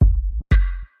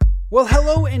Well,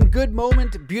 hello and good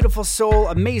moment, beautiful soul,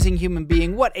 amazing human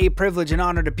being. What a privilege and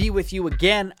honor to be with you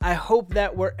again. I hope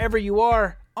that wherever you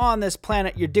are on this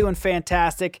planet, you're doing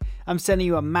fantastic. I'm sending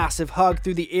you a massive hug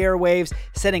through the airwaves,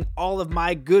 sending all of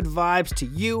my good vibes to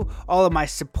you, all of my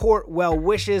support, well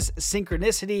wishes,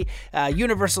 synchronicity,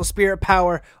 universal spirit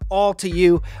power, all to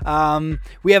you.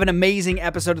 We have an amazing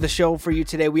episode of the show for you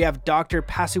today. We have Dr.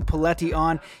 Pasu Paletti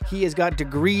on. He has got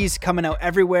degrees coming out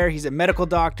everywhere. He's a medical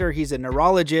doctor. He's a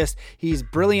neurologist. He's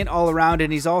brilliant all around,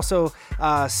 and he's also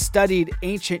studied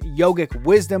ancient yogic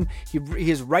wisdom. He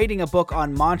is writing a book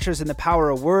on mantras and the power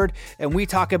of word, and we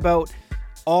talk about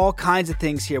all kinds of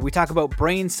things here. We talk about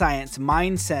brain science,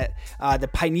 mindset, the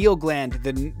pineal gland,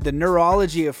 the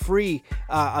neurology of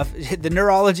the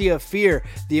neurology of fear,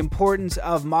 the importance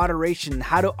of moderation,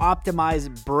 how to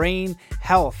optimize brain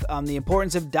health, the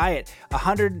importance of diet,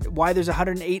 why there's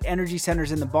 108 energy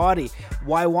centers in the body,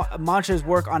 why mantras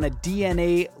work on a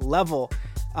DNA level,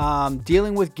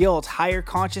 dealing with guilt, higher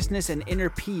consciousness, and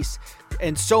inner peace,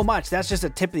 and so much. That's just a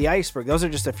tip of the iceberg. Those are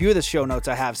just a few of the show notes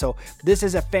I have. So this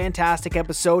is a fantastic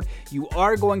episode. You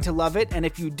are going to love it. And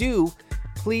if you do,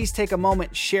 please take a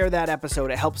moment, share that episode.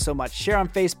 It helps so much. Share on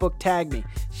Facebook, tag me.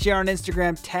 Share on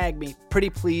Instagram, tag me. Pretty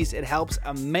please. It helps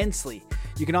immensely.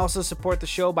 You can also support the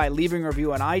show by leaving a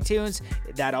review on iTunes.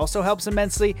 That also helps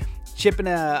immensely. Chipping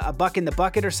a buck in the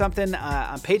bucket or something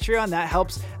on Patreon, that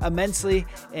helps immensely,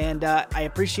 and I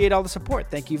appreciate all the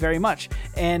support. Thank you very much.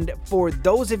 And for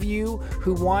those of you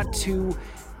who want to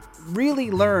really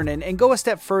learn and go a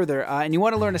step further, and you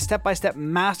want to learn a step-by-step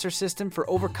master system for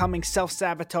overcoming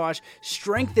self-sabotage,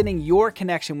 strengthening your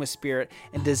connection with spirit,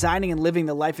 and designing and living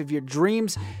the life of your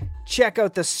dreams, check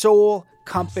out the Soul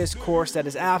Compass course. That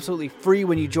is absolutely free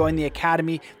when you join the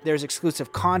Academy. There's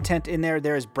exclusive content in there.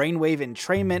 There is brainwave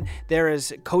entrainment. There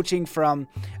is coaching from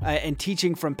and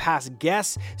teaching from past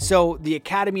guests. So the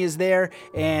Academy is there,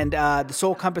 and the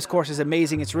Soul Compass course is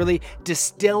amazing. It's really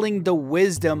distilling the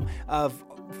wisdom of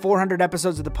 400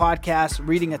 episodes of the podcast,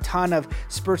 reading a ton of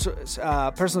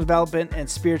personal development and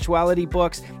spirituality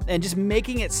books, and just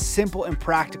making it simple and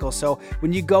practical. So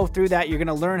when you go through that, you're going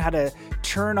to learn how to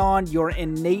turn on your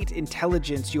innate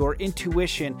intelligence, your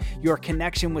intuition, your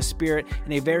connection with spirit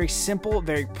in a very simple,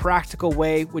 very practical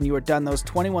way when you are done those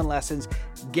 21 lessons,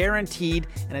 guaranteed,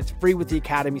 and it's free with the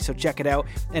Academy, so check it out.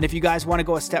 And if you guys want to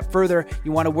go a step further,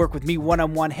 you want to work with me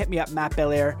one-on-one, hit me up,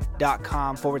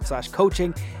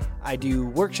 mattbelair.com/coaching. I do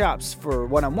workshops for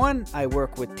one-on-one. I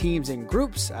work with teams and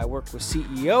groups. I work with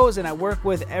CEOs, and I work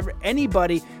with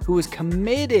anybody who is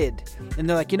committed. And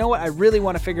they're like, you know what? I really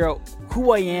want to figure out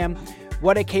who I am,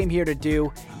 what I came here to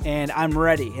do, and I'm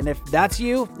ready. And if that's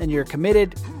you and you're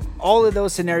committed, all of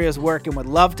those scenarios work and would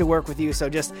love to work with you. So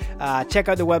just check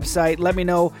out the website. Let me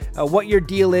know what your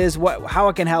deal is, how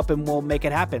it can help, and we'll make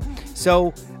it happen.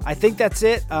 So I think that's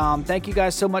it. Thank you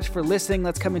guys so much for listening.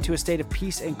 Let's come into a state of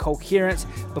peace and coherence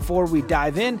before we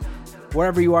dive in.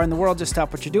 Wherever you are in the world, just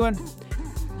stop what you're doing.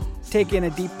 Take in a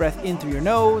deep breath in through your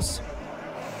nose.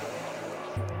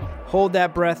 Hold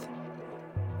that breath.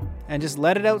 And just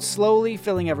let it out slowly,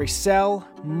 filling every cell,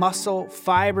 muscle,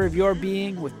 fiber of your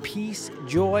being with peace,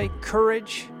 joy,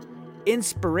 courage,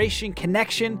 inspiration,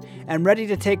 connection, and ready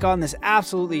to take on this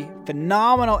absolutely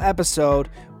phenomenal episode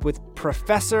with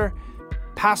Professor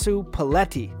Pasu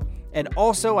Paletti. And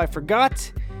also, I forgot,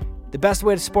 the best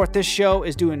way to support this show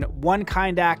is doing one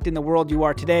kind act in the world you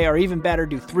are today, or even better,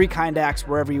 do 3 kind acts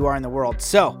wherever you are in the world.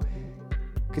 So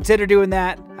consider doing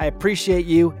that. I appreciate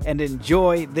you, and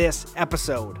enjoy this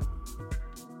episode.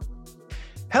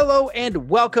 Hello and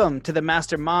welcome to the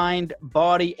Mastermind,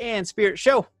 Body, and Spirit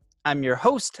Show. I'm your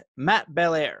host, Matt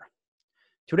Belair.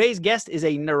 Today's guest is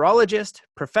a neurologist,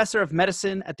 professor of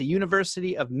medicine at the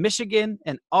University of Michigan,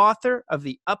 and author of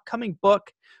the upcoming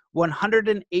book,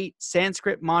 108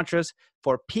 Sanskrit Mantras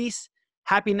for Peace,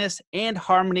 Happiness, and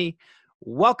Harmony.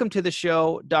 Welcome to the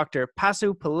show, Dr.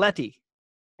 Pasu Paletti.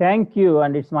 Thank you,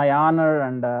 and it's my honor,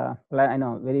 and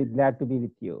very glad to be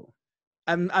with you.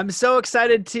 I'm so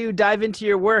excited to dive into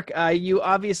your work. You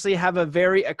obviously have a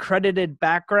very accredited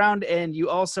background, and you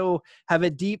also have a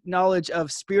deep knowledge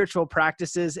of spiritual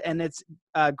practices, and it's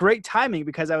great timing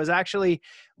because I was actually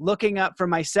looking up for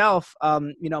myself,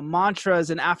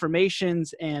 mantras and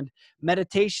affirmations and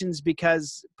meditations,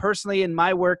 because personally in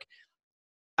my work,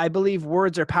 I believe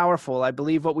words are powerful. I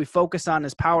believe what we focus on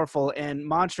is powerful, and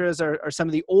mantras are some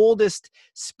of the oldest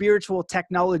spiritual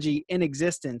technology in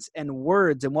existence, and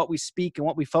words and what we speak and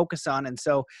what we focus on. And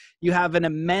so you have an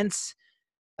immense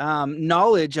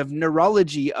knowledge of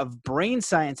neurology, of brain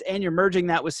science, and you're merging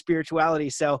that with spirituality.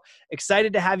 So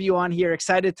excited to have you on here,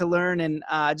 excited to learn, and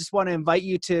I just want to invite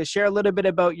you to share a little bit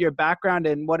about your background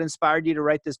and what inspired you to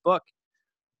write this book.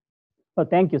 Well,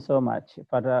 thank you so much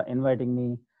for inviting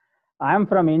me. I'm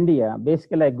from India.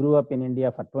 Basically, I grew up in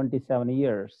India for 27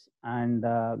 years, and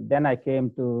then I came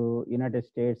to United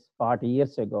States 40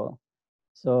 years ago.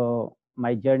 So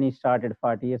my journey started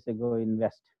 40 years ago in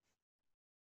West.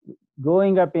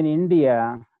 Growing up in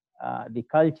India, the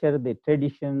culture, the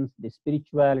traditions, the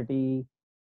spirituality,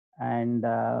 and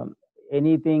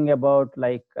anything about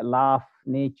like law of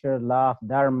nature, law of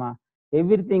dharma,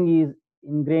 everything is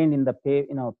ingrained in the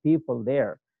people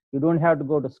there. You don't have to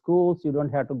go to schools, you don't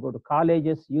have to go to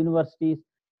colleges, universities.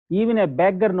 Even a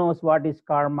beggar knows what is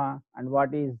karma and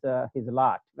what is his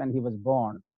lot when he was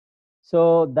born.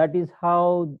 So that is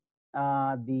how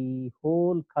the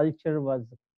whole culture was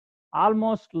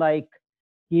almost like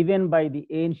given by the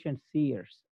ancient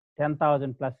seers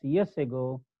 10,000 plus years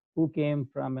ago, who came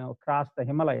from across the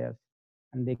Himalayas,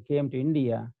 and they came to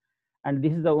India. And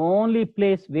this is the only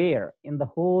place where in the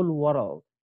whole world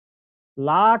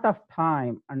lot of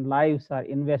time and lives are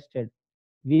invested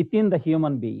within the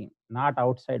human being, not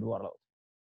outside world.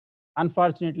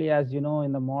 Unfortunately, as you know,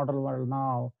 in the modern world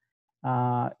now,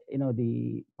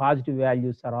 the positive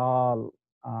values are all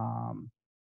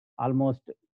almost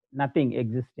nothing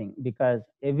existing, because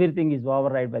everything is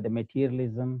override by the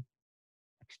materialism,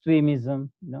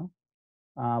 extremism,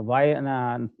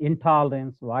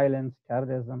 intolerance, violence,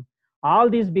 terrorism. All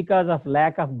this because of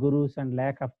lack of gurus and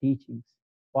lack of teachings.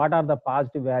 What are the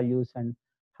positive values and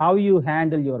how you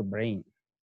handle your brain?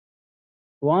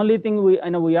 The only thing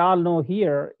we all know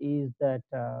here is that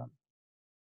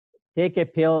take a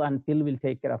pill and pill will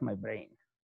take care of my brain.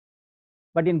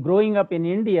 But in growing up in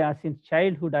India, since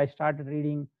childhood, I started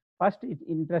reading. First, it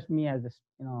interested me as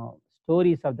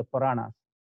stories of the Puranas,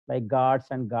 like gods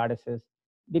and goddesses.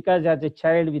 Because as a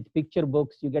child with picture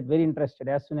books, you get very interested.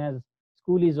 As soon as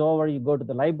school is over, you go to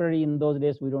the library. In those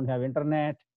days, we don't have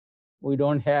internet, we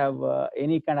don't have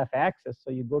any kind of access.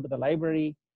 So you go to the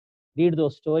library, read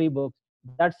those story books.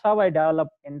 That's how I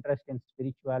developed interest in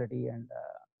spirituality and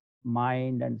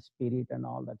mind and spirit and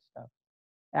all that stuff.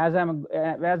 As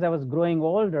I was growing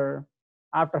older,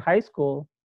 after high school,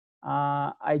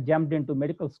 I jumped into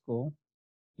medical school.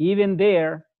 Even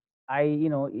there,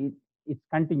 it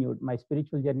continued. My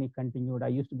spiritual journey continued. I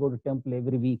used to go to temple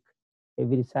every week,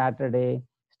 every Saturday,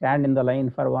 stand in the line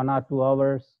for 1 or 2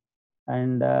 hours,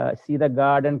 and see the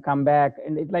god and come back.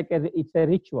 And it's a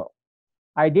ritual.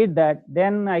 I did that.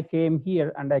 Then I came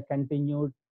here and I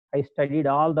continued. I studied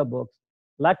all the books.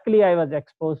 Luckily, I was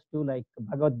exposed to like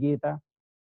Bhagavad Gita,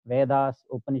 Vedas,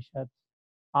 Upanishads,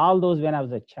 all those when I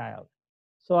was a child.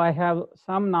 So I have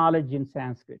some knowledge in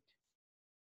Sanskrit.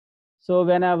 So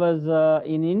when I was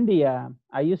in India,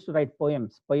 I used to write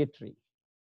poetry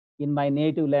in my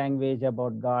native language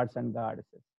about gods and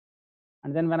goddesses.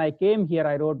 And then when I came here,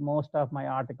 I wrote most of my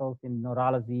articles in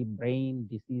neurology, brain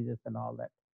diseases and all that.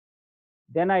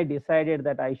 Then I decided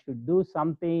that I should do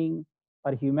something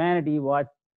for humanity, what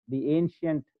the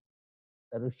ancient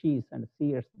rishis and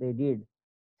seers they did,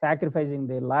 sacrificing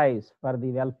their lives for the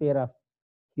welfare of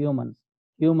humans,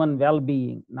 human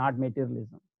well-being, not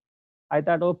materialism. I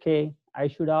thought, okay, I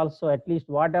should also, at least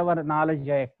whatever knowledge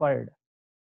I acquired,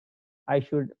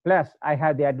 plus I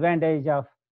had the advantage of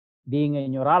being a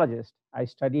neurologist. I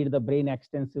studied the brain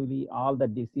extensively, all the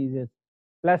diseases.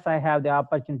 Plus I have the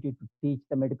opportunity to teach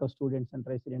the medical students and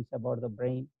residents about the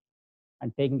brain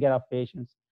and taking care of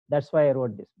patients. That's why I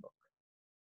wrote this book.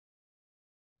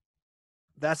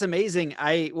 That's amazing.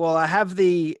 I have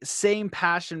the same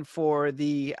passion for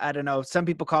I don't know, some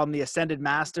people call them the ascended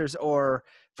masters, or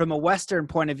from a Western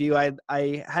point of view,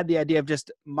 I had the idea of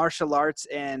just martial arts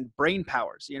and brain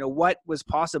powers, what was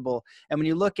possible. And when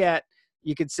you look at,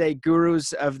 you could say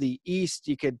gurus of the East,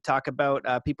 you could talk about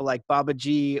people like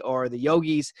Babaji or the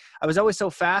yogis. I was always so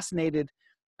fascinated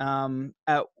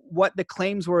at what the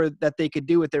claims were that they could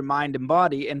do with their mind and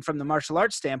body. And from the martial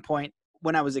arts standpoint,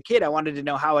 when I was a kid, I wanted to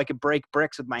know how I could break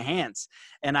bricks with my hands.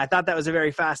 And I thought that was a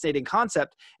very fascinating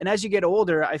concept. And as you get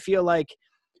older, I feel like,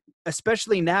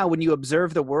 especially now when you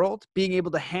observe the world, being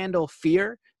able to handle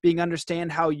fear,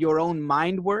 understand how your own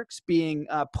mind works, being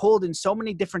pulled in so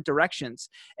many different directions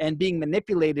and being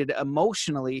manipulated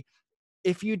emotionally,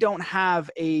 if you don't have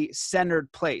a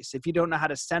centered place, if you don't know how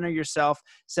to center yourself,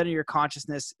 center your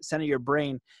consciousness, center your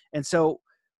brain. And so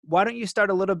why don't you start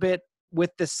a little bit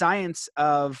with the science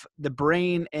of the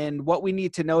brain and what we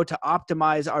need to know to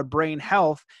optimize our brain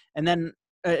health. And then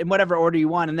in whatever order you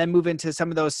want, and then move into some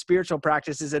of those spiritual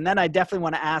practices. And then I definitely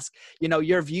want to ask,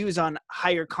 your views on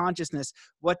higher consciousness,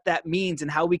 what that means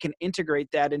and how we can integrate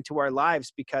that into our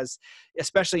lives, because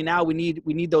especially now we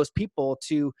need those people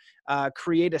to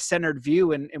create a centered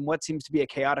view in what seems to be a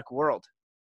chaotic world.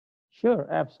 Sure,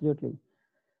 absolutely.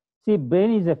 See,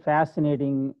 brain is a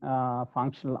fascinating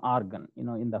functional organ,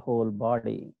 in the whole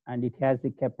body, and it has the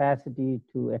capacity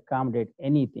to accommodate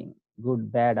anything,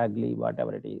 good, bad, ugly,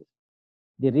 whatever it is.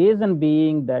 The reason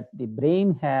being that the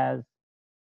brain has,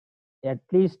 at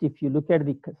least if you look at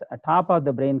the top of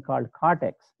the brain called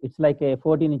cortex, it's like a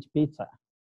 14-inch pizza,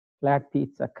 flat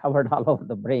pizza covered all over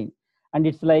the brain. And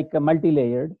it's like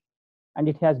multi-layered, and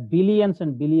it has billions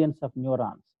and billions of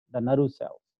neurons, the nerve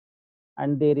cells,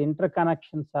 and their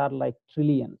interconnections are like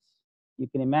trillions. You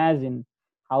can imagine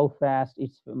how fast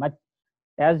it's much.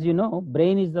 As you know,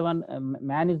 brain is the one,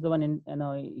 man is the one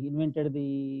invented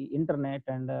the internet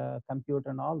and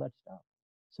computer and all that stuff.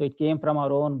 So it came from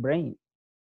our own brain.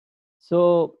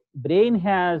 So brain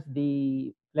has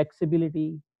the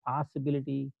flexibility,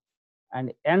 possibility,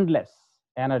 and endless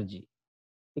energy.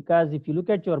 Because if you look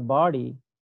at your body,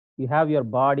 you have your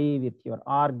body with your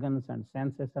organs and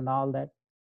senses and all that.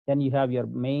 Then you have your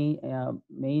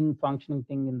main functioning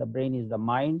thing in the brain is the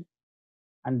mind,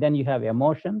 and then you have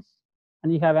emotions,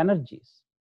 and you have energies.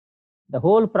 The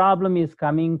whole problem is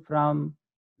coming from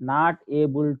not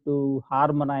able to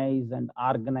harmonize and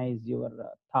organize your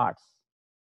thoughts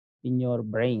in your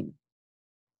brain.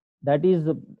 That is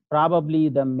probably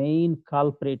the main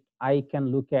culprit. I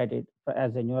can look at it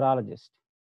as a neurologist.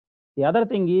 The other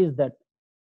thing is that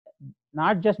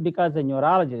not just because a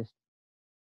neurologist,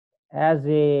 as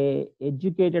a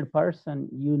educated person,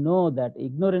 you know that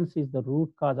ignorance is the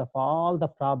root cause of all the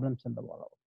problems in the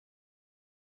world.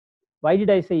 Why did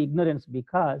I say ignorance?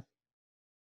 Because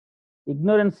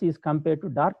ignorance is compared to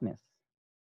darkness.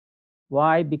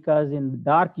 Why? Because in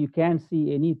dark you can't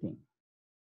see anything,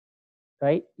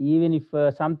 right? Even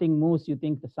if something moves, you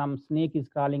think some snake is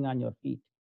crawling on your feet,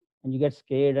 and you get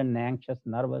scared and anxious,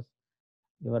 nervous.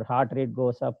 Your heart rate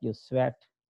goes up, you sweat.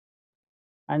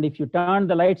 And if you turn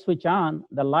the light switch on,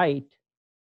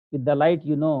 with the light,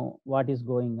 you know what is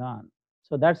going on.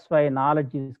 So that's why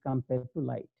knowledge is compared to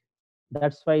light.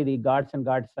 That's why the gods and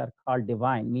goddesses are called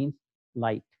divine, means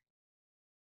light.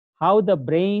 How the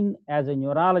brain, as a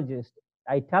neurologist,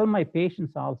 I tell my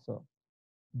patients also,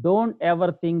 don't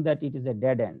ever think that it is a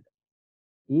dead end.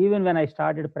 Even when I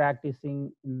started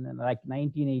practicing in like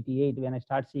 1988, when I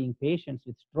started seeing patients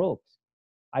with strokes,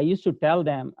 I used to tell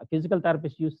them, a physical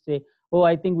therapist used to say, oh,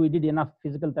 I think we did enough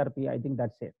physical therapy. I think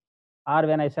that's it. Or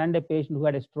when I send a patient who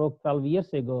had a stroke 12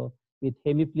 years ago with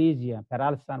hemiplegia,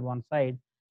 paralysis on one side,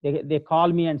 they call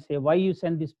me and say, why you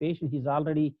send this patient? He's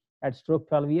already had stroke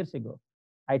 12 years ago.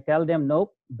 I tell them,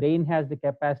 nope, brain has the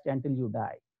capacity until you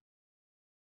die.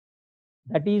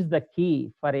 That is the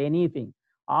key for anything.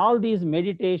 All these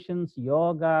meditations,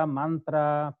 yoga,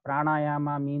 mantra,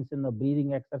 pranayama means in the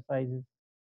breathing exercises,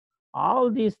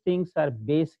 all these things are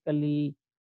basically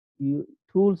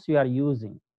tools you are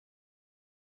using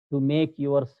to make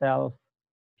yourself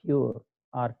pure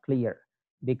or clear,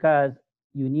 because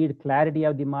you need clarity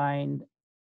of the mind,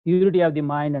 purity of the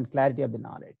mind, and clarity of the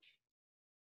knowledge.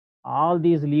 All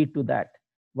these lead to that.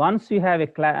 Once you have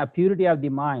a purity of the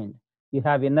mind, you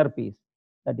have inner peace.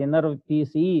 That inner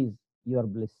peace is your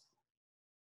bliss.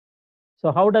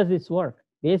 So how does this work?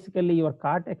 Basically, your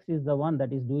cortex is the one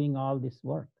that is doing all this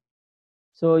work.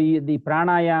 So the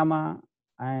pranayama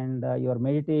and your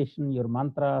meditation, your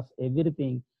mantras,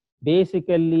 everything,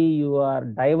 basically you are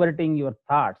diverting your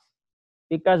thoughts,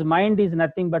 because mind is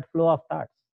nothing but flow of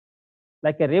thoughts,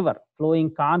 like a river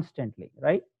flowing constantly,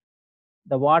 right?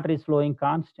 The water is flowing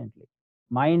constantly.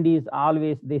 Mind is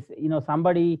always this,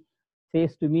 somebody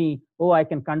says to me, oh, I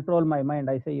can control my mind.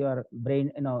 I say, your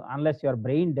brain, unless you are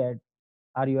brain dead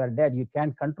or you are dead, you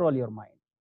can't control your mind.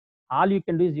 All you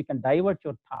can do is you can divert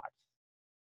your thoughts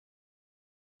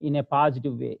in a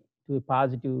positive way,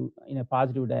 in a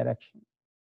positive direction.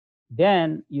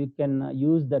 Then you can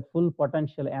use that full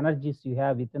potential energies you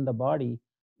have within the body,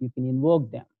 you can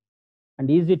invoke them.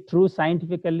 And is it true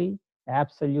scientifically?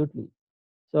 Absolutely.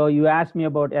 So you asked me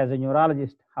about, as a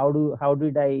neurologist, how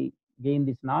did I gain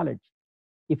this knowledge?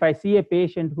 If I see a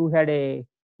patient who had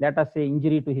let us say,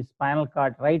 injury to his spinal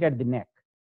cord right at the neck,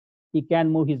 he can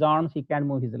move his arms, he can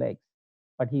move his legs,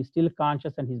 but he's still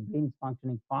conscious and his brain is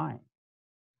functioning fine.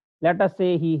 Let us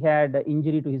say he had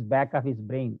injury to his back of his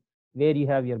brain, where you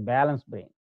have your balanced brain.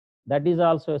 That is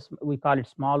also, we call it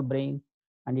small brain,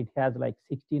 and it has like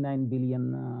 69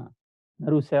 billion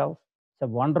nerve cells. It's a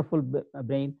wonderful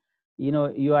brain.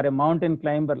 You are a mountain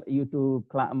climber,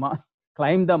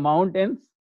 climb the mountains.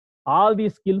 All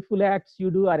these skillful acts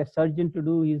you do, or a surgeon to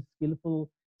do his skillful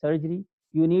surgery,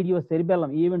 you need your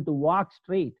cerebellum even to walk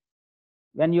straight.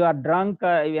 When you are drunk,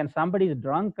 when somebody is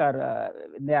drunk or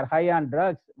they are high on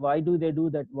drugs, why do they do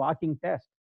that walking test?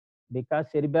 Because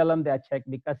cerebellum they are checked,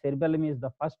 because cerebellum is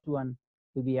the first one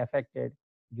to be affected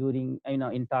during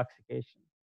intoxication.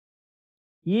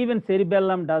 Even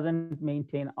cerebellum doesn't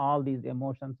maintain all these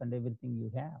emotions and everything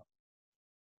you have.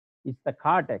 It's the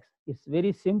cortex. It's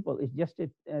very simple. It's just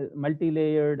a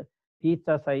multi-layered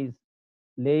pizza size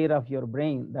layer of your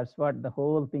brain. That's what the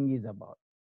whole thing is about.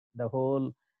 The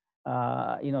whole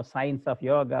science of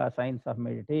yoga, science of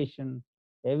meditation,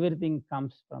 everything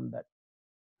comes from that.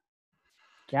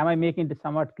 Am I making it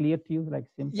somewhat clear to you, like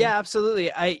simple? Yeah,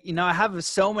 absolutely. I have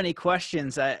so many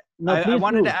questions. I please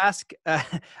wanted do. to ask.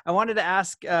 I wanted to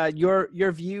ask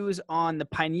your views on the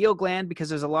pineal gland, because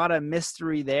there's a lot of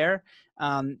mystery there,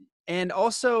 and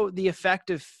also the effect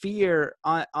of fear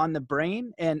on the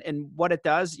brain and what it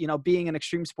does. Being an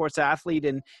extreme sports athlete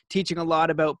and teaching a lot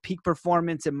about peak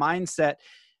performance and mindset,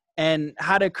 and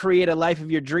how to create a life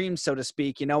of your dreams, so to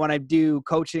speak. When I do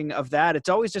coaching of that, it's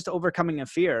always just overcoming a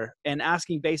fear and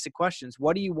asking basic questions.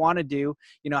 What do you want to do?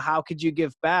 How could you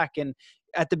give back? And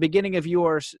at the beginning of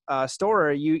your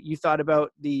story, you thought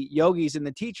about the yogis and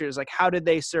the teachers, like how did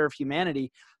they serve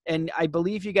humanity? And I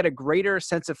believe you get a greater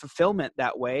sense of fulfillment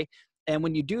that way. And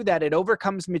when you do that, it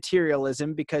overcomes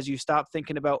materialism, because you stop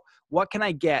thinking about what can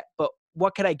I get, but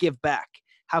what could I give back?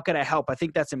 How could I help? I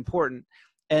think that's important.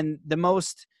 And the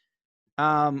most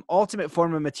ultimate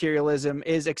form of materialism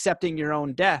is accepting your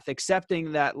own death,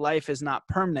 accepting that life is not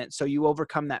permanent. So you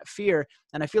overcome that fear.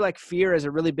 And I feel like fear is a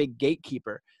really big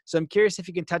gatekeeper. So I'm curious if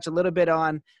you can touch a little bit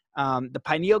on the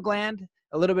pineal gland,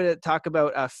 a little bit of talk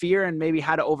about fear and maybe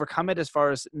how to overcome it as far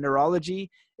as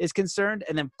neurology is concerned.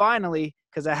 And then finally,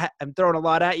 because I'm throwing a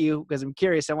lot at you because I'm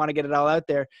curious, I want to get it all out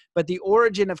there, but the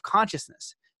origin of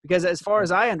consciousness. Because as far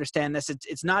as I understand this,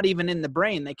 it's not even in the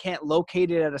brain. They can't locate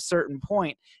it at a certain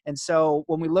point. And so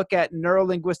when we look at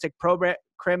neurolinguistic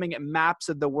programming and maps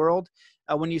of the world,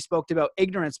 when you spoke about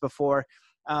ignorance before,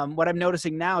 what I'm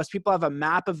noticing now is people have a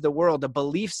map of the world, a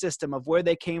belief system of where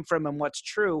they came from and what's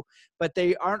true, but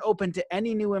they aren't open to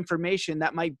any new information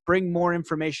that might bring more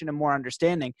information and more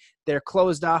understanding. They're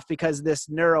closed off because this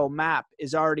neural map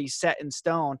is already set in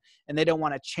stone and they don't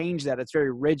want to change that. It's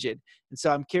very rigid. And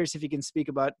so I'm curious if you can speak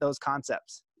about those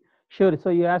concepts. Sure.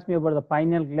 So you asked me about the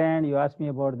pineal gland, you asked me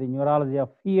about the neurology of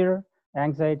fear,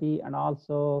 anxiety, and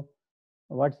also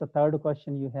what's the third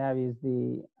question you have is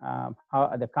the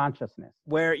how the consciousness.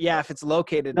 Where, yeah, if it's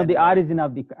located. No, the origin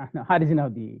of the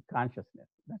consciousness.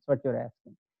 That's what you're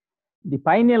asking. The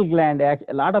pineal gland, a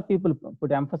lot of people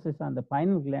put emphasis on the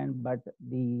pineal gland, but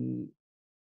the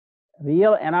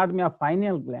real anatomy of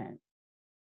pineal gland,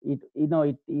 it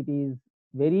is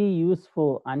very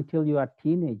useful until you are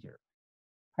teenager,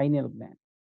 pineal gland.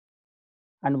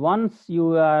 And once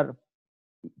you are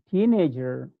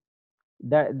teenager,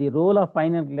 the role of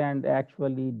pineal gland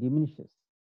actually diminishes.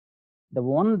 The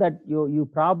one that you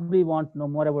probably want to know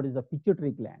more about is the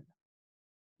pituitary gland.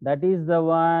 That is the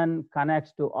one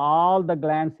connects to all the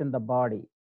glands in the body.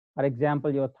 For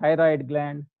example, your thyroid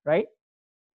gland, right?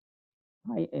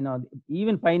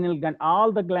 Even pineal gland,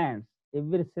 all the glands,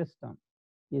 every system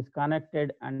is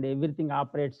connected and everything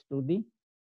operates to the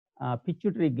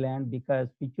pituitary gland, because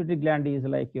pituitary gland is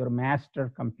like your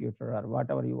master computer or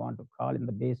whatever you want to call. In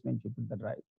the basement, you put the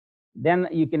drive. Then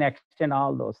you can extend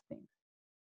all those things.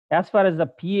 As far as the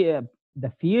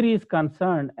fear is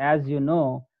concerned, as you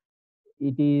know,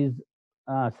 it is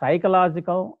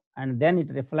psychological and then it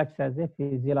reflects as a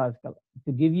physiological.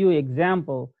 To give you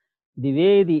example, the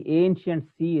way the ancient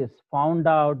seers found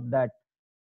out that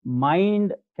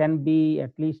mind can be at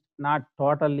least not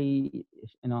totally,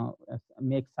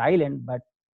 make silent, but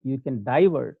you can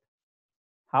divert.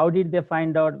 How did they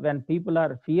find out? When people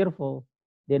are fearful,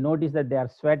 they notice that they are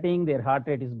sweating, their heart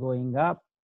rate is going up,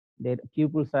 their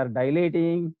pupils are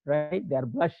dilating, right? They are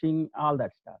blushing, all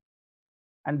that stuff.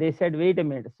 And they said, wait a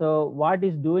minute, so what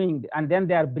is doing? And then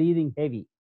they are breathing heavy.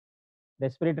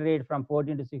 Respiratory rate from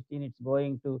 14 to 16, it's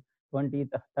going to 20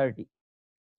 to 30.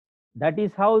 That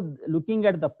is how, looking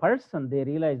at the person, they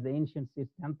realized, the ancient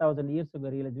 10,000 years ago,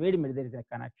 realized, wait a minute, there is a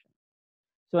connection.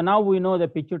 So now we know the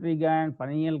pituitary gland,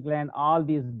 pineal gland, all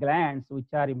these glands which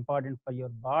are important for your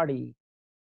body,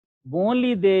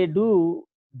 only they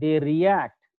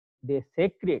react, they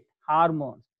secrete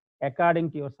hormones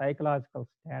according to your psychological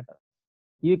status.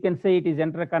 You can say it is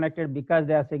interconnected because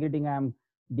they are secreting, I'm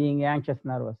being anxious,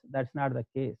 nervous. That's not the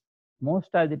case. Most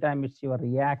of the time, it's your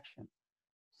reaction.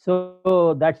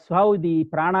 So that's how the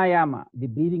pranayama, the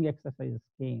breathing exercises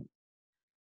came.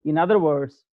 In other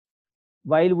words,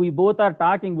 while we both are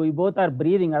talking, we both are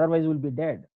breathing, otherwise we'll be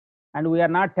dead. And we are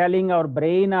not telling our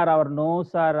brain or our nose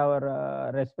or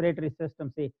our respiratory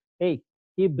system, say, hey,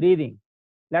 keep breathing.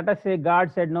 Let us say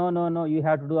God said, no, no, no, you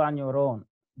have to do on your own,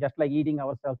 just like eating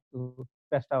ourselves to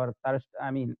quench our thirst,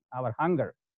 our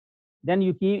hunger. Then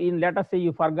you keep in, let us say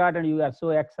you forgot and you are so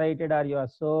excited or you are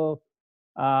so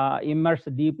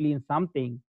immersed deeply in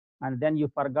something, and then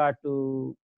you forgot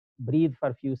to breathe for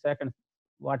a few seconds.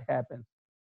 What happens?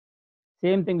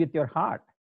 Same thing with your heart.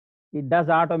 It does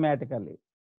automatically.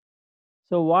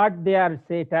 So what they are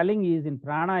telling is in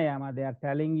pranayama, they are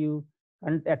telling you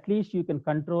at least you can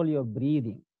control your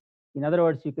breathing. In other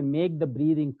words, you can make the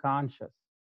breathing conscious.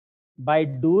 By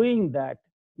doing that,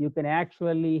 you can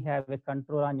actually have a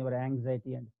control on your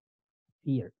anxiety and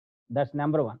fear. That's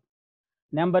number one.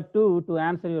 Number two, to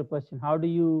answer your question, how do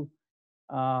you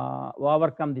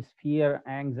overcome this fear,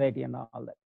 anxiety, and all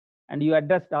that? And you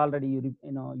addressed already.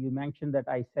 You mentioned that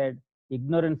I said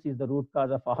ignorance is the root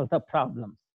cause of all the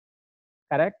problems.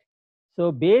 Correct?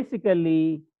 So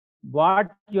basically,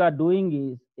 what you are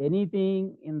doing is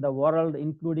anything in the world,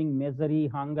 including misery,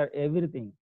 hunger,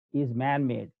 everything is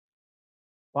man-made.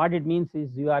 What it means is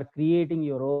you are creating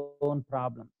your own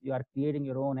problem. You are creating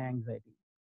your own anxiety.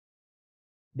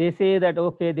 They say that,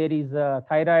 okay, there is a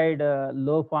thyroid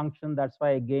low function. That's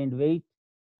why I gained weight.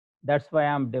 That's why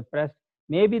I'm depressed.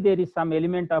 Maybe there is some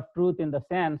element of truth in the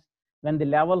sense when the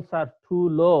levels are too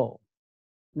low.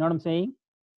 You know what I'm saying?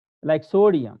 Like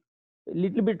sodium. A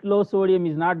little bit low sodium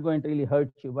is not going to really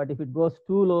hurt you. But if it goes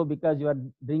too low because you are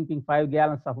drinking 5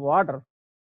 gallons of water,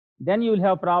 then you will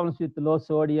have problems with low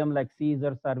sodium like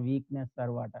seizures or weakness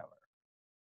or whatever.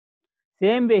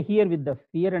 Same way here with the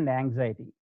fear and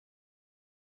anxiety.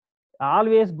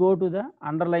 Always go to the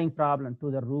underlying problem,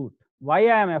 to the root. Why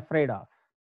I am afraid of?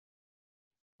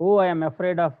 Oh, I am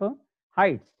afraid of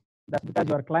heights. That's because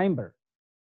you are a climber.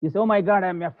 You say, oh my God,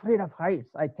 I'm afraid of heights.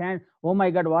 I can't. Oh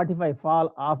my God, what if I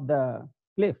fall off the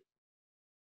cliff?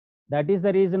 That is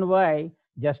the reason why,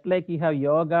 just like you have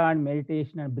yoga and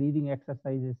meditation and breathing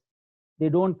exercises, they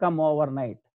don't come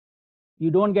overnight. You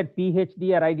don't get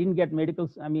PhD, or I didn't get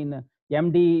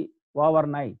MD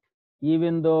overnight,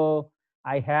 even though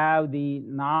I have the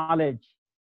knowledge,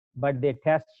 but they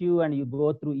test you and you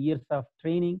go through years of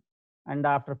training. And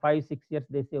after 5-6 years,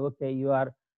 they say, okay, you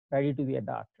are ready to be a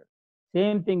doctor.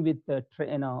 Same thing with,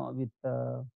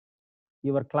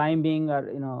 your climbing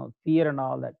or, fear and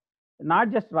all that.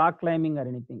 Not just rock climbing or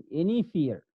anything, any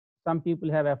fear. Some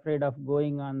people have afraid of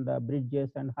going on the bridges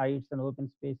and heights and open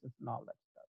spaces and all that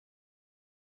stuff.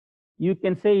 You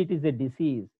can say it is a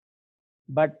disease,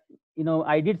 but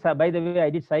by the way, I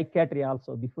did psychiatry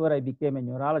also before I became a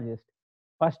neurologist.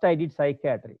 First I did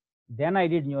psychiatry, then I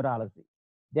did neurology,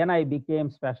 then I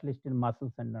became specialist in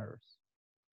muscles and nerves.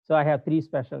 So I have 3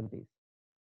 specialties.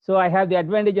 So I have the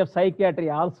advantage of psychiatry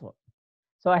also.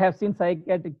 So I have seen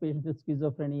psychiatric patients with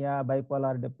schizophrenia,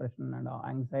 bipolar depression, and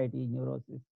anxiety,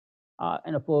 neurosis,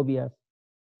 and phobias.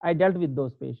 I dealt with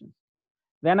those patients.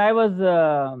 When I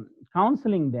was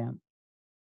counseling them,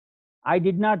 I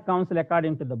did not counsel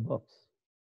according to the books.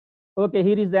 Okay,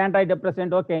 here is the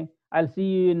antidepressant. Okay, I'll see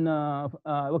you in,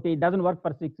 okay, it doesn't work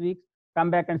for 6 weeks. Come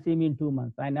back and see me in 2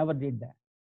 months. I never did that.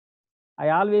 I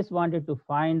always wanted to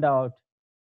find out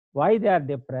why they are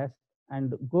depressed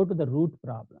and go to the root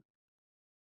problem,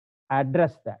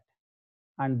 address that.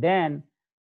 And then,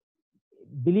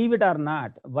 believe it or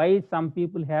not, why some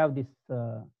people have this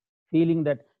feeling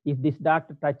that if this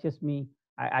doctor touches me,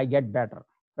 I get better,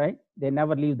 right? They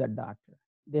never leave that doctor.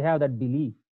 They have that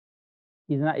belief.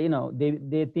 He's not,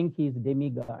 they think he's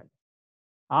demigod.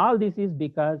 All this is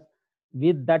because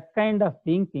with that kind of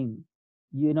thinking,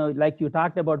 like you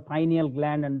talked about pineal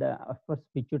gland and of course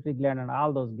pituitary gland and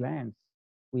all those glands,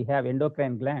 we have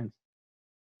endocrine glands.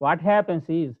 What happens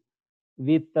is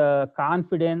with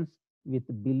confidence, with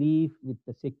belief, with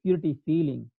the security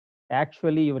feeling,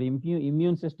 actually your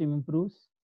immune system improves,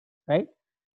 right?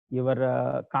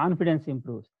 Your confidence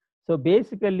improves. So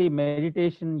basically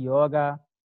meditation, yoga,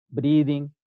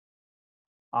 breathing,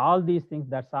 all these things,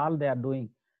 that's all they are doing.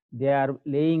 They are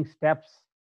laying steps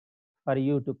for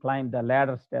you to climb the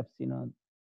ladder steps, to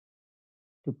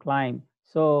climb.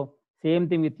 So same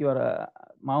thing with your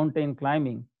mountain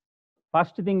climbing.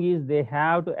 First thing is they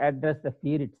have to address the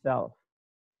fear itself.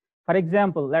 For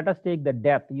example, let us take the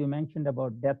death. You mentioned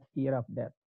about death, fear of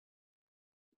death.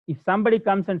 If somebody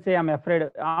comes and say, I'm afraid,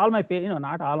 all my patients,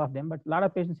 not all of them, but a lot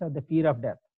of patients have the fear of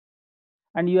death.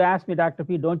 And you ask me, Dr.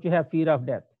 P, don't you have fear of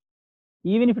death?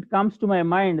 Even if it comes to my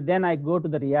mind, then I go to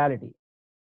the reality.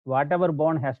 Whatever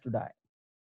born has to die.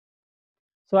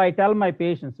 So I tell my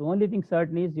patients, the only thing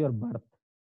certain is your birth.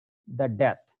 the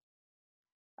death.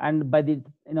 And by the,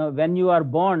 when you are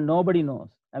born, nobody knows.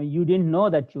 I mean, you didn't know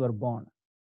that you were born.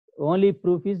 Only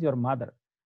proof is your mother.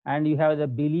 And you have the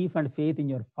belief and faith in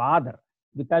your father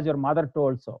because your mother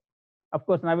told so. Of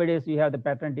course, nowadays you have the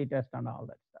paternity test and all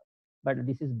that stuff. But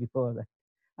this is before that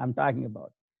I'm talking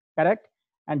about. Correct?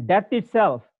 And death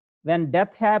itself, when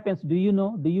death happens, do you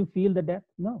know? Do you feel the death?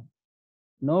 No.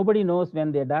 Nobody knows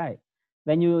when they die.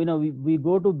 When we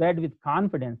go to bed with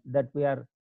confidence that we are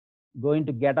going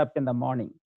to get up in the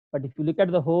morning. But if you look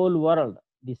at the whole world,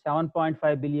 the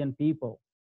 7.5 billion people,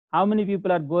 how many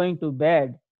people are going to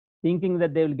bed thinking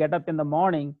that they will get up in the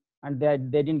morning and they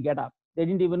didn't get up? They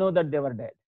didn't even know that they were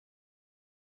dead.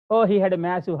 Oh, he had a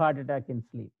massive heart attack in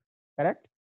sleep. Correct?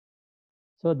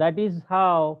 So that is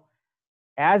how,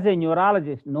 as a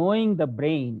neurologist, knowing the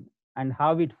brain and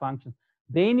how it functions.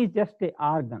 Brain is just an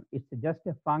organ. It's just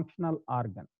a functional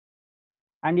organ.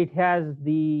 And it has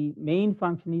the main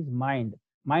function is mind.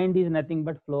 Mind is nothing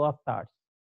but flow of thoughts.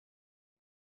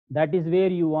 That is where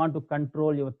you want to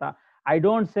control your thought. I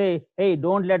don't say, hey,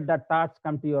 don't let the thoughts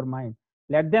come to your mind.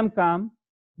 Let them come,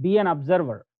 be an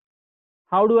observer.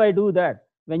 How do I do that?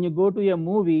 When you go to a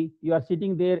movie, you are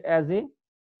sitting there as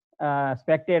a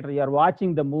spectator. You are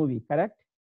watching the movie, correct?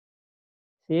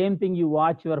 Same thing, you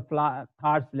watch your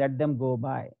thoughts, let them go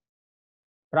by.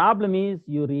 Problem is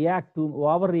you react to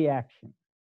overreaction.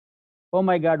 Oh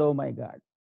my God, oh my God.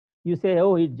 You say,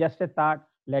 oh, it's just a thought,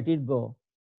 let it go.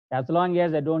 As long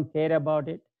as I don't care about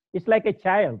it. It's like a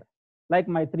child, like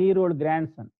my 3-year-old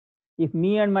grandson. If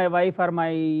me and my wife or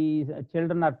my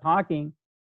children are talking,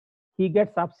 he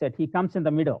gets upset. He comes in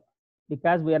the middle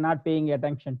because we are not paying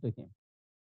attention to him.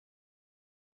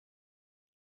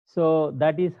 So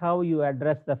that is how you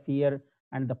address the fear.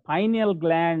 And the pineal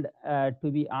gland,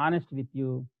 to be honest with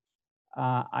you,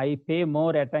 I pay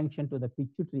more attention to the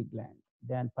pituitary gland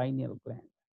than pineal gland,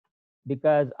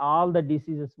 because all the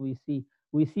diseases we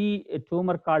see a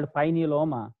tumor called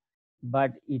pinealoma,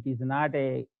 but it is not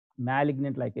a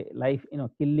malignant, like a life,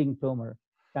 killing tumor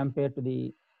compared to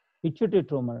the pituitary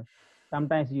tumor.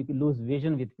 Sometimes you can lose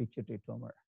vision with pituitary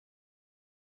tumor.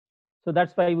 So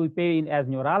that's why we pay, as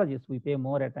neurologists, we pay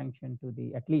more attention to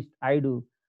the, at least I do,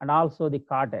 and also the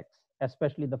cortex,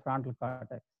 especially the frontal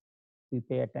cortex, we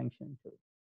pay attention to.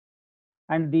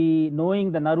 And the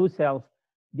knowing the nerve cells,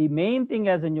 the main thing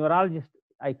as a neurologist,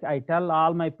 I tell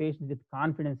all my patients with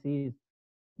confidence is,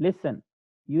 listen,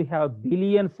 you have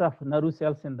billions of nerve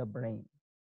cells in the brain.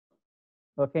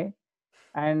 Okay?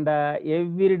 And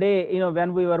every day,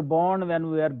 when we were born,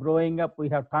 when we were growing up, we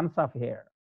have tons of hair.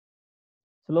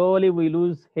 Slowly we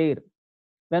lose hair.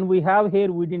 When we have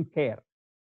hair, we didn't care.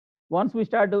 Once we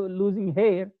start losing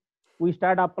hair, we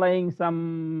start applying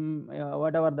some,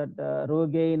 whatever that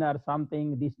Rogaine or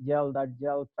something, this gel, that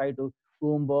gel, try to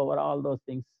comb over, all those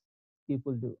things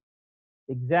people do.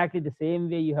 Exactly the same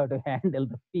way you have to handle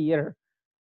the fear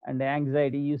and the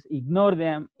anxiety. You ignore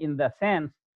them in the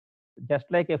sense, just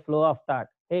like a flow of thought.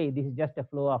 Hey, this is just a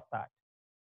flow of thought.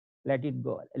 Let it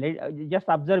go. Just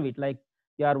observe it, like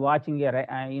you are watching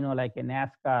like a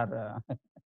NASCAR.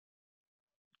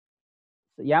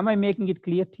 So, am I making it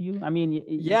clear to you? I mean,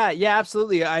 yeah,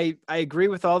 absolutely. I agree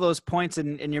with all those points,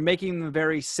 and you're making them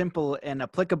very simple and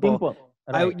applicable. Simple.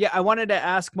 Right. I wanted to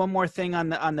ask one more thing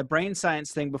on the brain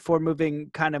science thing before moving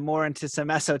kind of more into some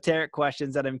esoteric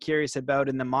questions that I'm curious about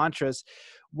in the mantras.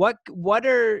 What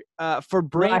are for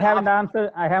brain? No,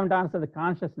 I haven't answered the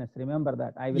consciousness. Remember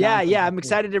that. I'm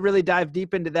excited to really dive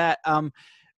deep into that.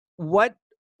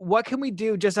 What can we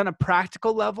do just on a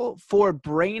practical level for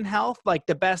brain health, like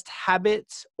the best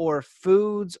habits or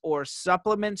foods or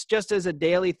supplements, just as a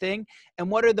daily thing?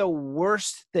 And what are the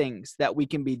worst things that we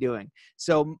can be doing?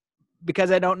 So,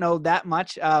 because I don't know that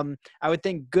much, I would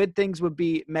think good things would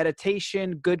be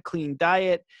meditation, good clean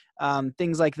diet,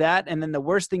 things like that. And then the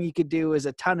worst thing you could do is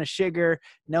a ton of sugar,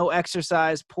 no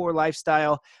exercise, poor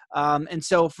lifestyle. And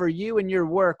so for you and your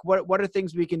work, what are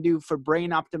things we can do for brain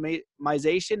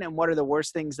optimization, and what are the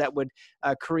worst things that would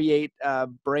create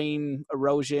brain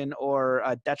erosion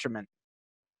or detriment?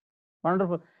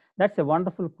 Wonderful. That's a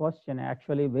wonderful question,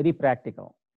 actually, very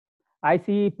practical. I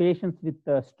see patients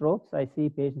with strokes. I see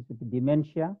patients with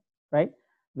dementia, right?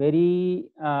 Very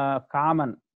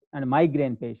common, and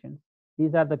migraine patients.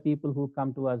 These are the people who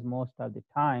come to us most of the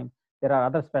time. There are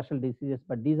other special diseases,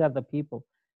 but these are the people.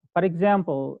 For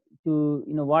example,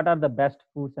 what are the best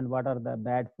foods and what are the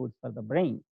bad foods for the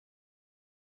brain?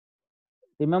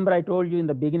 Remember, I told you in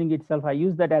the beginning itself, I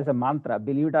use that as a mantra,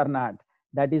 believe it or not.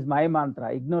 That is my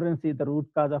mantra. Ignorance is the root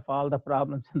cause of all the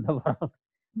problems in the world.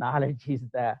 Knowledge is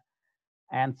the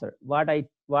answer. What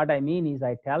I mean is,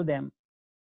 I tell them,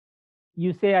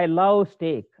 you say, I love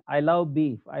steak. I love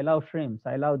beef, I love shrimps,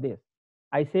 I love this.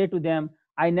 I say to them,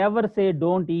 I never say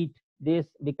don't eat this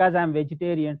because I'm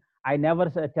vegetarian. I never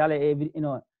tell every,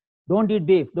 don't eat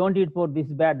beef, don't eat pork, this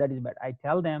is bad, that is bad. I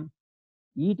tell them,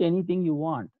 eat anything you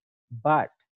want, but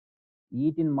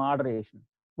eat in moderation.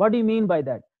 What do you mean by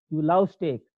that? You love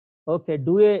steak. Okay,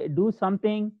 do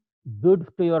something good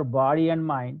to your body and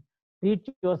mind. Treat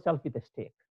yourself with a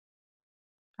steak.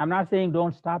 I'm not saying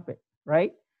don't stop it,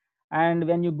 right? And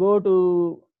when you go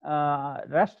to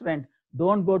restaurant,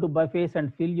 don't go to buffets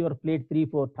and fill your plate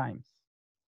 3-4 times.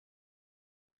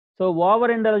 So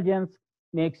overindulgence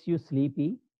makes you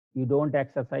sleepy. You don't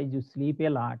exercise, you sleep a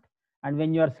lot. And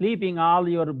when you are sleeping, all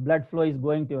your blood flow is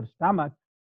going to your stomach,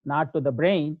 not to the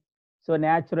brain. So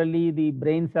naturally, the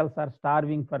brain cells are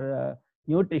starving for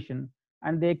nutrition,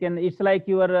 and it's like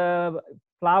your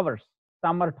flowers,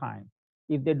 summertime.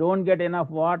 If they don't get enough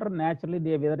water, naturally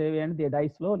they wither and they die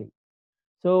slowly.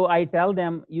 So I tell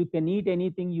them, you can eat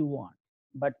anything you want,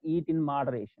 but eat in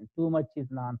moderation. Too much is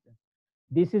nonsense.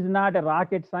 This is not a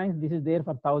rocket science. This is there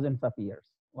for thousands of years.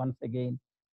 Once again,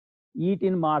 eat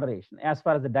in moderation as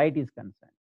far as the diet is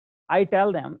concerned. I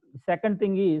tell them, the second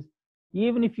thing is,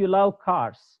 even if you love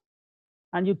cars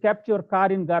and you kept your car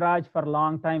in garage for a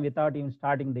long time without even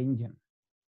starting the engine,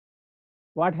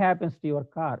 what happens to your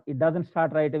car? It doesn't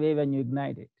start right away when you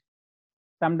ignite it.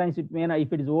 Sometimes it may not,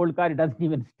 if it is old car, it doesn't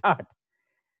even start.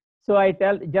 So I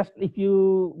tell, just if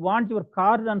you want your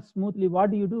car run smoothly,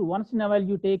 what do? Once in a while,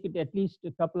 you take it at least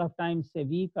a couple of times a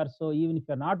week or so, even if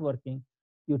you're not working,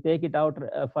 you take it out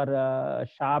for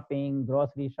shopping,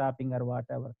 grocery shopping or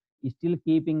whatever. You're still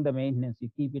keeping the maintenance, you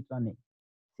keep it running.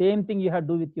 Same thing you have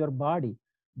to do with your body.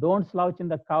 Don't slouch in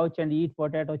the couch and eat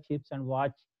potato chips and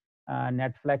watch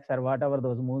Netflix or whatever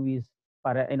those movies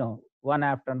for, one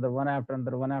after another, one after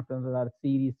another, one after another,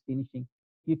 series finishing.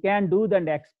 You can't do that and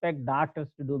expect doctors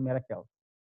to do miracles.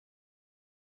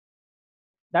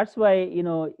 That's why,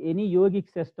 any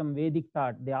yogic system, Vedic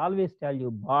thought, they always tell you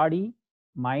body,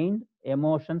 mind,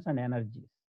 emotions, and energies.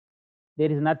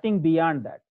 There is nothing beyond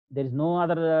that. There is no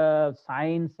other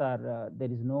science or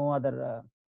there is no other,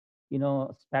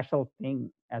 special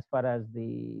thing as far as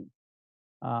the,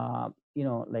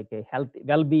 like a healthy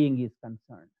well-being is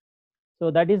concerned.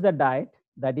 So that is the diet,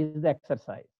 that is the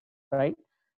exercise, right?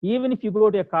 Even if you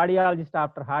go to a cardiologist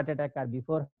after heart attack or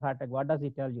before heart attack, what does he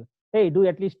tell you? Hey, do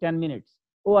at least 10 minutes.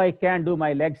 Oh, I can't do,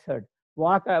 my legs hurt.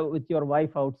 Walk with your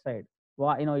wife outside.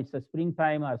 It's a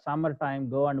springtime or summertime,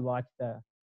 go and watch the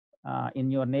in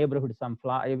your neighborhood some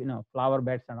flower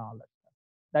beds and all that stuff.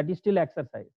 That is still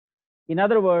exercise. In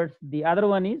other words, the other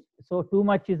one is, so too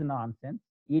much is nonsense,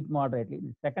 eat moderately.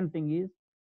 The second thing is,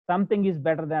 something is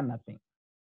better than nothing.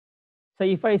 So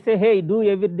if I say, hey, do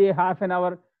every day half an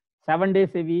hour, 7 days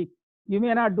a week, you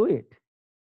may not do it.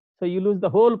 So you lose the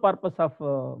whole purpose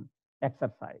of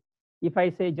exercise. If I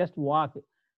say just walk,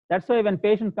 that's why when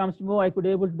patient comes to me, I could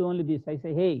able to do only this. I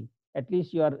say, hey, at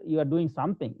least you are doing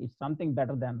something. It's something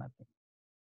better than nothing.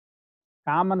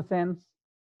 Common sense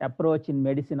approach in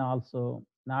medicine also,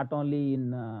 not only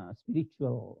in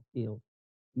spiritual field,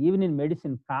 even in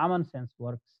medicine, common sense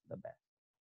works the best.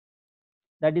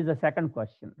 That is the second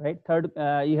question, right? Third,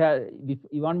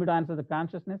 you want me to answer the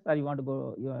consciousness, or you want to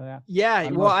go? Yeah,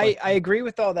 well, I agree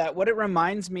with all that. What it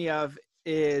reminds me of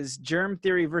is germ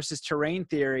theory versus terrain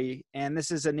theory. And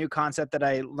this is a new concept that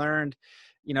I learned,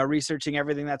 researching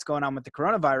everything that's going on with the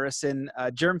coronavirus. And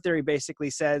germ theory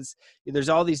basically says there's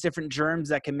all these different germs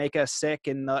that can make us sick.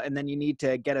 And then you need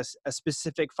to get a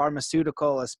specific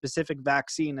pharmaceutical, a specific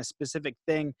vaccine, a specific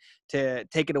thing to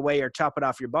take it away or chop it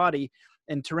off your body.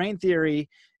 And terrain theory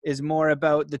is more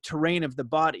about the terrain of the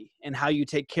body and how you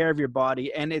take care of your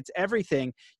body. And it's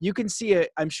everything. You can see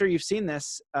it. I'm sure you've seen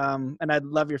this. And I'd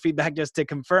love your feedback just to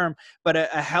confirm, but a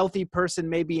healthy person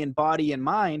may be in body and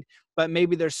mind, but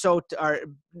maybe they're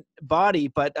body,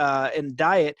 but in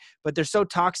diet, but they're so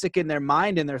toxic in their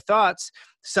mind and their thoughts,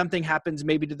 something happens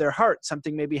maybe to their heart,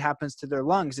 something maybe happens to their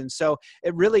lungs. And so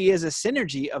it really is a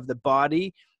synergy of the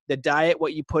body, the diet,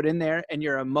 what you put in there, and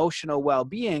your emotional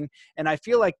well-being. And I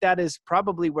feel like that is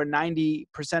probably where 90%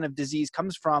 of disease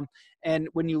comes from. And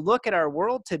when you look at our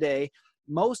world today,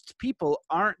 most people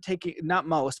aren't taking, not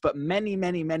most, but many,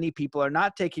 many, many people are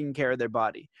not taking care of their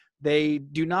body. They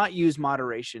do not use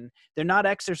moderation. They're not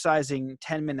exercising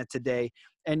 10 minutes a day.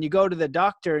 And you go to the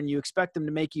doctor and you expect them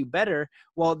to make you better.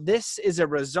 Well, this is a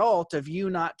result of you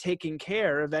not taking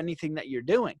care of anything that you're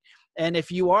doing. And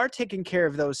if you are taking care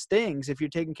of those things, if you're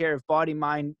taking care of body,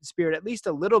 mind, spirit, at least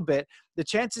a little bit, the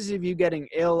chances of you getting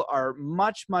ill are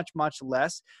much, much, much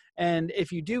less. And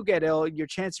if you do get ill, your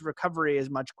chance of recovery is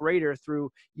much greater through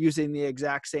using the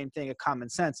exact same thing of common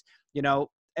sense.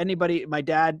 anybody, my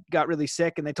dad got really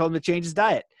sick and they told him to change his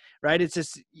diet, right? It's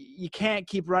just, you can't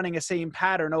keep running a same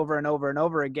pattern over and over and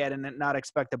over again and not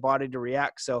expect the body to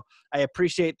react. So I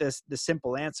appreciate the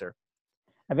simple answer.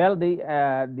 Well,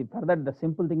 the further, the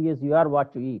simple thing is you are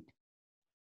what you eat.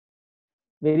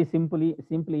 Very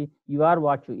simply, you are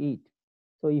what you eat.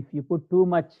 So if you put too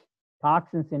much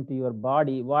toxins into your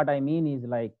body, what I mean is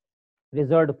like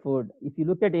preserved food. If you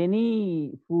look at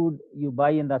any food you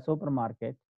buy in the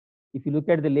supermarket, if you look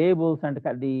at the labels and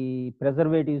the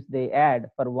preservatives they add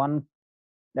for one,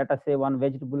 let us say one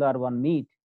vegetable or one meat,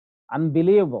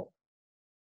 unbelievable.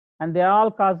 And they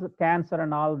all cause cancer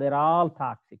and all, they're all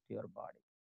toxic to your body.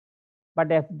 But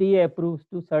FDA approves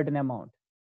to certain amount.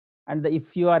 And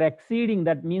if you are exceeding,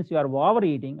 that means you are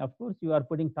overeating. Of course, you are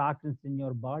putting toxins in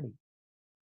your body.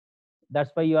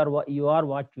 That's why you are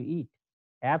what you eat.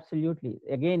 Absolutely.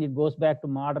 Again, it goes back to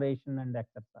moderation and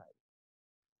exercise.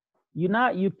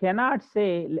 You cannot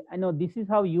say, I know this is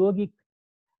how yogic,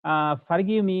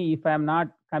 forgive me if I'm not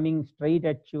coming straight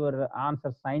at your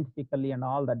answer scientifically and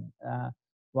all that,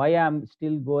 why I'm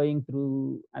still going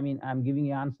through, I mean, I'm giving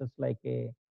you answers like a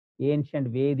ancient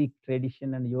Vedic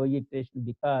tradition and yogic tradition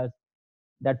because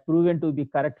that proven to be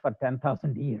correct for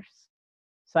 10,000 years.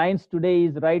 Science today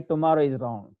is right, tomorrow is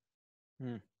wrong.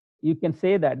 You can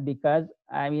say that because,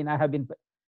 I mean, I have been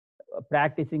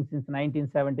practicing since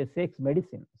 1976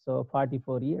 medicine, so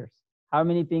 44 years. How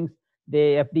many things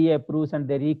the FDA approves and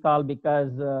they recall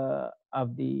because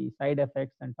of the side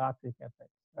effects and toxic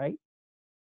effects, right?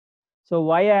 So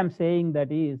why I'm saying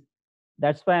that is,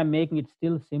 that's why I'm making it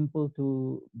still simple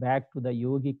to back to the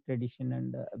yogic tradition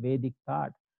and Vedic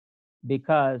thought,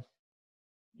 because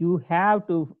you have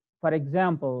to, for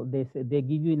example, they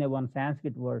give you in a one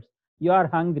Sanskrit verse, you are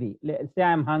hungry. Let's say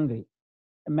I'm hungry.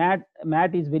 Matt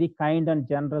is very kind and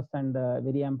generous and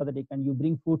very empathetic, and you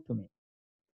bring food to me.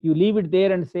 You leave it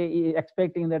there and say,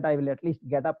 expecting that I will at least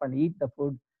get up and eat the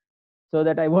food so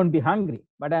that I won't be hungry.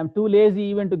 But I'm too lazy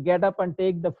even to get up and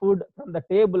take the food from the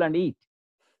table and eat.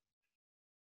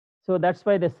 So that's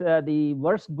why this, the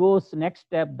verse goes next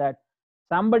step, that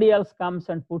somebody else comes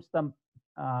and puts some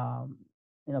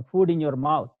food in your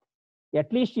mouth.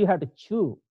 At least you have to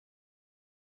chew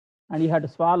and you have to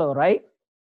swallow, right?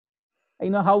 You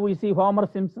know how we see Homer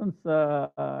Simpson's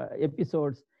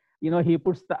episodes. He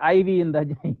puts the IV in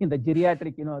the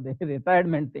geriatric, the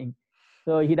retirement thing.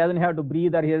 So he doesn't have to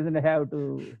breathe, or he doesn't have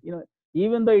to,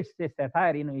 even though it's a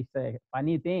satire, it's a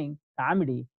funny thing,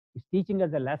 comedy, it's teaching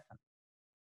us a lesson.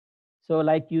 So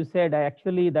like you said,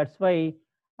 that's why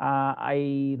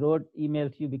I wrote email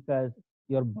to you, because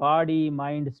your body,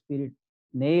 mind, spirit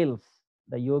nails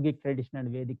the yogic tradition and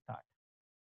Vedic thought.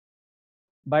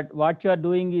 But what you are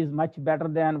doing is much better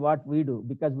than what we do,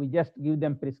 because we just give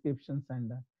them prescriptions,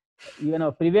 and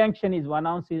prevention is 1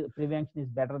 ounce prevention is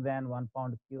better than 1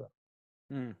 pound cure.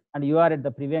 And you are at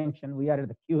the prevention, we are at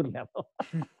the cure level.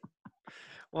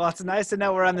 Well, it's nice to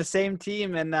know we're on the same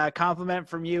team, and compliment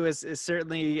from you is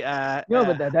certainly but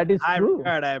that is true.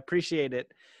 Regard. I appreciate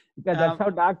it, because that's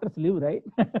how doctors live, right?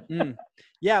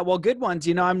 Yeah, well, good ones.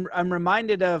 I'm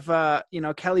reminded of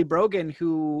Kelly Brogan,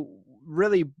 who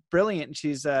really brilliant.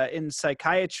 She's in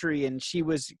psychiatry, and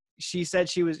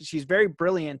she's very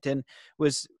brilliant and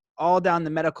was all down the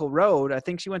medical road. I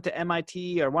think she went to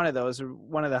MIT or one of those,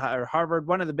 or Harvard,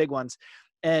 one of the big ones,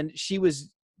 and she was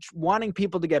wanting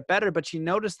people to get better, but she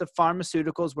noticed the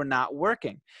pharmaceuticals were not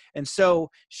working. And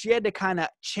so she had to kind of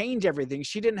change everything.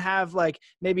 She didn't have, like,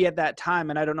 maybe at that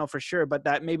time, and I don't know for sure, but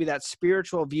that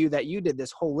spiritual view that you did,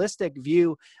 this holistic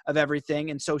view of everything.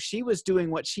 And so she was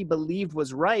doing what she believed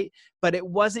was right, but it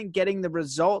wasn't getting the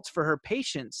results for her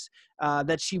patients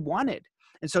that she wanted.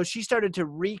 And so she started to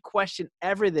re-question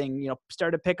everything,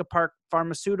 started to pick apart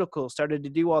pharmaceuticals, started to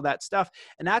do all that stuff.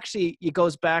 And actually, it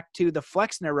goes back to the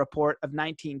Flexner report of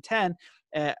 1910.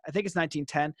 I think it's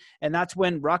 1910. And that's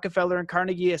when Rockefeller and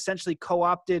Carnegie essentially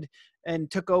co-opted and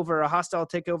took over a hostile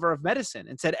takeover of medicine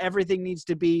and said everything needs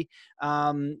to be,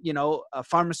 a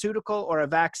pharmaceutical or a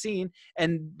vaccine.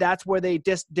 And that's where they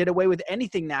just did away with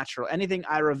anything natural, anything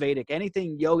Ayurvedic,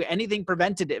 anything yoga, anything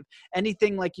preventative,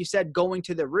 anything, like you said, going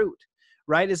to the root.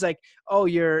 Right? It's like, oh,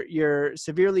 you're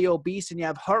severely obese and you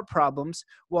have heart problems.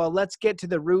 Well, let's get to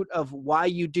the root of why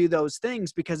you do those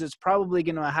things, because it's probably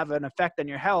going to have an effect on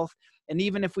your health. And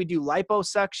even if we do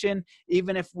liposuction,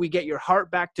 even if we get your heart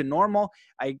back to normal,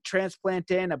 I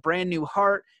transplant in a brand new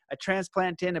heart, I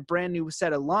transplant in a brand new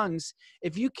set of lungs.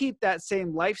 If you keep that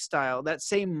same lifestyle, that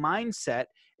same mindset,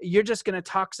 you're just going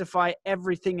to toxify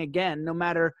everything again, no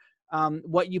matter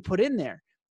what you put in there.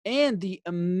 And the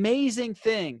amazing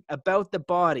thing about the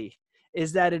body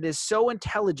is that it is so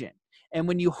intelligent. And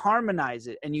when you harmonize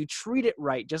it and you treat it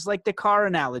right, just like the car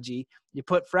analogy, you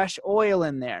put fresh oil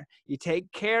in there, you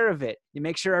take care of it, you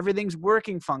make sure everything's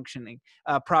working, functioning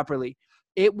properly,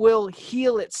 it will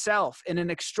heal itself in an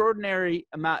extraordinary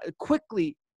amount,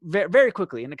 quickly, very, very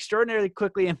quickly, an extraordinarily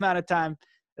quickly amount of time.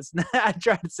 It's not, I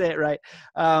tried to say it right,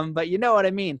 but you know what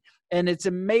I mean. And it's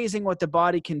amazing what the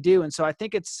body can do. And so I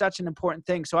think it's such an important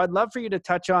thing. So I'd love for you to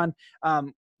touch on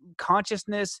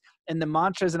consciousness and the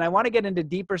mantras. And I want to get into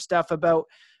deeper stuff about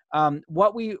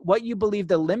what you believe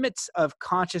the limits of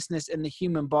consciousness in the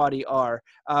human body are,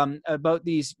 about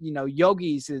these,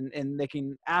 yogis and they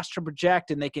can astral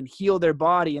project and they can heal their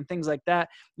body and things like that.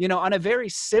 On a very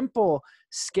simple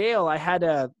scale, I had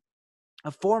a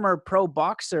former pro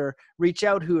boxer reach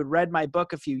out who had read my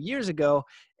book a few years ago,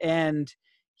 and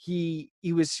he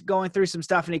was going through some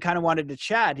stuff and he kind of wanted to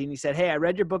chat. And he said, "Hey, I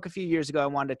read your book a few years ago. I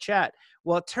wanted to chat."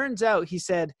 Well, it turns out, he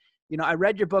said, "I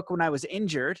read your book when I was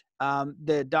injured.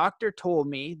 The doctor told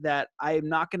me that I am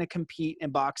not going to compete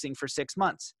in boxing for 6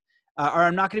 months, or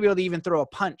I'm not going to be able to even throw a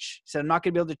punch." He said, "I'm not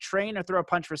going to be able to train or throw a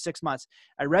punch for 6 months.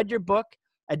 I read your book.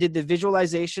 I did the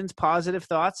visualizations, positive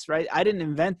thoughts, right? I didn't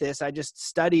invent this. I just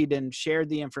studied and shared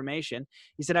the information."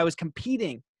 He said, "I was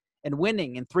competing and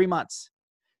winning in 3 months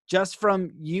just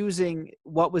from using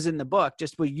what was in the book,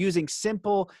 just with using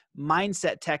simple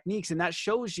mindset techniques." And that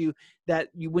shows you that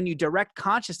when you direct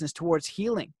consciousness towards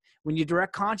healing, when you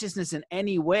direct consciousness in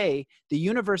any way, the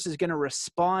universe is going to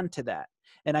respond to that.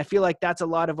 And I feel like that's a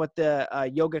lot of what the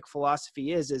yogic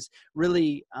philosophy is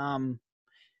really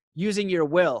using your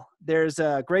will. There's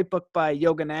a great book by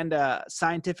Yogananda,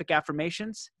 Scientific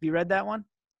Affirmations. Have you read that one?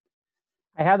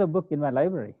 I have the book in my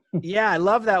library. Yeah, I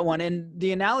love that one. And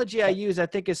the analogy I use, I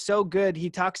think, is so good. He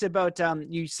talks about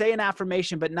you say an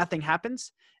affirmation, but nothing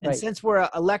happens. And Right. since we're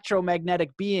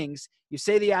electromagnetic beings, you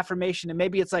say the affirmation and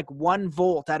maybe it's like 1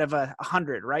 volt out of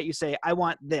 100, right? You say, "I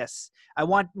want this. I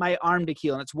want my arm to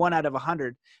heal." And it's 1 out of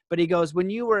 100. But he goes, when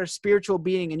you are a spiritual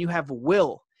being and you have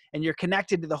will and you're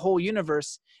connected to the whole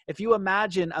universe, if you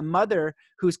imagine a mother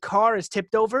whose car is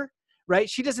tipped over, right?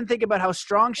 She doesn't think about how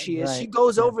strong she is. She Right.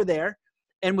 goes Yeah. over there,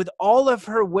 and with all of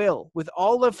her will, with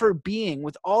all of her being,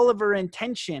 with all of her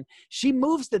intention, she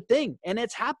moves the thing, and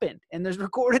it's happened. And there's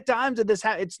recorded times of this.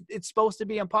 It's supposed to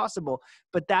be impossible,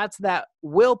 but that's that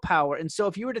willpower. And so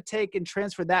if you were to take and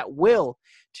transfer that will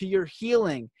to your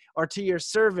healing or to your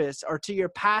service or to your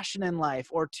passion in life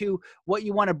or to what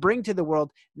you want to bring to the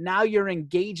world, now you're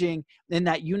engaging in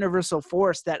that universal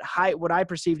force, that what I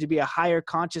perceive to be a higher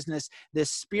consciousness,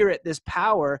 this spirit, this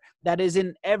power that is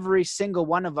in every single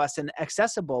one of us and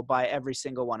accessible by every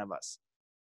single one of us.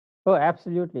 Oh,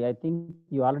 absolutely. I think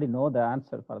you already know the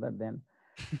answer for that then.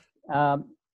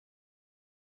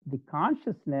 The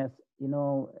consciousness,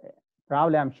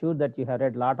 probably I'm sure that you have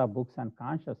read a lot of books on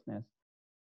consciousness,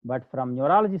 but from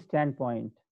neurology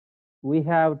standpoint, we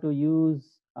have to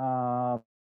use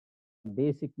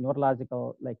basic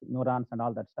neurological, like neurons and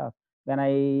all that stuff. When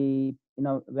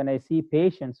I see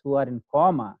patients who are in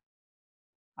coma,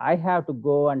 I have to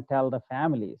go and tell the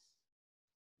families,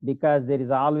 because there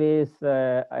is always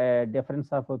a difference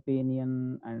of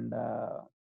opinion and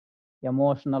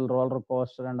emotional roller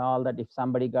coaster and all that. If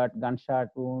somebody got gunshot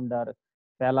wound or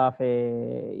fell off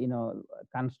a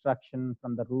construction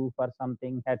from the roof or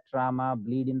something, had trauma,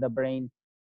 bleed in the brain.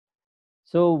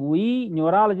 So we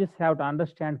neurologists have to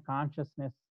understand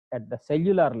consciousness at the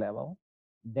cellular level,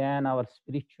 then our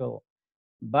spiritual.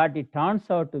 But it turns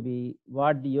out to be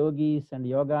what the yogis and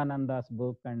Yogananda's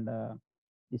book and the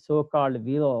so-called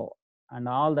will and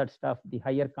all that stuff, the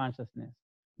higher consciousness,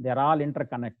 they're all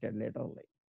interconnected literally.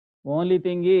 Only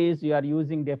thing is you are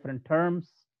using different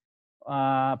terms.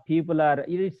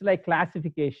 It's like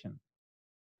classification.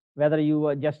 Whether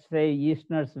you just say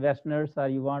Easterners, Westerners, or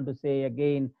you want to say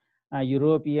again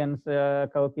Europeans,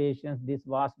 Caucasians, this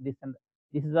and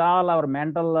this is all our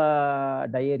mental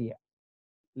diarrhea,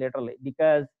 literally,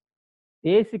 because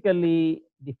basically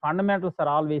the fundamentals are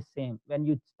always same. When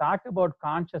you talk about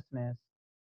consciousness,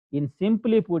 in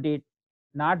simply put it,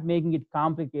 not making it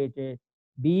complicated,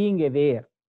 being aware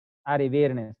or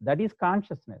awareness, that is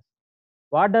consciousness.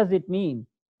 What does it mean?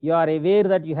 You are aware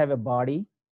that you have a body.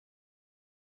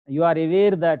 You are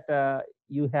aware that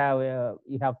you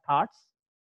have thoughts,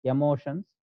 emotions.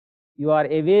 You are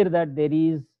aware that there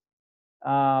is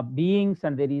beings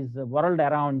and there is a world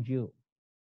around you.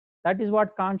 That is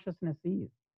what consciousness is.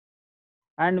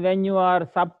 And when you are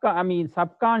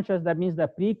subconscious, that means the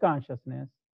pre-consciousness.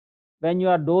 When you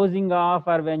are dozing off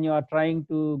or when you are trying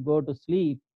to go to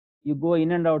sleep, you go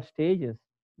in and out stages.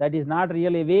 That is not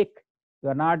really awake. You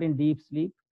are not in deep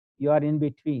sleep. You are in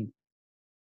between.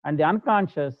 And the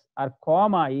unconscious or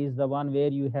coma is the one where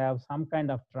you have some kind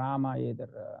of trauma, either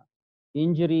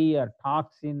injury or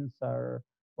toxins or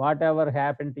whatever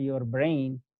happened to your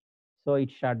brain, so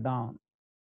it shut down.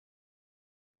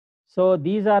 So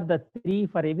these are the three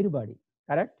for everybody,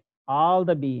 correct? All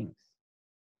the beings.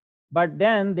 But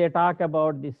then they talk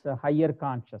about this higher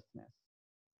consciousness.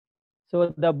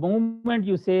 So the moment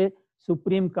you say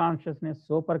supreme consciousness,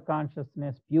 super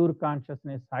consciousness, pure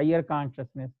consciousness, higher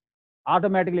consciousness,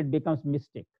 automatically it becomes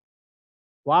mystic.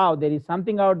 Wow, there is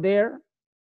something out there.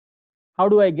 How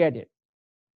do I get it?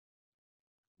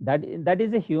 That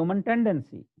is a human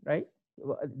tendency, right?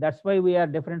 That's why we are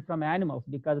different from animals,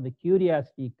 because of the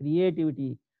curiosity,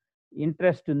 creativity,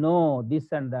 interest to know this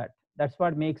and that. That's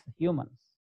what makes humans.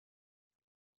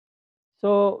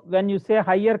 So when you say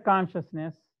higher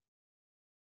consciousness,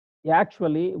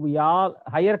 actually we all,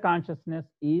 higher consciousness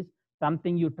is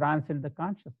something you transcend the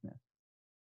consciousness.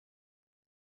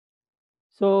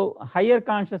 So higher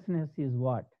consciousness is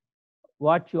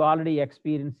what you already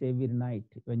experience every night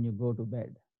when you go to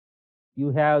bed. You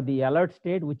have the alert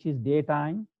state, which is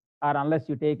daytime, or unless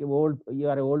you you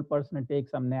are an old person and take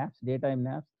some naps, daytime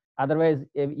naps. Otherwise,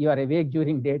 you are awake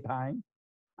during daytime,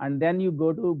 and then you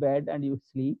go to bed and you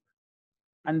sleep,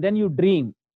 and then you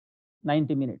dream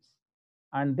 90 minutes.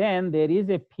 And then there is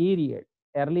a period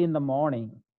early in the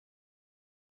morning,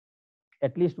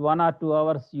 at least 1 or 2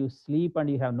 hours you sleep and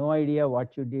you have no idea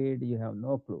what you did, you have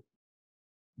no clue.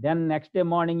 Then next day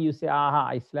morning you say, aha,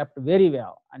 I slept very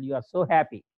well, and you are so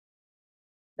happy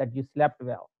that you slept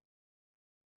well.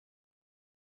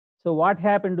 So what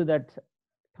happened to that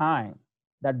time,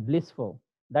 that blissful?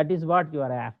 That is what you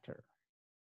are after.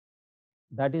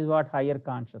 That is what higher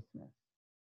consciousness.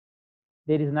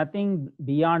 There is nothing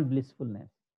beyond blissfulness.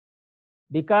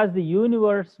 Because the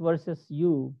universe versus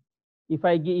you, if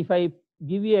I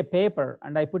give you a paper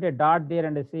and I put a dot there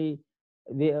and I say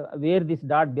where this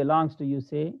dot belongs to, you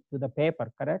say to the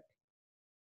paper, correct?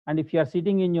 And if you are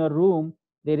sitting in your room,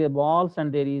 there are walls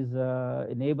and there is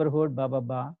a neighborhood, blah, blah,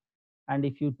 blah. And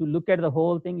if you to look at the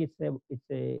whole thing, it's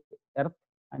a Earth,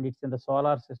 and it's in the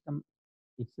solar system,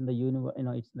 it's in the universe,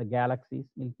 it's in the galaxies,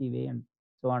 Milky Way, and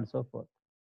so on and so forth.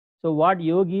 So what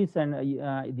yogis and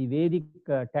the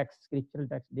Vedic text, scriptural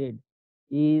text did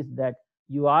is that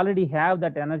you already have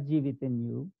that energy within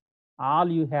you. All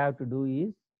you have to do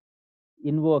is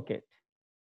invoke it,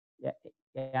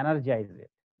 energize it.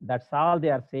 That's all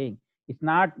they are saying. It's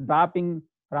not dropping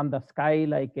from the sky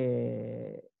like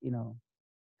a,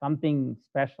 something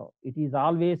special. It is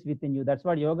always within you. That's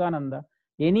what Yogananda,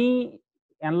 any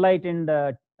enlightened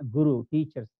guru,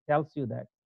 teacher tells you that.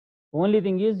 Only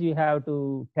thing is you have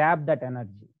to tap that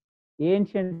energy.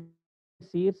 Ancient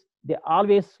seers, they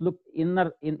always looked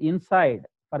inside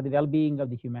for the well-being of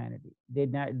the humanity. They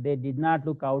did not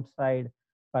look outside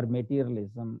for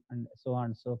materialism and so on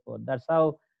and so forth. That's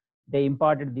how they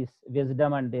imparted this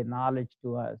wisdom and their knowledge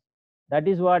to us. That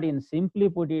is what, in simply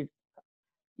put it,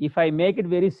 if I make it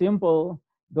very simple,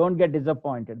 don't get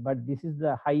disappointed. But this is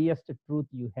the highest truth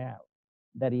you have,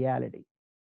 the reality.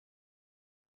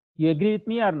 You agree with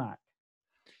me or not?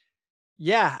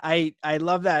 Yeah, I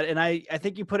love that. And I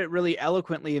think you put it really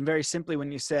eloquently and very simply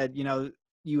when you said,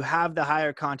 you have the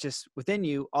higher conscious within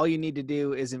you. All you need to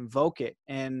do is invoke it.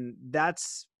 And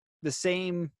that's the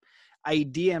same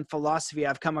idea and philosophy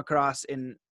I've come across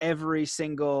in every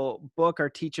single book or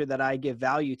teacher that I give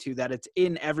value to, that it's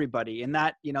in everybody. And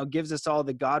that, gives us all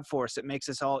the God force. It makes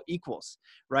us all equals,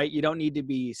 right? You don't need to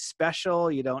be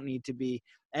special. You don't need to be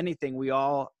anything. We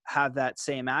all have that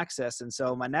same access. And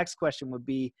so my next question would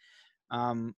be,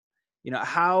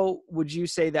 how would you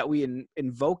say that we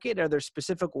invoke it? Are there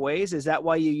specific ways? Is that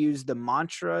why you use the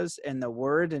mantras and the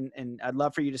word? And I'd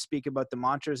love for you to speak about the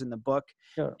mantras in the book.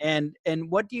 Sure. And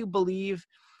what do you believe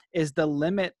is the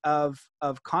limit of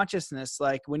consciousness?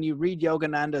 Like when you read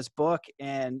Yogananda's book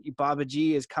and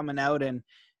Babaji is coming out and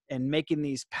making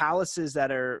these palaces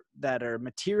that are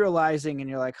materializing, and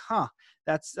you're like,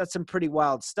 that's some pretty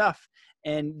wild stuff.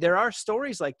 And there are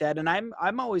stories like that. And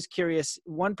I'm always curious.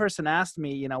 One person asked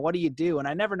me, what do you do? And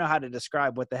I never know how to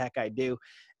describe what the heck I do.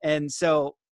 And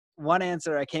so one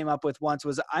answer I came up with once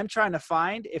was, I'm trying to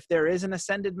find if there is an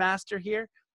ascended master here.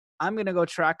 I'm going to go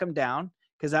track them down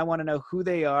because I want to know who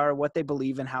they are, what they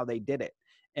believe, and how they did it.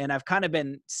 And I've kind of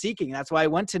been seeking. That's why I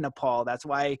went to Nepal. That's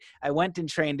why I went and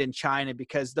trained in China,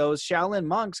 because those Shaolin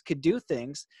monks could do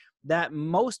things that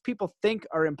most people think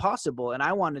are impossible. And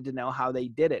I wanted to know how they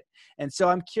did it. And so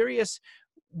I'm curious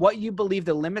what you believe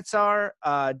the limits are.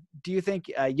 Do you think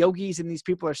yogis and these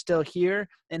people are still here?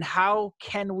 And how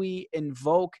can we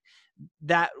invoke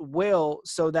that will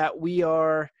so that we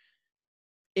are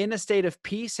in a state of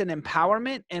peace and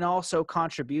empowerment and also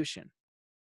contribution?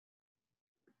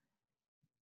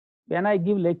 When I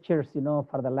give lectures,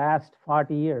 for the last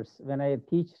 40 years, when I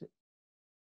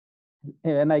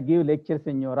give lectures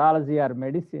in neurology or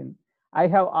medicine, I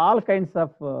have all kinds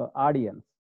of audience.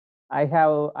 I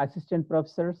have assistant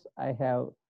professors, I have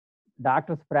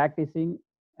doctors practicing,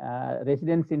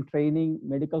 residents in training,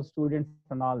 medical students,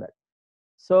 and all that.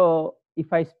 So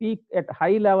if I speak at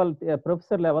high level,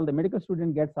 professor level, the medical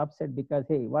student gets upset because,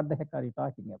 hey, what the heck are you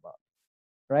talking about,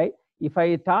 right? If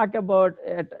I talk about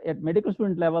at medical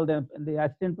student level, then the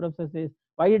assistant professor says,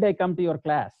 why did I come to your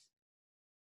class?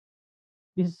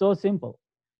 This is so simple.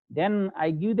 Then I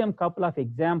give them a couple of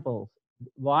examples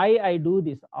why I do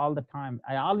this all the time.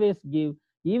 I always give,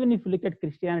 even if you look at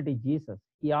Christianity, Jesus,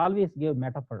 he always gave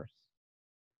metaphors.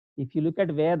 If you look at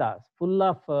Vedas, full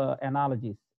of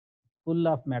analogies, full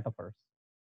of metaphors.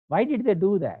 Why did they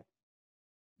do that?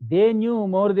 They knew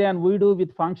more than we do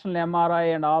with functional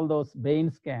MRI and all those brain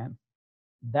scans,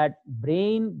 that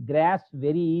brain grasps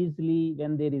very easily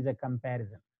when there is a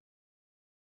comparison.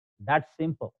 That's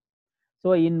simple.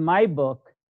 So in my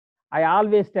book, I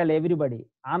always tell everybody,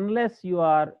 unless you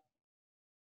are,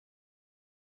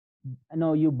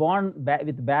 you born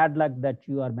with bad luck that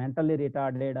you are mentally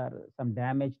retarded or some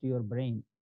damage to your brain,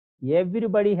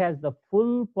 everybody has the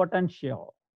full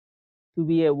potential to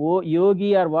be a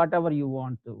yogi or whatever you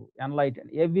want to enlighten.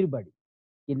 Everybody.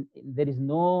 There is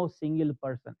no single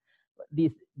person. The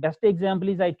best example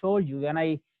is I told you, when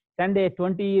I send a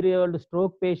 20-year-old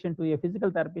stroke patient to a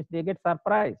physical therapist, they get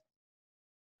surprised.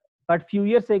 But few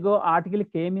years ago, article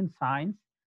came in Science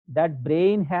that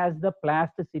brain has the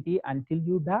plasticity until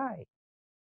you die.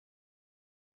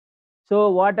 So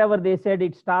whatever they said,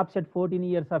 it stops at 14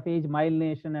 years of age,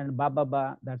 myelination and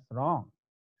that's wrong.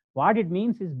 What it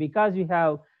means is because you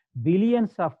have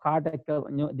billions of cortical,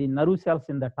 the nerve cells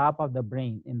in the top of the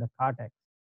brain, in the cortex,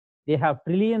 they have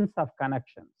trillions of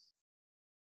connections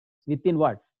within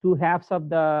what? 2/2 of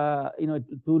the,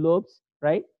 2 lobes,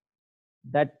 right?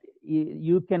 That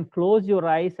you can close your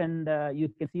eyes and you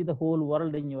can see the whole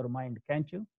world in your mind,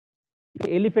 can't you?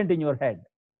 Elephant in your head.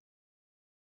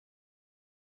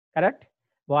 Correct?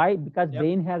 Why? Because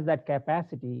brain has that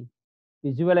capacity,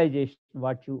 visualization,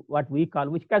 what we call,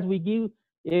 which, because we give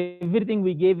everything,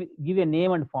 we give a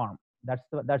name and form.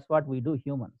 That's what we do,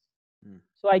 humans.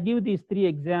 So I give these 3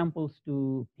 examples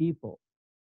to people.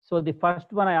 So the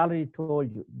first one I already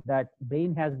told you, that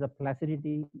brain has the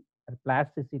plasticity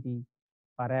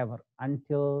forever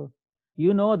until,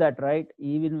 that, right?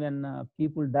 Even when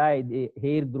people die, the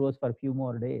hair grows for a few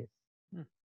more days.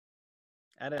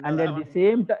 And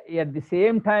at the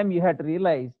same time, you have to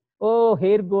realize, oh,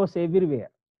 hair goes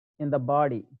everywhere in the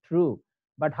body. True.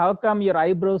 But how come your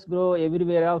eyebrows grow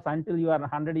everywhere else until you are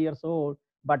 100 years old,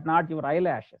 but not your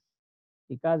eyelashes?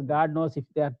 Because God knows if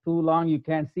they are too long, you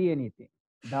can't see anything.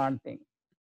 Darn thing.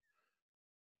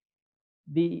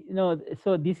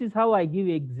 So this is how I give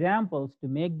examples to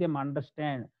make them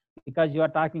understand, because you are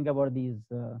talking about these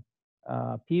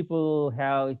people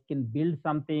can build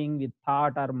something with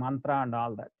thought or mantra and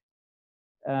all that.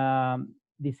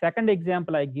 The second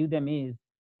example I give them is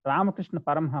Ramakrishna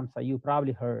Paramhamsa. You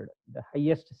probably heard, the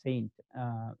highest saint,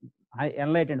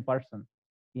 enlightened person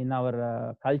in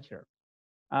our culture.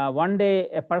 One day,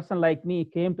 a person like me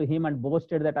came to him and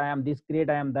boasted that I am this great,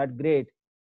 I am that great,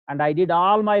 and I did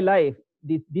all my life.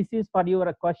 This is for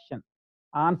your question,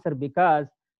 answer, because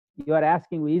you are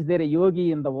asking, is there a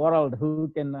yogi in the world who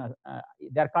can,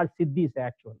 they're called siddhis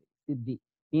actually. Siddhi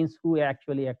means who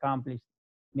actually accomplished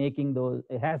making those,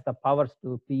 has the powers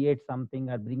to create something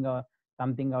or bring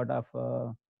something out of,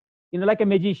 like a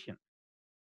magician.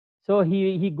 So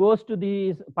he goes to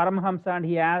this Paramhamsa and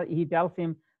he tells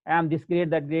him, I am this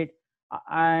great, that great,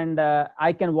 and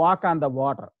I can walk on the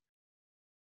water.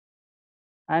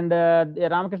 And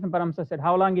Ramakrishna Paramhamsa said,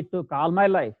 how long it took? All my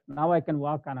life. Now I can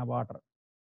walk on a water.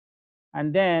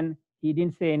 And then he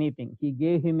didn't say anything. He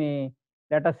gave him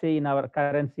let us say in our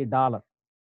currency, dollar.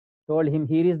 Told him,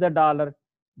 here is the dollar.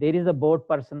 There is a boat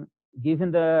person. Give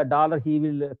him the dollar. He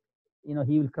will,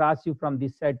 he will cross you from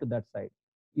this side to that side.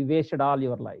 You wasted all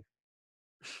your life.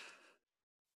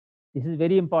 This is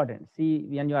very important. See,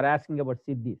 when you are asking about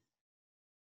siddhis.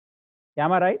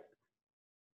 Am I right?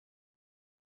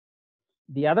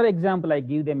 The other example I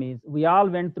give them is, we all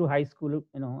went through high school.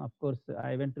 Of course,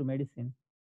 I went through medicine.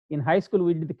 In high school,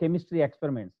 we did the chemistry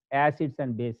experiments, acids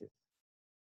and bases.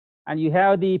 And you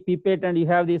have the pipette and you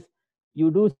have this,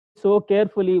 you do so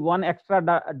carefully, one extra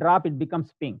drop, it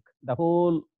becomes pink, the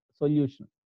whole solution.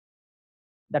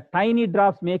 The tiny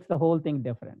drops makes the whole thing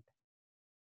different.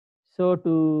 So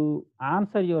to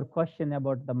answer your question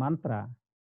about the mantra,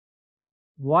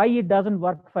 Why it doesn't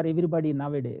work for everybody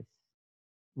nowadays?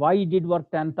 Why it did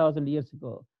work 10,000 years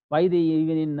ago? Why they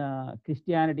even in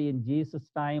Christianity in Jesus'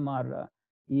 time, or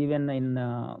even in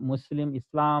Muslim,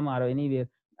 Islam, or anywhere,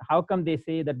 how come they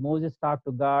say that Moses talked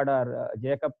to God, or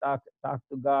Jacob talked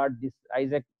to God, this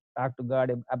Isaac talked to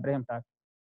God, Abraham talked?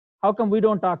 How come we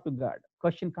don't talk to God?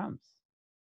 Question comes.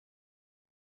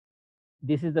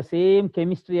 This is the same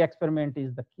chemistry experiment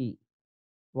is the key.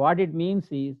 What it means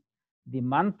is the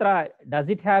mantra, does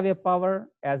it have a power?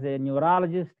 As a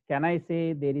neurologist, can I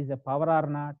say there is a power or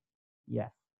not?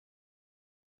 Yes.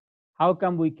 How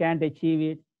come we can't achieve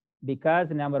it?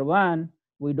 Because number one,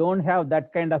 we don't have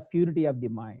that kind of purity of the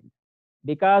mind.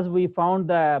 Because we found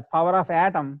the power of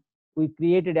atom, we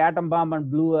created atom bomb and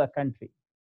blew a country,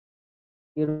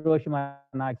 Hiroshima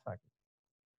and Nagasaki.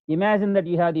 Imagine that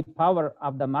you have the power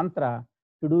of the mantra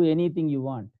to do anything you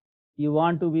want. You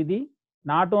want to be the,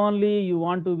 not only you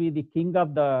want to be the king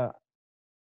of the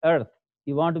earth,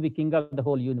 you want to be king of the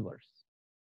whole universe.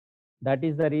 That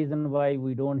is the reason why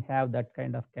we don't have that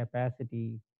kind of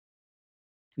capacity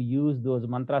to use those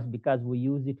mantras, because we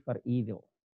use it for evil.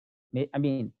 I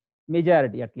mean,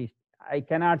 majority at least. I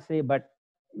cannot say, but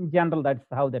in general, that's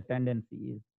how the tendency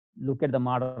is. Look at the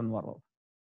modern world.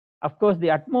 Of course,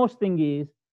 the utmost thing is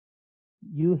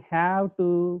you have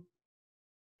to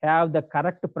have the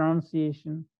correct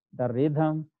pronunciation, the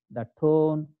rhythm, the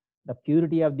tone, the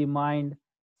purity of the mind,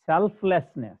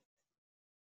 selflessness.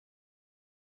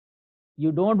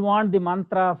 You don't want the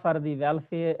mantra for the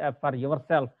welfare, for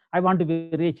yourself. I want to be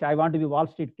rich. I want to be Wall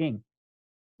Street king.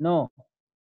 No,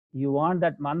 you want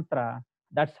that mantra.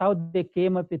 That's how they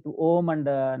came up with Om and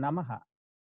Namaha,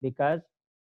 because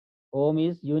Om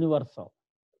is universal.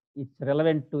 It's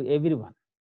relevant to everyone.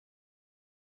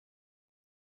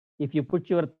 If you put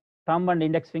your thumb and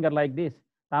index finger like this,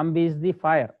 thumb is the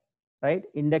fire, right?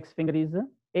 Index finger is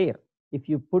air. If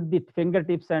you put the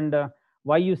fingertips and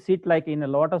why you sit like in a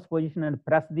lotus position and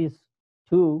press these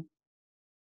two,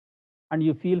 and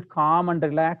you feel calm and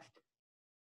relaxed,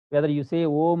 whether you say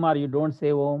Om or you don't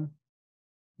say Om,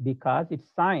 because it's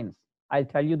science. I'll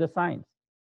tell you the science.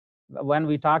 When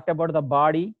we talked about the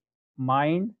body,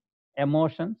 mind,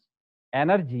 emotions,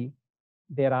 energy,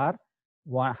 there are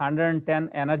 110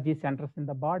 energy centers in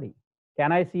the body.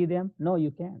 Can I see them? No,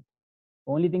 you can't.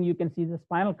 Only thing you can see is the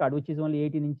spinal cord, which is only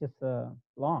 18 inches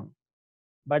long.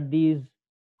 But these,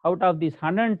 out of these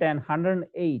 110,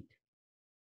 108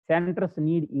 centers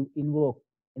need invoke,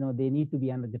 they need to be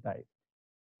energized.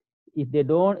 If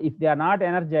they are not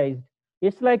energized,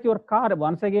 it's like your car.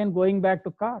 Once again, going back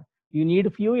to car, you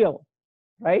need fuel,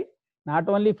 right? Not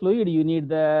only fluid, you need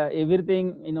the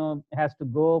everything, has to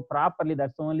go properly.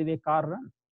 That's the only way car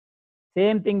runs.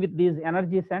 Same thing with these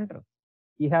energy centers.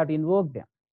 You have to invoke them.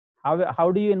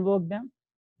 How do you invoke them?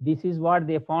 This is what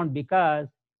they found, because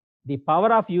the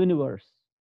power of universe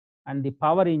and the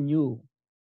power in you,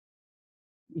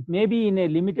 it may be in a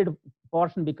limited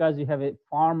portion because you have a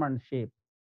form and shape,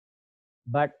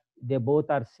 but they both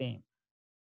are same.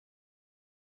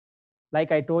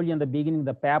 Like I told you in the beginning,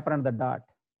 the paper and the dot,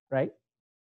 right?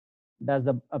 Does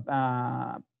the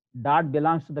dot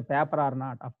belongs to the paper or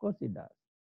not? Of course it does.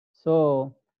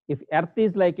 So if earth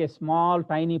is like a small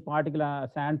tiny particle,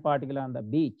 sand particle on the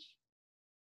beach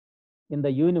in the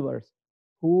universe,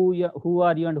 who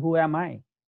are you and who am I?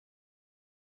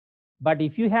 But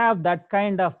if you have that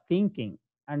kind of thinking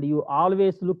and you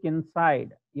always look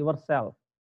inside yourself,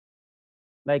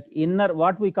 like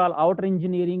what we call outer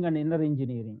engineering and inner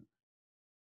engineering.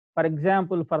 For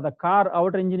example, for the car,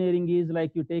 outer engineering is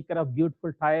like you take care of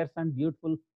beautiful tires and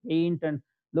beautiful paint and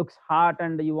looks hot,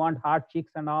 and you want hot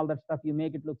chicks and all that stuff. You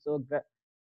make it look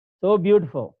so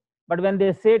beautiful. But when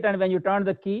they sit and when you turn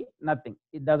the key, nothing.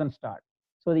 It doesn't start.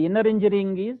 So the inner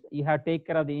engineering is you have to take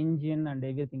care of the engine and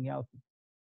everything else.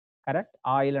 Correct?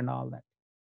 Oil and all that.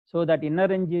 So that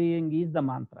inner engineering is the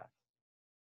mantra.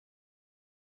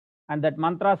 And that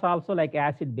mantra is also like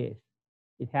acid base.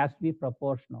 It has to be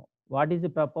proportional. What is the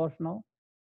proportional?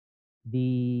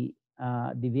 The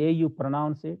way you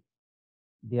pronounce it,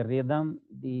 the rhythm,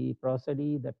 the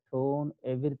prosody, the tone,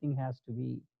 everything has to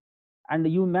be.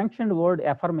 And you mentioned word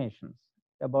affirmations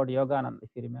about Yogananda, if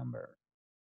you remember.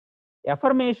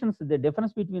 Affirmations, the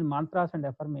difference between mantras and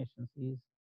affirmations is,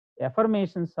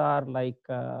 affirmations are like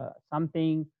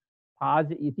something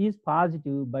positive. It is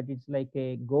positive, but it's like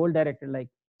a goal directed, like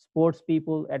sports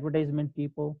people, advertisement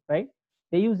people, right?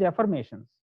 They use affirmations.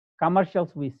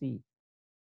 Commercials we see,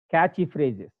 catchy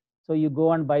phrases. So you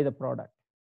go and buy the product.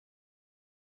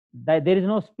 There is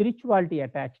no spirituality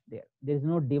attached there. There is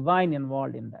no divine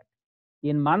involved in that.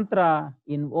 In mantra,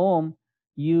 in Om,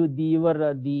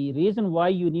 the reason why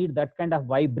you need that kind of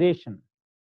vibration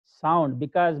sound,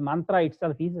 because mantra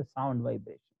itself is a sound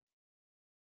vibration.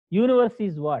 Universe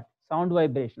is what? Sound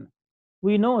vibration.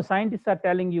 We know scientists are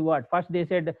telling you what? First they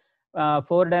said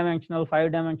 4-dimensional,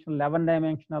 5-dimensional,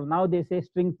 11-dimensional. Now they say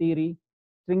string theory.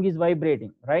 String is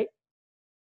vibrating, right?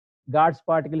 God's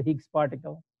particle, Higgs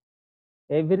particle.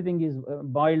 Everything is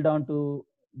boiled down to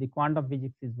the quantum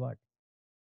physics is what?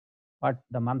 What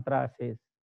the mantra says.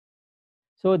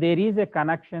 So there is a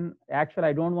connection. Actually,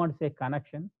 I don't want to say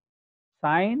connection.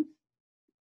 Science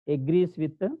agrees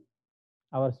with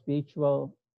our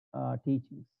spiritual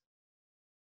teachings.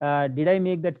 Did I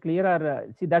make that clear? Or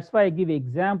see, that's why I give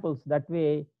examples. That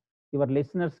way, your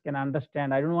listeners can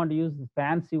understand. I don't want to use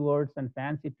fancy words and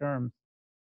fancy terms,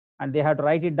 and they have to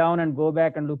write it down and go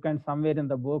back and look at somewhere in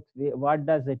the books. What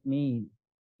does it mean?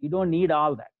 You don't need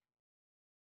all that,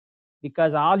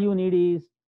 because all you need is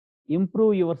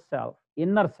improve yourself,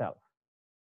 inner self.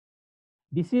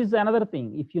 This is another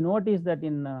thing. If you notice that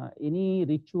in any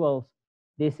rituals,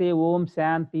 they say Om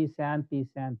Shanti, Shanti,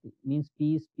 Shanti, means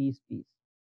peace, peace, peace.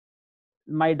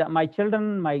 My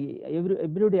children,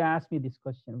 everybody asks me this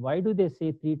question: why do they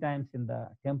say 3 times in the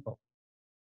temple?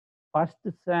 First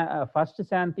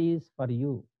Shanti is for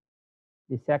you.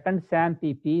 The second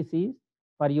Shanti, peace, is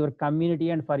for your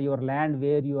community and for your land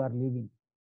where you are living.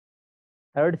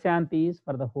 Third Shanti is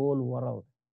for the whole world.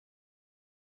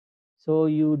 So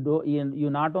you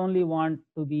not only want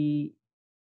to be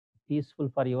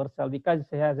peaceful for yourself, because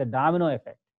it has a domino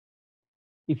effect.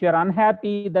 If you're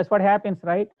unhappy, that's what happens,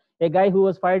 right? A guy who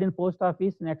was fired in post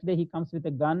office, next day he comes with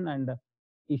a gun and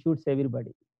he shoots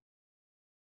everybody.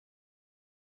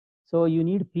 So you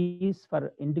need peace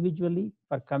for individually,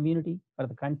 for community, for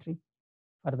the country,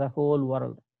 for the whole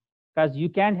world. Because you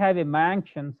can't have a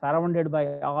mansion surrounded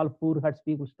by all poor huts,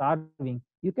 people starving.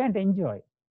 You can't enjoy.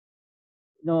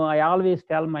 I always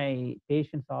tell my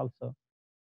patients also,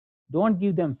 don't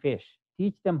give them fish.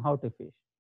 Teach them how to fish.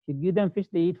 If you give them fish,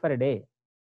 they eat for a day.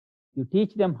 You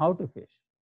teach them how to fish.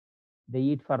 They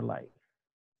eat for life.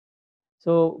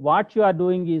 So what you are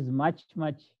doing is much,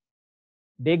 much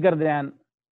bigger than,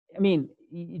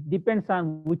 it depends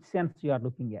on which sense you are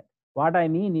looking at. What I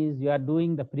mean is you are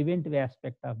doing the preventive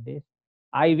aspect of this.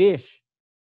 I wish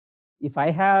if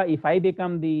I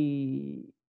become the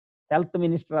health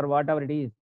minister or whatever it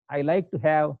is, I like to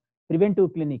have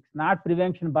preventive clinics, not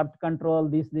prevention, birth control,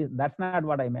 this. That's not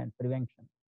what I meant, prevention.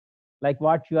 Like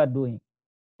what you are doing,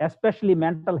 especially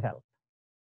mental health.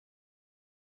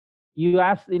 You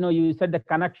asked, you said the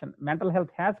connection. Mental health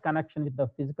has connection with the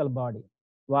physical body.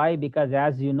 Why? Because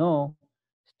as you know,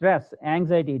 stress,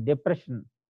 anxiety, depression,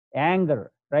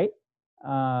 anger, right?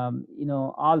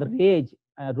 All rage,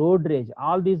 road rage,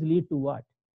 all these lead to what?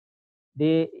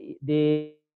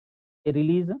 They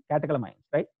release catecholamines,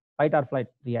 right? Fight or flight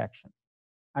reaction.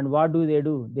 And what do?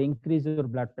 They increase your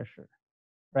blood pressure,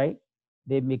 right?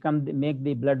 They make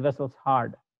the blood vessels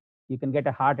hard. You can get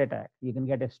a heart attack. You can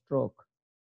get a stroke.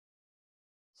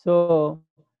 So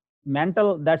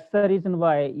that's the reason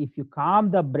why if you calm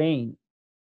the brain,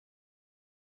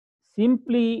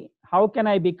 simply how can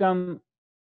I become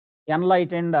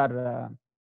enlightened, or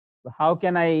how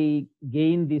can I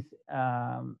gain this,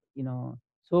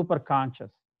 super conscious?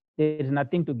 There is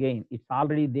nothing to gain. It's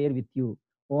already there with you.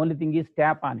 Only thing is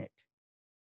tap on it.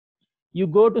 You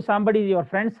go to your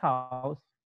friend's house,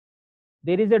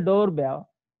 there is a doorbell,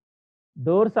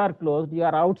 doors are closed, you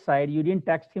are outside, you didn't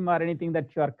text him or anything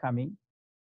that you are coming.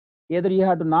 Either you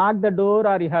have to knock the door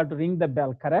or you have to ring the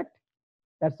bell, correct?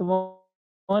 That's the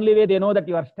only way they know that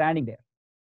you are standing there.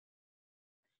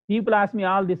 People ask me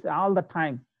all the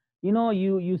time,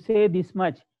 you say this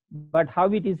much, but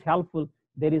how it is helpful?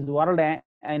 There is world,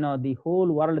 the whole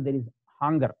world, there is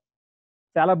hunger.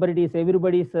 Celebrities,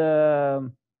 everybody's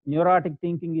neurotic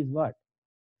thinking is what?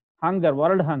 Hunger,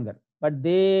 world hunger. But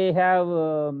they have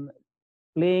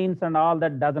planes and all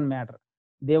that, doesn't matter.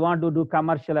 They want to do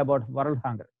commercial about world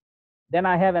hunger. Then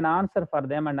I have an answer for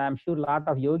them, and I'm sure a lot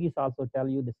of yogis also tell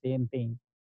you the same thing.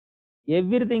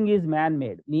 Everything is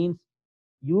man-made, means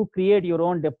you create your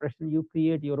own depression, you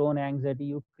create your own anxiety,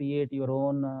 you create your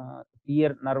own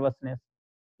fear, nervousness.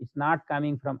 It's not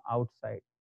coming from outside.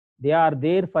 They are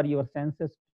there for your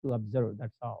senses to observe,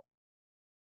 that's all.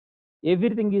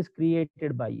 Everything is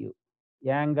created by you,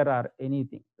 anger or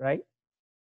anything, right?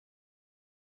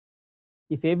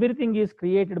 If everything is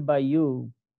created by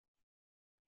you,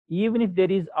 even if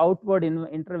there is outward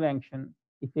intervention,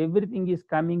 if everything is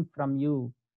coming from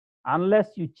you, unless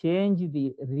you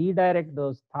redirect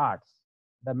those thoughts,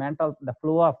 the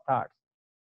flow of thoughts,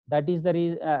 that is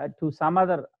to some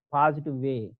other positive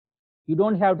way. You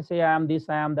don't have to say I am this,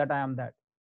 I am that, I am that.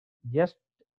 Just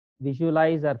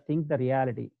visualize or think the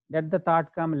reality. Let the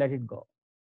thought come, let it go.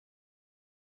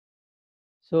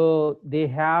 So they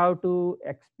have to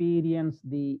experience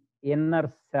the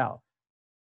inner self.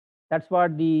 That's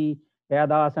what the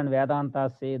Vedas and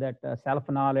Vedantas say, that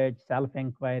self-knowledge,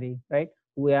 self-inquiry, right?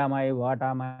 Who am I, what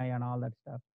am I, and all that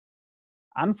stuff.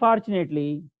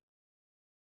 Unfortunately,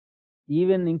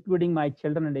 even including my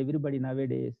children and everybody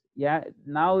nowadays, yeah,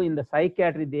 now in the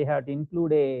psychiatry, they have to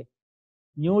include a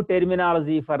new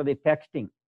terminology for the texting.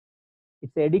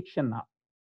 It's addiction now.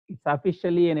 It's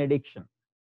officially an addiction.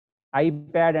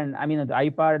 iPad and the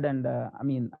iPad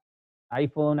and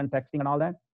iPhone and texting and all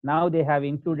that. Now they have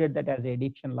included that as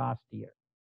addiction last year.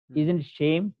 Isn't it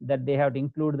shame that they have to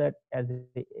include that as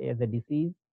a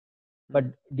disease? But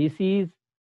disease,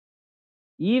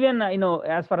 even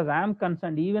as far as I'm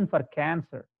concerned, even for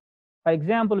cancer, for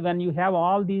example, when you have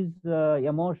all these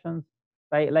emotions,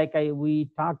 we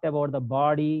talked about the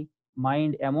body,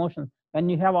 mind, emotions. When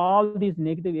you have all these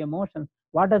negative emotions,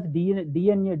 what does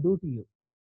DNA do to you?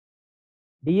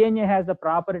 DNA has the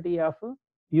property of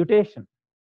mutation,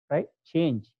 right?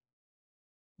 Change.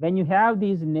 When you have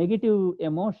these negative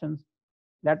emotions,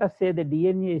 let us say the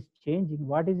DNA is changing.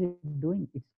 What is it doing?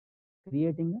 It's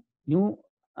creating new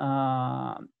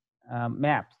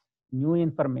maps, new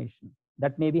information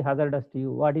that may be hazardous to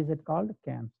you. What is it called?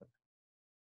 Cancer.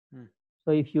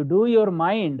 So if you do your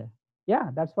mind, yeah,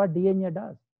 that's what DNA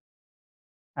does.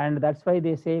 And that's why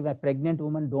they say a pregnant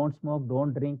woman, don't smoke,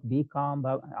 don't drink, be calm,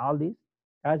 all this,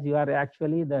 as you are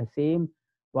actually the same,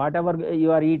 whatever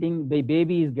you are eating, the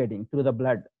baby is getting through the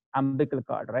blood, umbilical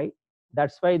cord, right?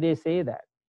 That's why they say that.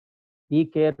 Be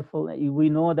careful. We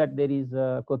know that there is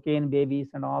cocaine babies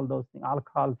and all those things,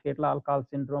 alcohol, fetal alcohol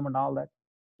syndrome and all that.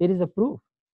 There is a proof.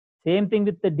 Same thing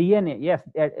with the DNA. Yes,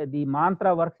 the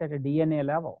mantra works at a DNA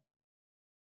level,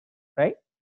 right?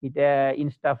 It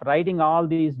instead of writing all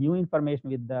these new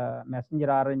information with the messenger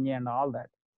RNA and all that,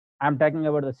 I'm talking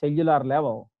about the cellular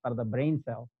level for the brain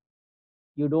cell.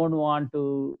 You don't want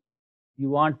to, you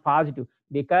want positive,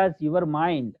 because your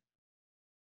mind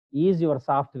is your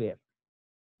software.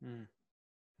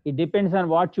 It depends on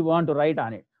what you want to write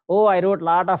on it. Oh, I wrote a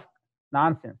lot of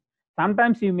nonsense.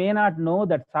 Sometimes you may not know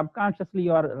that subconsciously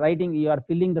you are writing, you are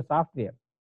filling the software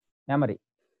memory.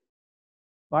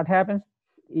 What happens?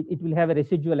 It will have a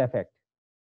residual effect.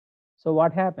 So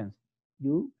what happens?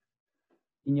 You,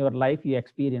 in your life, you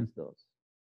experience those.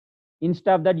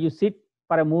 Instead of that, you sit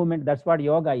for a movement. That's what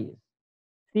yoga is.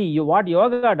 See, what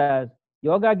yoga does,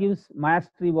 yoga gives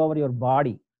mastery over your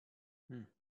body.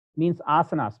 Means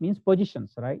asanas, means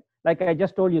positions, right? Like I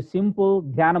just told you, simple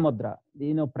dhyana mudra,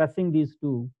 pressing these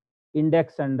two,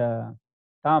 index and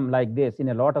thumb like this in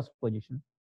a lotus position.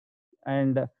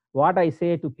 And what I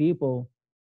say to people,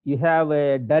 you have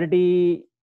a dirty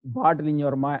bottle in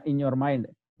your mind,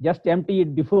 just empty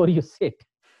it before you sit.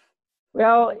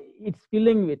 Well, it's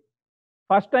filling with,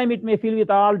 first time it may fill with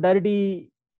all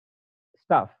dirty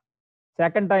stuff,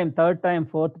 second time, third time,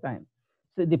 fourth time.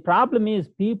 So the problem is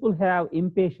people have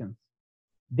impatience.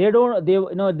 They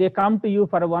come to you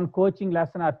for one coaching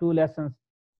lesson or two lessons.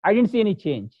 I didn't see any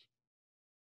change.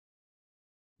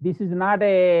 This is not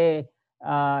a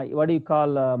what do you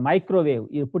call microwave.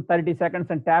 You put 30 seconds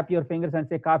and tap your fingers and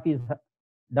say coffee is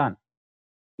done.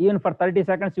 Even for 30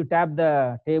 seconds you tap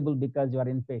the table because you are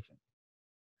impatient.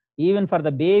 Even for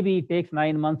the baby, it takes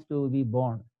 9 months to be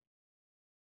born.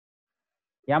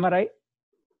 Am I right?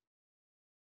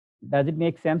 Does it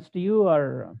make sense to you,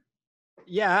 or?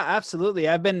 Yeah, absolutely.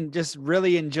 I've been just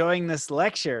really enjoying this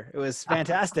lecture. It was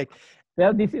fantastic.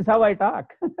 Well, this is how I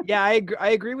talk. Yeah, I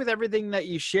agree with everything that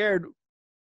you shared.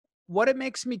 What it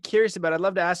makes me curious about, I'd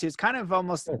love to ask you, it's kind of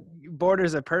almost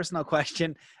borders a personal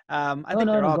question. I think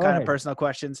they're all kind of personal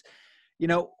questions.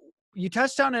 You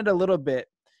touched on it a little bit.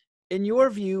 In your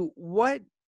view, what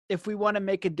if we want to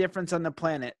make a difference on the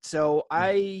planet? So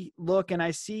I look and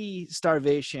I see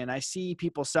starvation, I see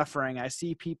people suffering, I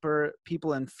see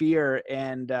people in fear,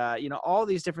 and all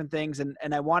these different things, and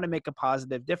I want to make a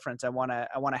positive difference. I want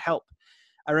to help.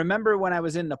 I remember when I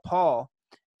was in Nepal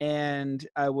and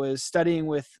I was studying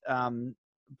with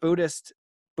Buddhist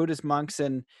monks,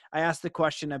 and I asked the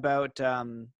question about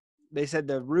they said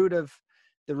the root of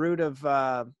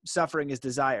suffering is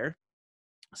desire.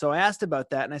 So I asked about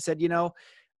that, and I said,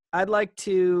 I'd like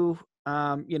to,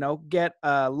 get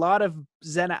a lot of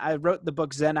Zen. I wrote the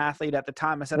book Zen Athlete at the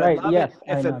time. I said, I'd love it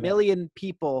if a million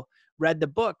people read the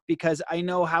book, because I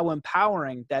know how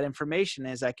empowering that information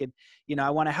is. I could, I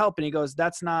want to help. And he goes,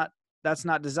 that's not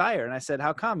desire. And I said,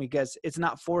 how come? He goes, it's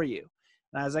not for you.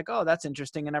 And I was like, oh, that's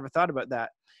interesting. I never thought about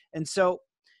that. And so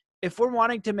if we're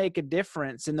wanting to make a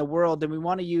difference in the world, and we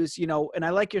want to use, and I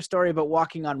like your story about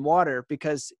walking on water,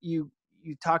 because you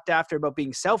you talked after about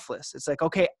being selfless. It's like,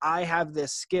 okay, I have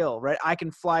this skill, right? I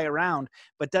can fly around,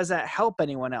 but does that help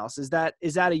anyone else? Is that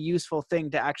a useful thing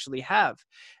to actually have?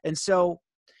 And so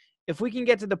if we can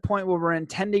get to the point where we're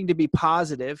intending to be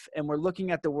positive and we're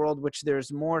looking at the world, which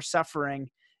there's more suffering,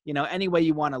 any way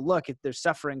you want to look, if there's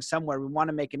suffering somewhere, we want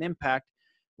to make an impact.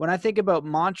 When I think about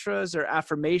mantras or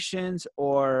affirmations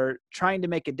or trying to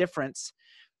make a difference,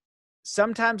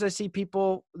 sometimes I see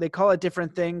people, they call it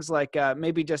different things, like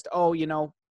maybe just,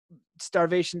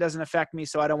 starvation doesn't affect me,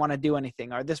 so I don't want to do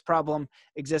anything. Or this problem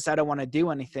exists, I don't want to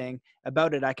do anything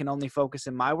about it. I can only focus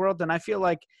in my world. And I feel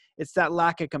like it's that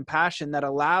lack of compassion that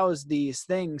allows these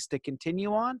things to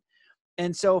continue on.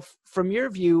 And so from your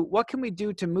view, what can we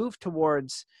do to move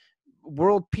towards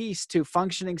world peace, to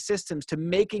functioning systems, to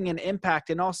making an impact?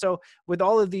 And also with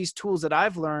all of these tools that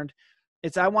I've learned,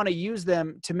 I want to use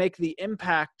them to make the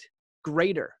impact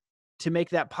greater, to make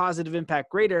that positive impact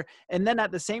greater. And then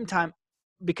at the same time,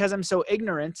 because I'm so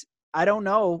ignorant, I don't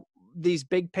know these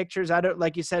big pictures. I don't,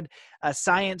 like you said,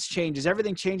 science changes,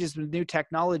 everything changes with new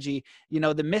technology.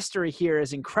 The mystery here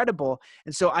is incredible.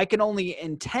 And so I can only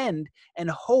intend and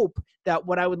hope that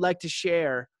what I would like to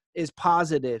share is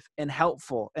positive and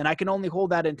helpful. And I can only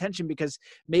hold that intention because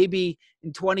maybe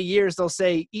in 20 years, they'll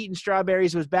say eating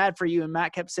strawberries was bad for you. And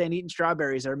Matt kept saying eating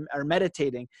strawberries or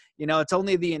meditating. It's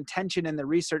only the intention and the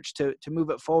research to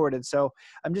move it forward. And so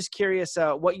I'm just curious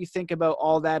what you think about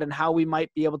all that and how we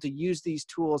might be able to use these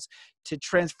tools to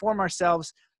transform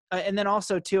ourselves. And then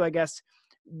also too, I guess,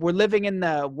 we're living in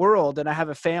the world, and I have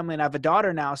a family and I have a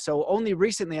daughter now. So only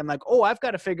recently I'm like, I've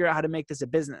got to figure out how to make this a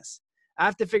business. I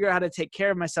have to figure out how to take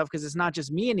care of myself because it's not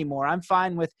just me anymore. I'm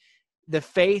fine with the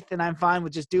faith and I'm fine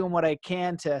with just doing what I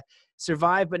can to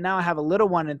survive. But now I have a little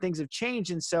one and things have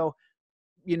changed. And so,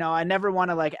 I never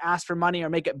want to like ask for money or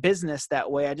make it business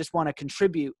that way. I just want to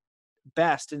contribute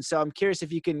best. And so I'm curious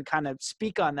if you can kind of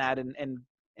speak on that and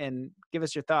give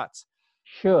us your thoughts.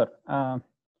 Sure.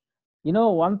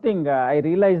 One thing I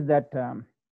realized that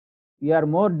you are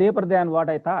more deeper than what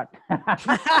I thought.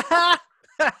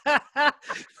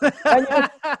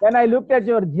 When I looked at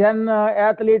your Gen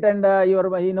athlete and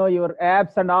your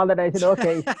abs and all that, I said,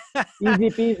 okay,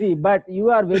 easy peasy, but you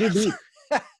are very deep.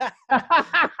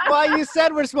 Well, you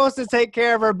said we're supposed to take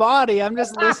care of our body. I'm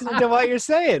just listening to what you're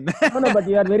saying. No, but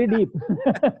you are very deep.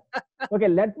 Okay,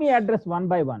 let me address one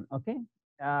by one. Okay.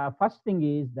 First thing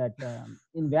is that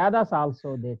in Vedas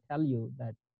also, they tell you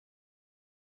that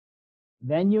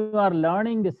when you are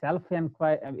learning the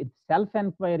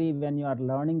self-inquiry, when you are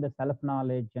learning the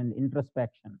self-knowledge and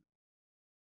introspection,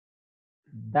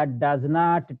 that does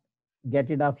not get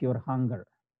rid of your hunger.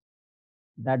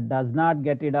 That does not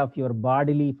get rid of your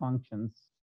bodily functions.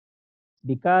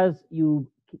 Because you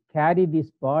carry this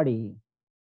body,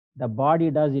 the body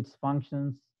does its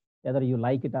functions, whether you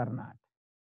like it or not.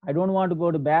 I don't want to go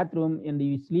to bathroom and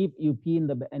you sleep, you pee in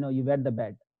the, you wet the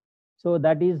bed. So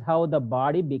that is how the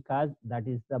body, because that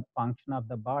is the function of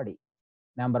the body.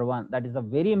 Number one, that is a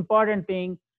very important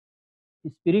thing. The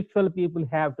spiritual people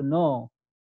have to know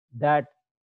that,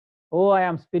 I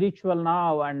am spiritual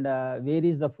now, and where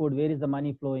is the food, where is the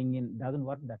money flowing in? It doesn't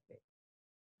work that way.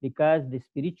 Because the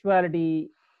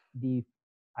spirituality, the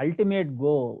ultimate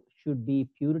goal should be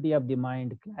purity of the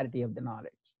mind, clarity of the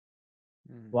knowledge.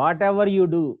 Whatever you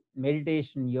do,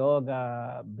 meditation,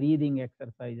 yoga, breathing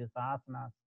exercises,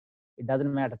 asanas, it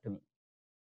doesn't matter to me.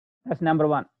 That's number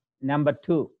one. Number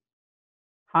two,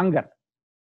 hunger.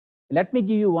 Let me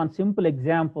give you one simple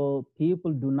example.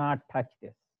 People do not touch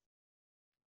this.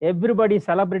 Everybody,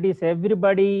 celebrities,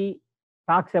 everybody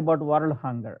talks about world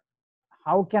hunger.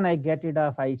 How can I get rid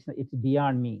of it? It's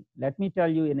beyond me. Let me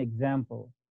tell you an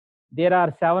example. There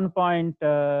are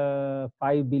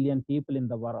 7.5 billion people in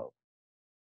the world.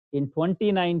 In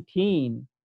 2019,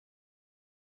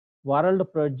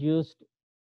 world produced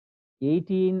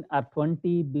 18 or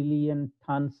 20 billion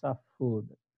tons of food.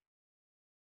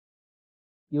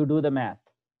 You do the math.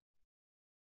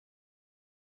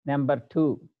 Number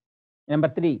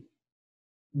three,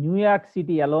 New York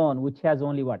City alone, which has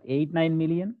only 8-9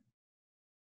 million.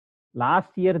 Last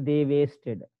year, they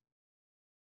wasted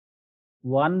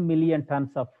 1 million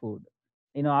tons of food.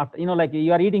 Like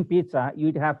you are eating pizza, you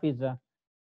eat half pizza,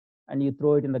 and you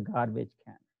throw it in the garbage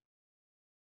can.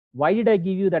 Why did I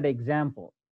give you that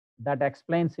example? That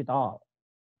explains it all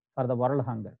for the world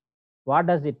hunger. What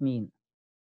does it mean?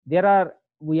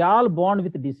 We all born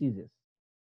with diseases.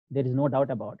 There is no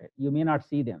doubt about it. You may not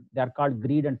see them. They are called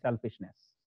greed and selfishness.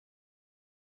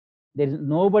 There is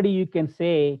nobody you can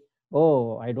say,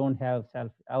 I don't have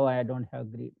I don't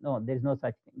have greed. No, there is no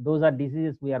such thing. Those are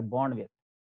diseases we are born with.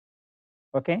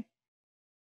 Okay?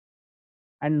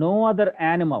 And no other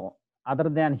animal other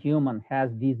than human has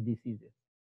these diseases.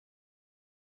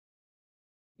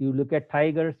 You look at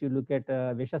tigers, you look at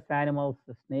vicious animals,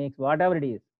 snakes, whatever it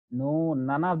is. No,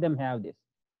 none of them have this.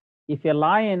 If a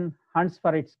lion hunts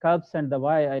for its cubs and the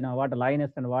what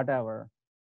lioness and whatever,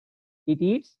 it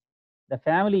eats, the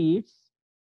family eats,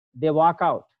 they walk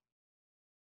out,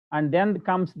 and then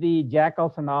comes the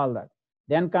jackals and all that.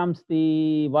 Then comes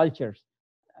the vultures,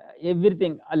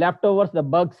 everything, leftovers, the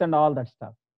bugs and all that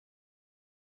stuff.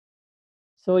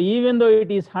 So even though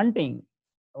it is hunting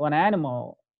one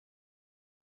animal,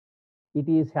 it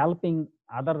is helping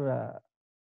other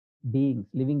beings,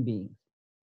 living beings.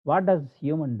 What does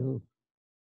human do?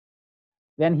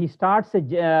 When he starts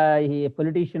a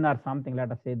politician or something,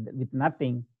 let us say, with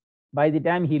nothing, by the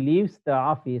time he leaves the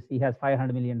office, he has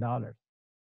 $500 million.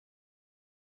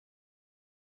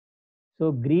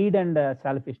 So greed and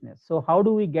selfishness. So how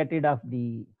do we get rid of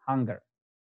the hunger?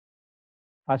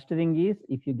 First thing is,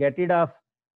 if you get rid of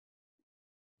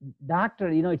doctor,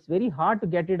 it's very hard to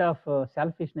get rid of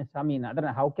selfishness. I mean, I don't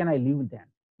know, how can I live then?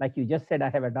 Like you just said, I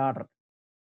have a daughter.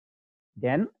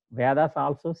 Then Vedas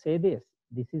also say this.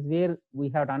 This is where we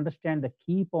have to understand the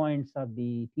key points of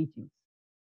the teachings.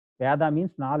 Veda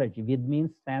means knowledge. Vid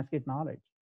means Sanskrit knowledge.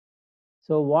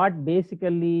 So what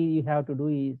basically you have to do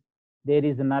is, there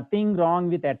is nothing wrong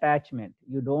with attachment.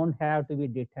 You don't have to be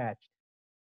detached.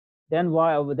 Then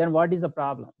what is the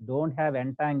problem? Don't have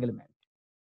entanglement.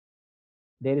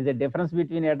 There is a difference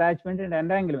between attachment and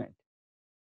entanglement.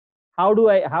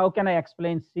 How can I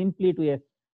explain simply to a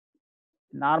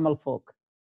normal folk?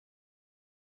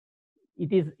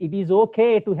 It is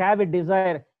okay to have a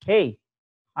desire. Hey,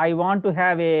 I want to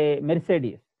have a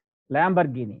Mercedes,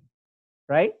 Lamborghini,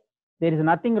 right? There is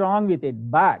nothing wrong with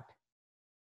it. But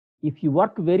if you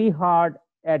work very hard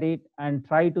at it and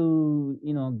try to,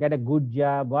 get a good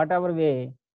job, whatever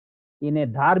way, in a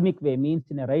dharmic way, means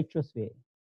in a righteous way,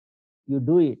 you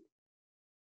do it.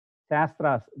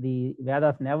 Shastras, the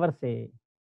Vedas never say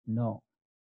no.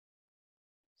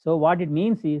 So what it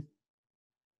means is,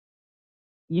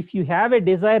 if you have a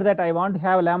desire that I want to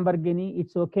have a Lamborghini,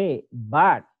 it's okay.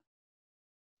 But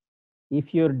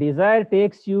if your desire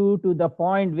takes you to the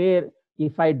point where,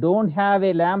 if I don't have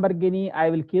a Lamborghini, I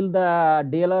will kill the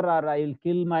dealer, or I will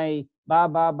kill my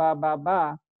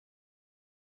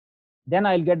then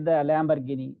I'll get the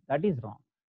Lamborghini. That is wrong.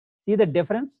 See the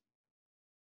difference?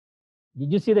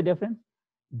 Did you see the difference?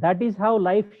 That is how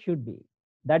life should be.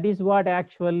 That is what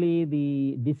actually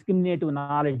the discriminative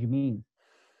knowledge means.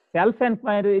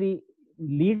 Self-inquiry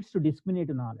leads to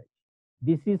discriminative knowledge.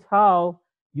 This is how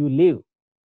you live.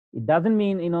 It doesn't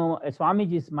mean,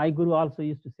 Swamiji's, my guru also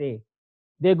used to say,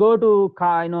 they go to,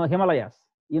 Himalayas,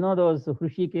 those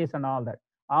Hrishikesh and all that,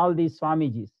 all these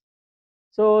Swamijis.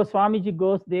 So Swamiji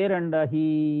goes there and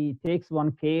he takes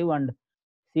one cave and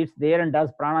sits there and does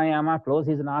pranayama, close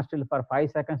his nostril for 5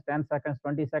 seconds, 10 seconds,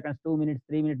 20 seconds, 2 minutes,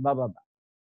 3 minutes, blah, blah, blah.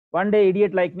 One day,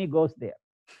 idiot like me goes there.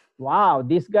 Wow,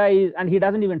 this guy is, and he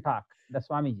doesn't even talk, the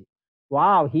Swamiji.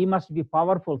 Wow, he must be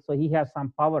powerful, so he has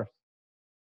some powers.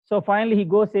 So finally, he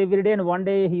goes every day, and one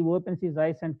day he opens his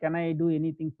eyes and, can I do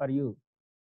anything for you?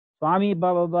 Swami,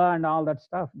 Baba, and all that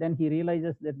stuff. Then he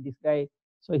realizes that this guy,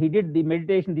 so he did the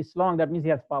meditation this long, that means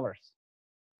he has powers.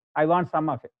 I want some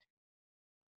of it.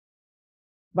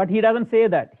 But he doesn't say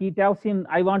that. He tells him,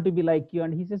 I want to be like you.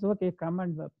 And he says, okay, come.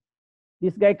 And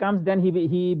this guy comes, then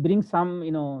he brings some,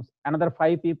 another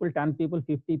 5 people, 10 people,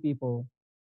 50 people.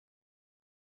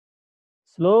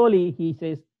 Slowly he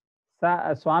says,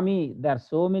 Swami, there are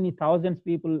so many thousands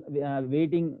people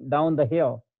waiting down the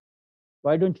hill.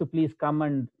 Why don't you please come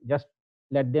and just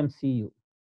let them see you?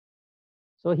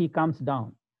 So he comes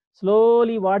down.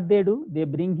 Slowly what they do, they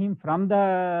bring him from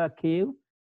the cave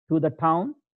to the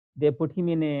town. They put him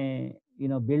in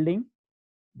a building.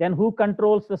 Then who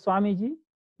controls the Swamiji?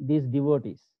 These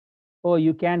devotees. Oh,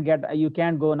 you can't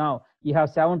go now. You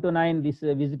have 7 to 9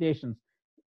 visitations.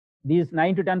 These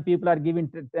 9 to 10 people are giving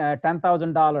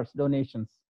 $10,000 donations.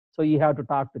 So you have to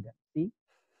talk to them. See,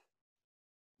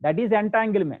 that is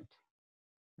entanglement.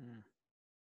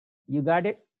 You got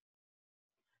it?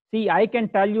 See, I can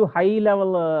tell you high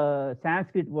level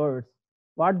Sanskrit words.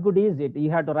 What good is it?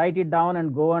 You have to write it down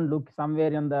and go and look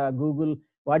somewhere in the Google.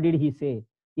 What did he say?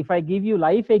 If I give you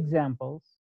life examples,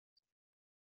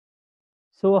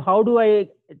 so how do I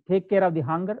take care of the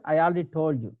hunger? I already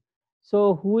told you.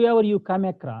 So whoever you come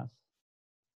across,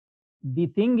 the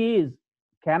thing is,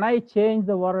 can I change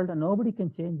the world? Nobody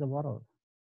can change the world.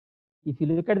 If you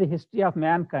look at the history of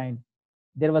mankind,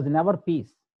 there was never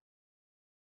peace.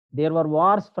 There were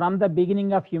wars from the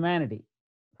beginning of humanity.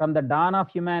 From the dawn of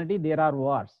humanity, there are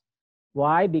wars.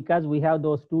 Why? Because we have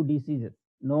those 2 diseases.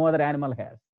 No other animal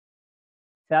has.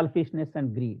 selfishness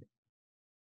and greed.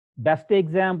 Best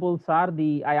examples are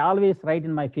I always write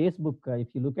in my Facebook, if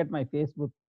you look at my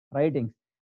Facebook writings,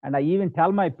 and I even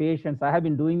tell my patients, I have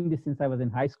been doing this since I was in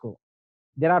high school.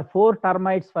 There are 4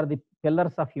 termites for the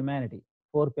pillars of humanity,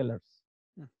 4 pillars.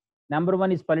 Number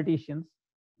 1 is politicians.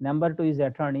 Number 2 is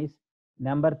attorneys.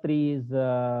 Number 3 is,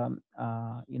 the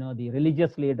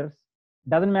religious leaders.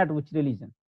 Doesn't matter which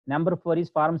religion. Number 4 is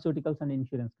pharmaceuticals and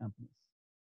insurance companies.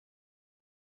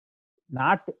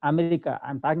 Not America.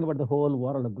 I'm talking about the whole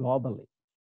world globally.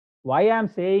 Why I'm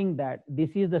saying that,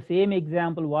 this is the same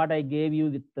example what I gave you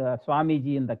with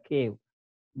Swamiji in the cave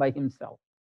by himself.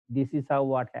 This is how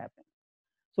what happened.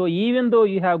 So even though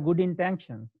you have good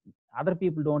intentions, other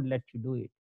people don't let you do it.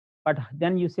 But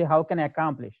then you say, how can I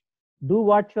accomplish? Do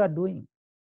what you are doing.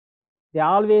 They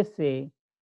always say,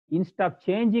 instead of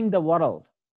changing the world,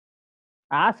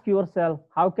 ask yourself,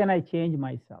 how can I change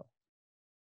myself?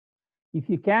 If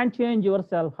you can't change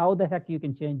yourself, how the heck you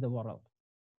can change the world?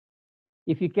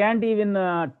 If you can't even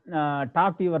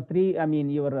talk to your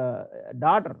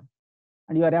daughter,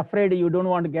 and you are afraid, you don't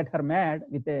want to get her mad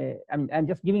with I'm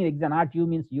just giving an example, not you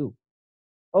means you.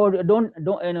 Oh, don't,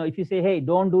 if you say, hey,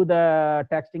 don't do the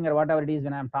texting or whatever it is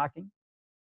when I'm talking.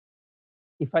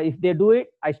 If they do it,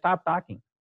 I stop talking.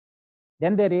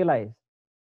 Then they realize,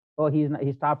 oh,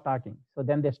 he stopped talking. So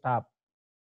then they stop,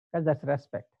 because that's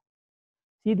respect.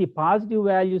 See, the positive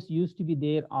values used to be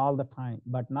there all the time,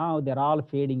 but now they're all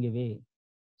fading away.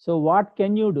 So what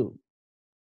can you do?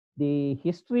 The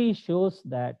history shows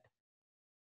that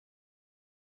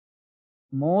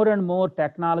more and more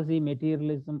technology,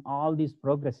 materialism, all these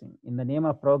progressing in the name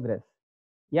of progress.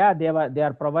 Yeah, they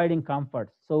are providing comfort.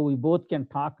 So we both can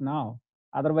talk now.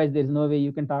 Otherwise, there's no way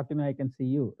you can talk to me, I can see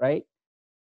you, right?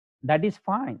 That is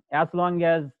fine, as long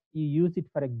as you use it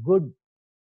for a good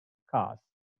cause.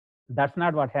 That's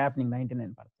not what's happening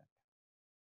 99%.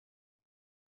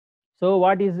 So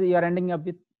what is you're ending up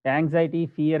with? Anxiety,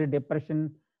 fear,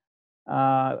 depression,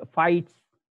 fights.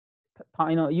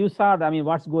 You saw,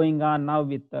 what's going on now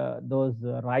with those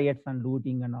riots and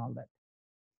looting and all that.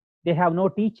 They have no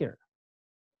teacher.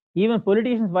 Even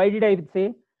politicians, why did I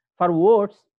say? For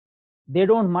votes, they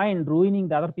don't mind ruining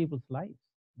the other people's lives.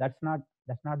 That's not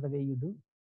the way you do.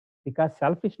 Because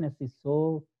selfishness is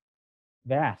so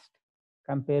vast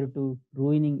compared to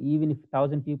ruining. Even if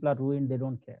 1,000 people are ruined, they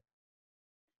don't care.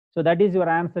 So that is your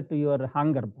answer to your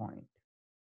hunger point.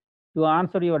 To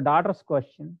answer your daughter's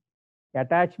question,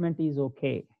 attachment is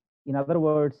okay. In other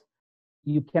words,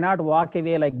 you cannot walk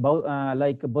away like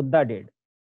Buddha did.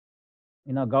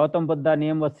 Gautam Buddha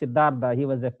name was Siddhartha. He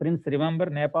was a prince, remember,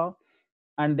 Nepal?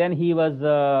 And then he was,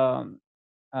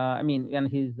 when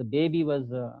his baby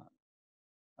was,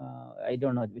 I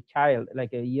don't know, the child,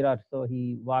 like a year or so,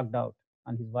 he walked out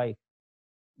on his wife,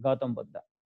 Gautam Buddha.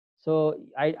 So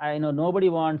I know nobody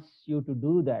wants you to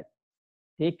do that.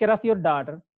 Take care of your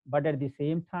daughter, but at the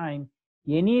same time,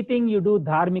 anything you do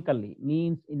dharmically,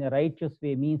 means in a righteous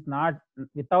way, means not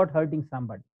without hurting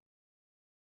somebody.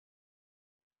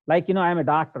 Like, I'm a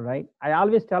doctor, right? I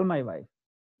always tell my wife,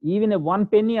 even a 1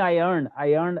 penny I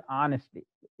earned honestly,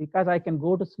 because I can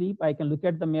go to sleep, I can look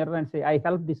at the mirror and say, I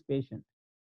helped this patient.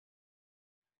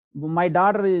 My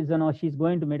daughter is, she's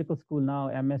going to medical school now,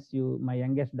 MSU, my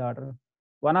youngest daughter.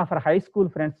 One of her high school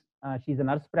friends, she's a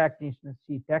nurse practitioner,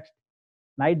 she texted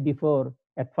night before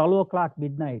at 12 o'clock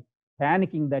midnight,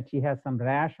 panicking that she has some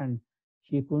rash and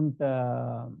she couldn't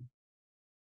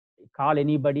call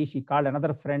anybody. She called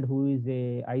another friend who is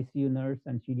a ICU nurse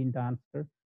and she didn't answer.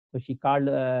 So she called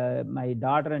my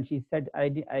daughter and she said,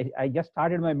 I just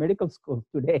started my medical school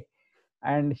today.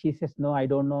 And she says, no, I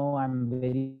don't know. I'm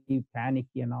very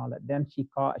panicky and all that. Then she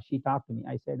talked to me.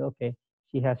 I said, okay,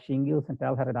 she has shingles and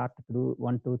tell her doctor to do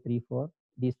 1, 2, 3, 4,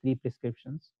 these 3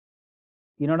 prescriptions.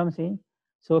 You know what I'm saying?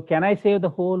 So can I save the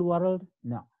whole world?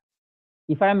 No.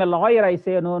 If I'm a lawyer, I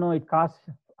say, no, it costs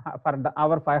per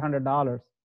hour $500,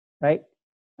 right?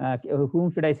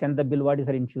 Whom should I send the bill? What is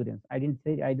her insurance? I didn't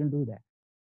do that.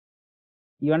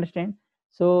 You understand?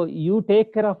 So you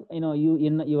take care of, you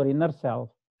in your inner self,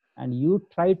 and you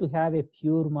try to have a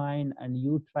pure mind, and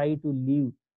you try to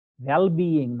live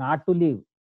well-being, not to live.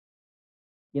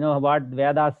 What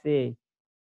Vedas say,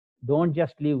 don't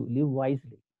just live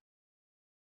wisely.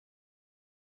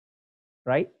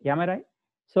 Right? Am I right?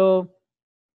 So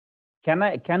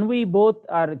can we both,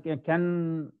 or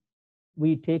can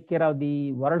we take care of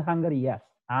the world hunger? Yes.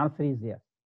 Answer is yes.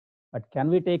 But can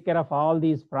we take care of all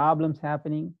these problems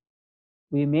happening?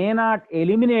 We may not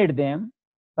eliminate them,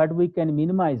 but we can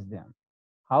minimize them.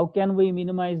 How can we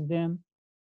minimize them?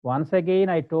 Once again,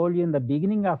 I told you in the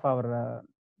beginning of our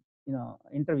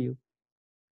interview,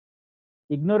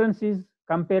 ignorance is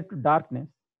compared to darkness.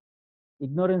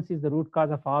 Ignorance is the root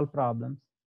cause of all problems.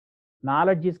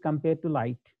 Knowledge is compared to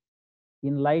light.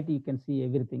 In light, you can see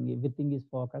everything. Everything is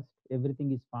focused.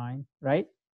 Everything is fine, right?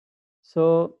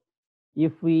 So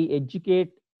if we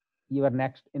educate your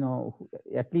next,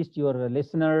 at least your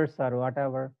listeners or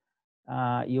whatever,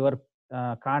 your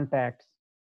contacts,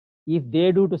 if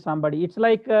they do to somebody, it's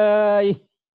like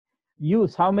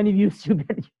views, how many views you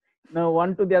get,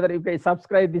 one to the other, you can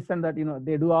subscribe this and that,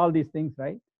 they do all these things,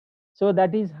 right? So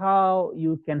that is how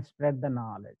you can spread the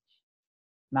knowledge.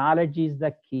 Knowledge is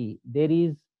the key.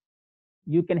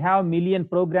 You can have million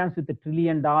programs with $1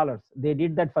 trillion. They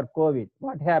did that for COVID.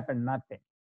 What happened? Nothing.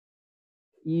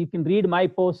 You can read my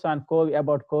posts on COVID,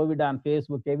 about COVID on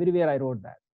Facebook. Everywhere I wrote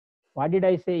that. What did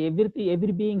I say?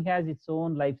 Every being has its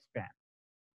own lifespan.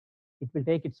 It will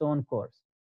take its own course.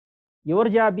 Your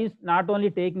job is not only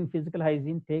taking physical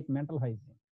hygiene, take mental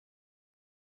hygiene.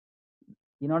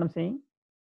 You know what I'm saying?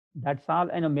 That's all.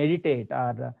 Meditate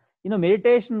or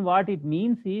meditation. What it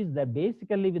means is that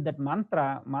basically with that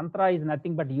mantra is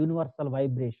nothing but universal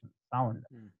vibration sound.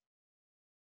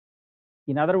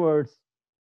 In other words,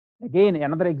 again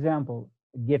another example,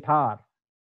 guitar.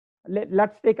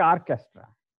 Let's take orchestra.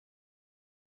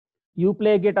 You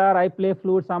play guitar, I play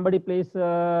flute, somebody plays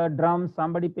drums,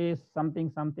 somebody plays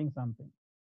something,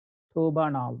 tuba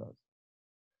and all those.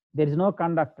 There is no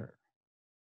conductor.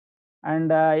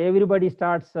 And everybody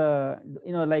starts,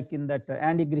 like in that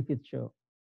Andy Griffith show,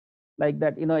 like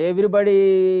that,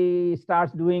 everybody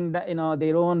starts doing the,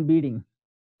 their own beating.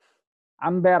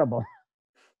 Unbearable.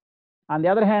 On the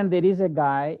other hand, there is a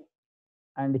guy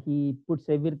and he puts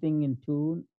everything in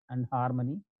tune and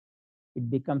harmony.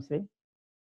 It becomes it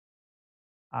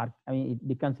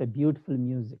becomes a beautiful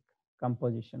music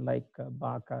composition like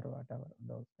Bach or whatever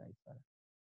those guys are.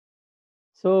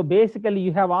 So basically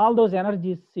you have all those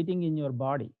energies sitting in your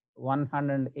body,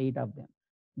 108 of them.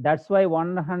 That's why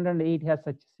 108 has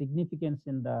such significance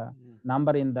in the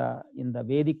number in the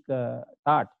Vedic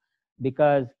thought,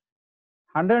 because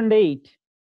 108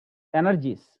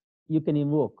 energies you can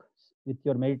evoke with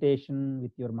your meditation,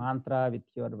 with your mantra, with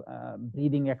your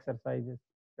breathing exercises,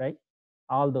 right?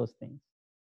 All those things.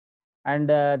 And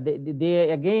they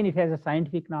again, it has a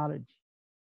scientific knowledge.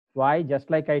 Why?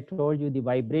 Just like I told you, the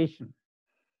vibration,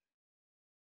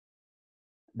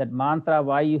 that mantra,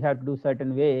 why you have to do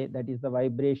certain way, that is the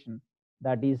vibration.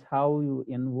 That is how you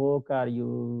invoke or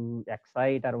you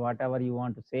excite or whatever you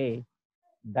want to say,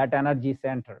 that energy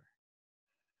center.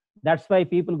 That's why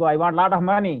people go, I want a lot of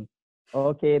money.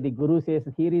 Okay, the guru says,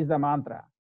 here is the mantra.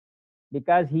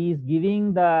 Because he is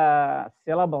giving the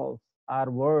syllables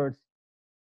or words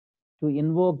to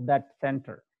invoke that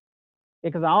center.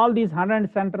 Because all these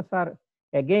 100 centers are,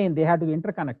 again, they have to be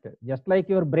interconnected, just like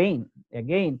your brain.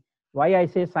 Again, why I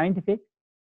say scientific,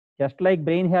 just like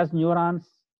brain has neurons,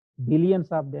 billions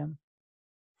of them.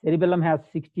 Cerebellum has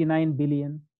 69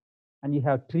 billion. And you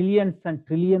have trillions and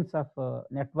trillions of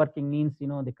networking means,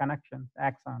 the connections,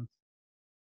 axons.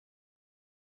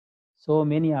 So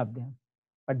many of them.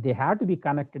 But they have to be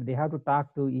connected. They have to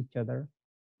talk to each other.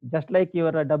 Just like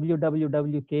your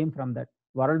www came from that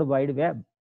World Wide Web.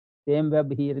 Same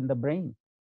web here in the brain.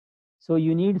 So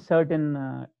you need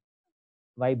certain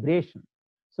vibration.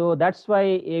 So that's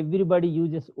why everybody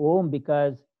uses Om,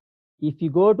 because if you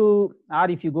go to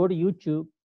YouTube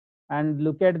and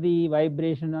look at the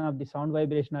vibration of the sound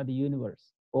vibration of the universe,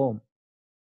 Om.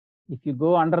 If you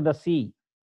go under the sea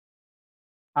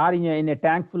or in a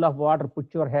tank full of water,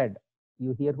 put your head,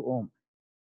 you hear Om.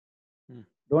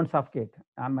 Don't suffocate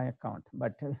on my account,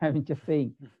 but I'm just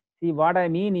saying. See, what I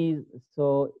mean is,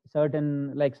 so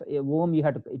certain, like Om, you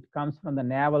have to, it comes from the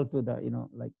navel to the,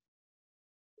 like,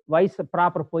 why is the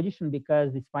proper position?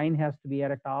 Because the spine has to be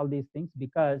erect, all these things.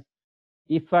 Because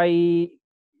if I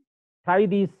tie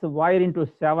this wire into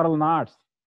several knots,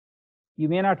 you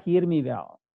may not hear me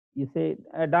well. You say,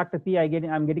 Dr. P,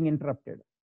 I'm getting interrupted.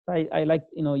 So I like,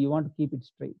 you want to keep it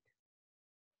straight.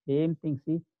 Same thing,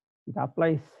 see, it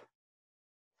applies.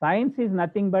 Science is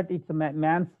nothing but it's a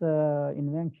man's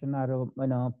invention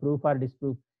or proof or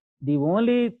disproof. The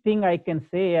only thing I can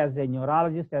say as a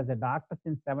neurologist, as a doctor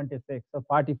since 76, so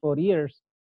 44 years,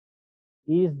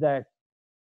 is that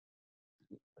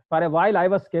for a while I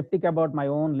was skeptic about my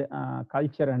own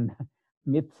culture and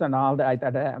myths and all that. I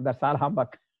thought that's all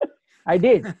humbug. I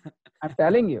did. I'm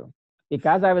telling you,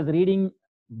 because I was reading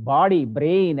body,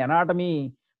 brain,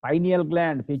 anatomy, pineal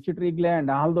gland, pituitary gland,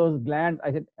 all those glands.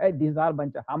 I said, hey, these are a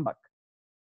bunch of humbug.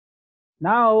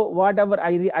 Now, whatever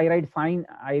I read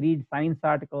science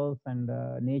articles and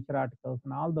nature articles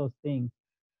and all those things.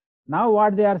 Now,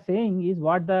 what they are saying is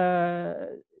what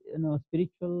the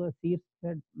spiritual seers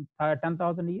said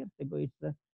 10,000 years ago.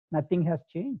 Nothing has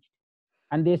changed.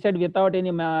 And they said without any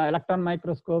electron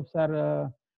microscopes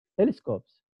or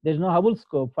telescopes, there's no Hubble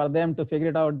scope for them to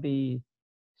figure out the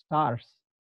stars.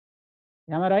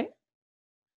 Am I right?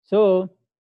 So,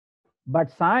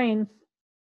 but science,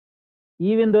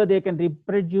 even though they can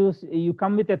reproduce, you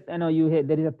come with a,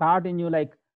 there is a thought in you,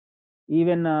 like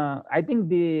even I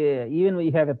think even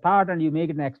you have a thought and you make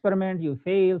it an experiment, you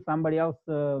fail, somebody else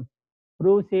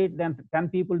proves it, then 10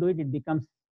 people do it, it becomes,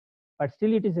 but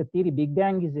still it is a theory. Big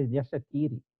Bang is just a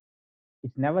theory.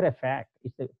 It's never a fact.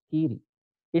 It's a theory.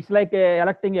 It's like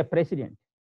electing a president.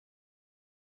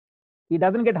 He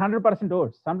doesn't get 100%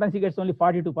 votes. Sometimes he gets only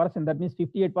 42%. That means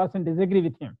 58% disagree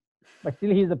with him. But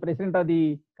still he is the president of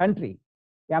the country.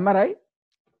 Am I right?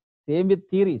 Same with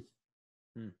theories.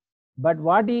 But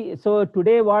so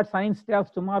today what science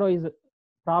tells tomorrow is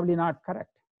probably not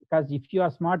correct. Because if you are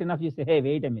smart enough, you say, hey,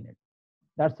 wait a minute.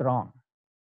 That's wrong.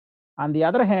 On the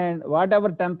other hand, whatever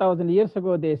 10,000 years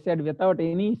ago they said without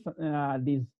any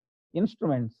these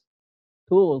instruments,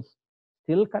 tools,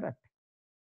 still correct.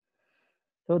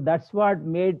 So that's what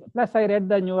made, plus I read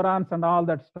the neurons and all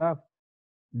that stuff.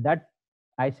 That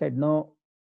I said, no,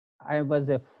 I was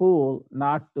a fool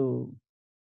not to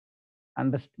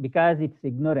understand, because it's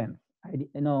ignorance.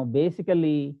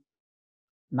 Basically,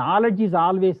 knowledge is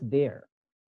always there.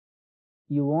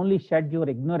 You only shed your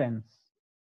ignorance,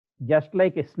 just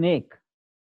like a snake.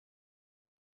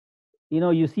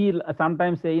 You see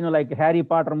sometimes, like Harry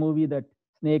Potter movie, that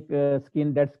snake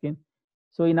skin, dead skin.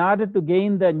 So in order to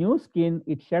gain the new skin,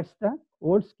 it sheds the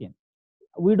old skin.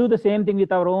 We do the same thing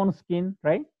with our own skin,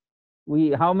 right?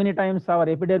 How many times our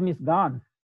epidermis gone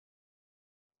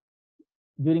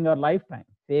during our lifetime?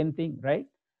 Same thing, right?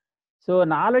 So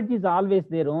knowledge is always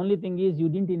there. Only thing is you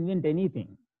didn't invent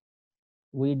anything.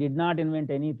 We did not invent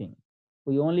anything.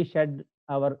 We only shed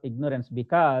our ignorance,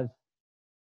 because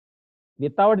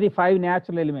without the 5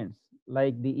 natural elements,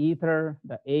 like the ether,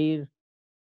 the air,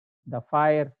 the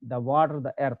fire, the water,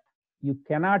 the earth, you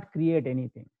cannot create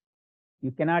anything. You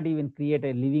cannot even create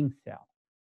a living cell.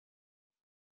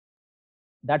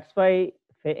 That's why,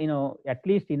 at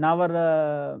least in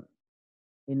our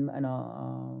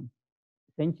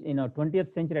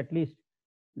 20th century, at least,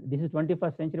 this is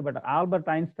 21st century, but Albert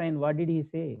Einstein, what did he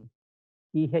say?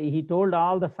 He told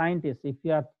all the scientists, if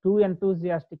you are too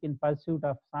enthusiastic in pursuit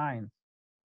of science,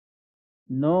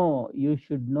 no, you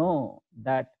should know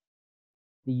that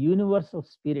the universal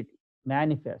spirit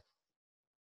manifests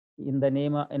in the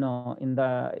name of, in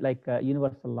the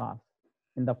universal laws,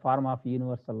 in the form of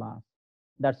universal laws.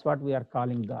 That's what we are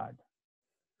calling God.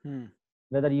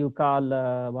 Whether you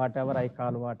call whatever, I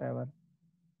call whatever.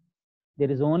 There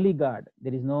is only God.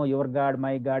 There is no your God,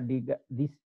 my God,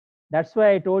 this. That's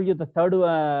why I told you the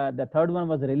third one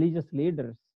was religious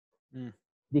leaders.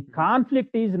 The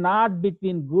conflict is not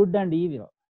between good and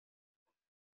evil.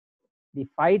 The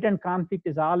fight and conflict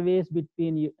is always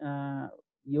between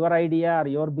your idea or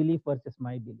your belief versus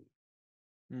my belief.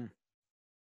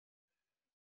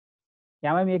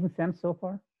 Am I making sense so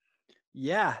far?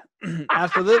 Yeah,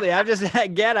 absolutely. I just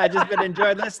been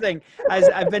enjoying listening.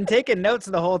 I've been taking notes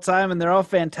the whole time, and they're all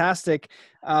fantastic.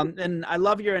 And I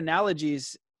love your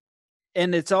analogies.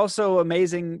 And it's also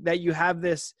amazing that you have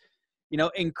this,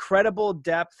 incredible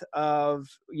depth of,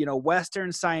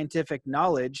 Western scientific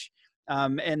knowledge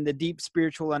and the deep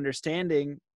spiritual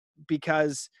understanding,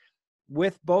 because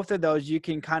with both of those, you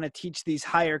can kind of teach these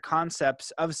higher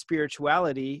concepts of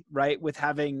spirituality, right? With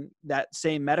having that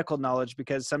same medical knowledge,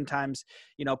 because sometimes,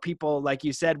 people, like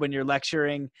you said, when you're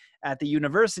lecturing at the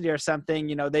university or something,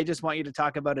 they just want you to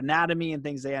talk about anatomy and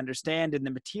things they understand in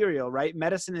the material, right?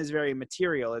 Medicine is very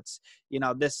material. It's,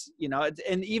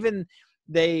 and even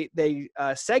they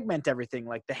segment everything,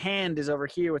 like the hand is over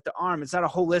here with the arm. It's not a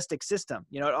holistic system.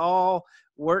 It all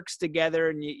works together,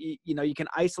 and you can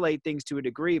isolate things to a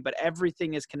degree, but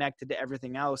everything is connected to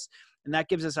everything else. And that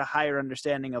gives us a higher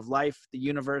understanding of life, the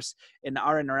universe, and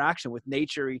our interaction with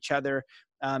nature, each other,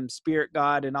 spirit,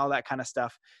 God, and all that kind of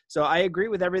stuff. So I agree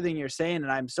with everything you're saying,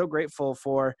 and I'm so grateful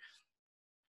for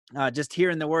just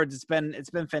hearing the words. It's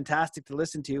been fantastic to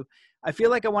listen to. I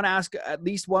feel like I want to ask at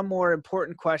least one more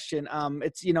important question.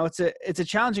 It's a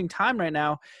challenging time right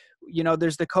now.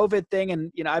 There's the COVID thing,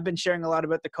 and I've been sharing a lot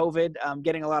about the COVID,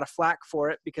 getting a lot of flack for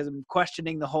it because I'm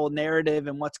questioning the whole narrative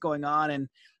and what's going on,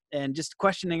 and just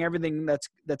questioning everything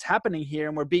that's happening here.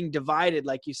 And we're being divided,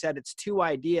 like you said. It's two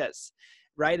ideas,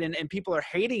 right? And people are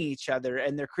hating each other,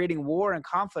 and they're creating war and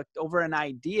conflict over an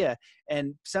idea.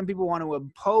 And some people want to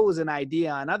impose an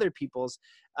idea on other people's.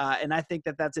 And I think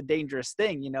that that's a dangerous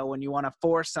thing, when you want to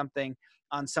force something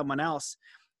on someone else.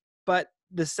 But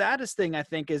the saddest thing, I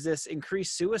think, is this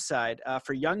increased suicide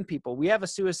for young people. We have a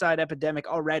suicide epidemic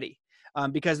already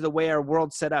because of the way our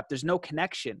world's set up. There's no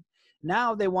connection.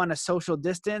 Now they want a social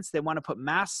distance. They want to put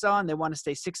masks on. They want to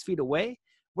stay 6 feet away.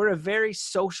 We're a very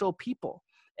social people.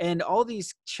 And all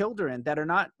these children that are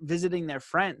not visiting their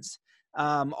friends,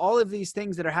 all of these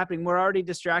things that are happening, we're already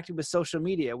distracted with social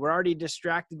media. We're already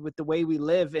distracted with the way we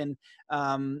live and,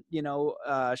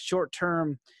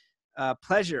 short-term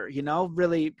pleasure,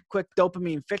 really quick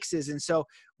dopamine fixes. And so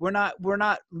we're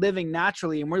not living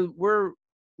naturally, and we're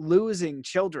losing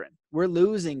children. We're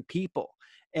losing people,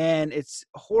 and it's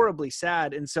horribly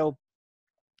sad. And so,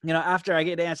 after I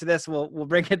get to answer this, we'll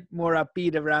bring it more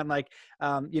upbeat around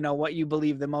what you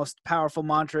believe the most powerful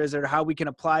mantra is or how we can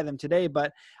apply them today.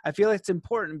 But I feel it's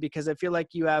important because I feel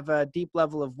like you have a deep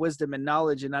level of wisdom and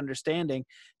knowledge and understanding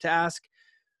to ask,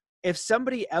 if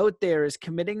somebody out there is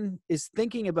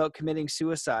thinking about committing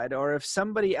suicide, or if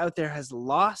somebody out there has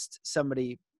lost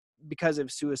somebody because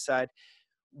of suicide,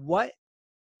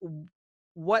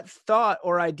 what thought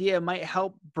or idea might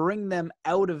help bring them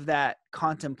out of that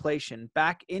contemplation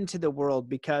back into the world?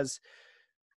 Because,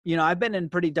 I've been in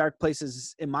pretty dark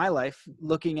places in my life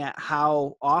looking at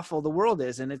how awful the world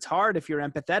is. And it's hard, if you're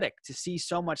empathetic, to see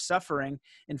so much suffering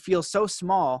and feel so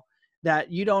small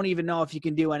that you don't even know if you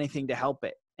can do anything to help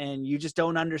it. And you just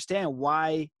don't understand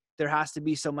why there has to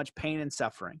be so much pain and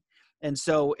suffering. And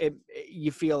so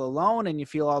you feel alone, and you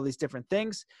feel all these different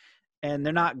things, and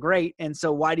they're not great. And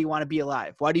so why do you want to be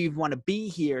alive? Why do you want to be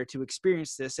here to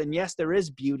experience this? And yes, there is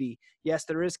beauty. Yes,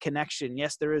 there is connection.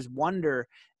 Yes, there is wonder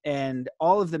and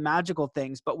all of the magical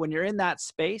things. But when you're in that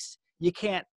space, you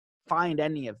can't find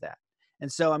any of that.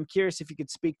 And so I'm curious if you could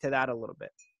speak to that a little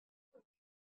bit.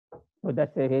 Well,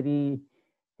 that's a very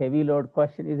heavy load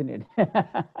question, isn't it?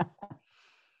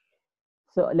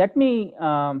 So let me,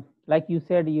 like you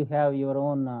said, you have your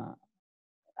own,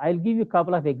 I'll give you a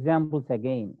couple of examples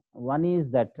again. One is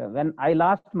that when I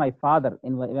lost my father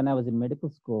when I was in medical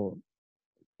school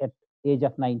at age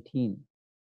of 19,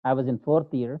 I was in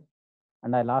 4th year,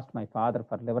 and I lost my father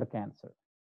for liver cancer.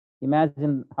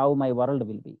 Imagine how my world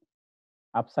will be,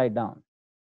 upside down.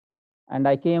 And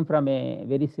I came from a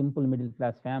very simple middle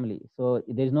class family. So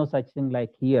there's no such thing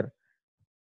like here,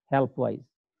 help wise.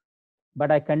 But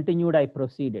I continued, I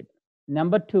proceeded.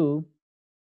 Number two,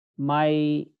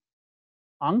 my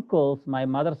uncles, my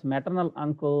mother's maternal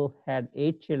uncle had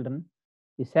 8 children.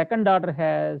 The second daughter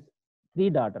has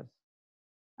 3 daughters.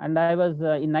 And I was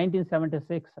in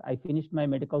 1976, I finished my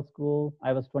medical school.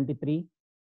 I was 23,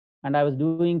 and I was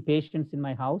doing patients in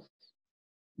my house.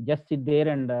 Just sit there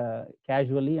and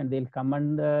casually, and they'll come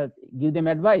and give them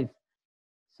advice.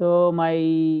 So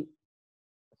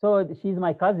she's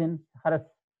my cousin. Her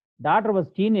daughter was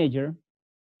teenager,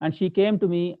 and she came to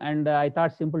me, and I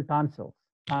thought simple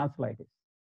tonsillitis.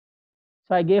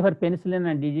 So I gave her penicillin,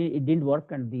 and it didn't work,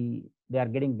 and they are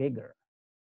getting bigger.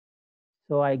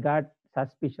 So I got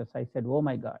suspicious. I said, oh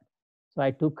my God. So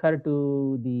I took her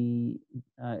to the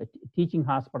teaching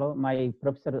hospital. My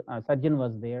professor, surgeon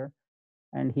was there,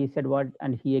 and he said what,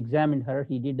 and he examined her.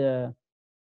 He did the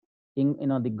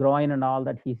groin and all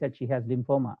that. He said she has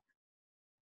lymphoma,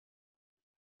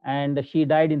 and she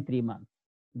died in 3 months.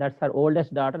 That's her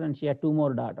oldest daughter, and she had 2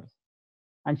 more daughters.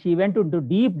 And she went into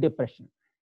deep depression.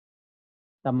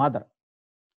 The mother,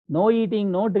 no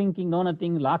eating, no drinking, no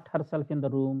nothing, locked herself in the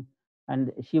room.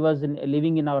 And she was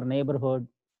living in our neighborhood,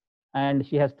 and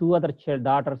she has 2 other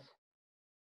daughters.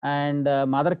 And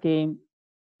mother came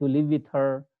to live with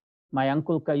her. My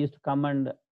uncle used to come,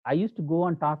 and I used to go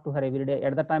and talk to her every day.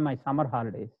 At the time, my summer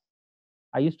holidays,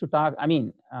 I used to talk.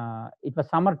 It was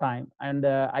summertime, and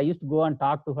I used to go and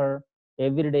talk to her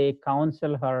every day,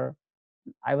 counsel her.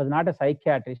 I was not a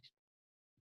psychiatrist,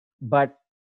 but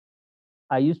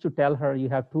I used to tell her, you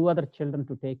have 2 other children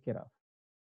to take care of.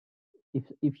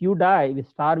 If you die with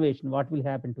starvation, what will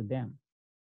happen to them?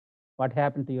 What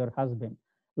happened to your husband?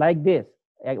 Like this.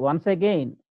 Once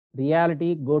again,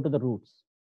 reality, go to the roots.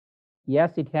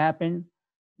 Yes, it happened,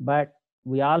 but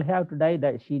we all have to die.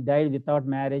 That she died without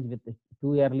marriage,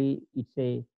 too early.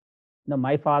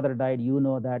 My father died,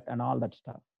 that, and all that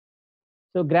stuff.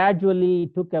 So gradually,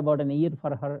 it took about a year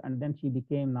for her, and then she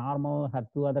became normal. Her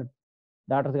 2 other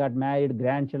daughters got married,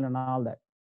 grandchildren, and all that.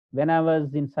 When I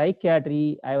was in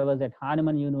psychiatry, I was at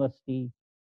Hahnemann University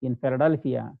in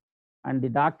Philadelphia, and the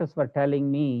doctors were telling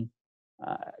me,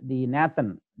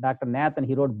 Dr. Nathan,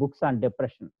 he wrote books on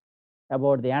depression,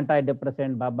 about the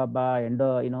antidepressant,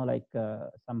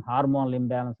 some hormonal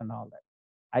imbalance and all that.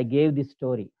 I gave this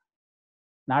story,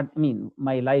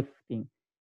 my life thing.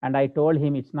 And I told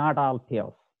him it's not all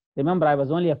pills. Remember, I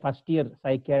was only a first-year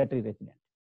psychiatry resident.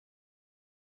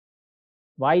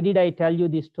 Why did I tell you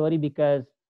this story? Because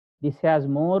this has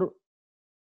more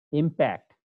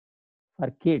impact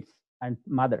for kids and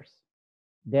mothers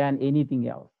than anything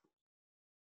else.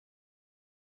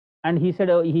 And he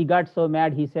said, oh, he got so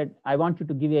mad. He said, I want you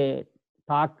to give a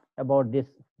talk about this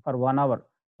for 1 hour,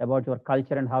 about your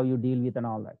culture and how you deal with and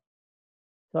all that.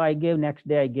 So next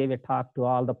day, I gave a talk to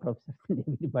all the professors and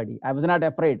everybody. I was not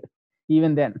afraid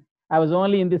even then. I was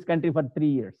only in this country for 3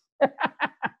 years.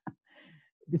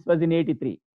 This was in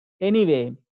 83.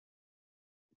 Anyway,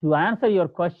 to answer your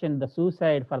question, the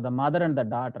suicide for the mother and the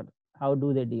daughter, how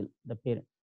do they deal, the parents?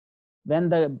 When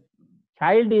the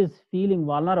child is feeling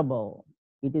vulnerable,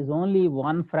 it is only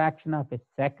one fraction of a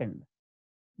second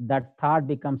that thought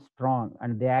becomes strong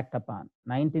and they act upon.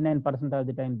 99% of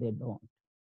the time they don't.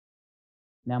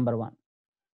 Number one.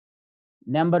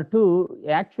 Number two,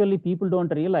 actually people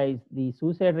don't realize the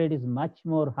suicide rate is much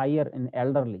more higher in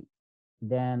elderly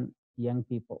than young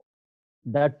people.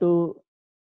 That too,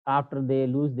 after they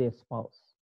lose their spouse.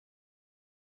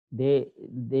 They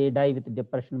die with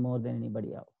depression more than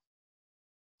anybody else.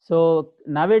 So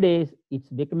nowadays, it's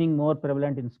becoming more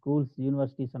prevalent in schools,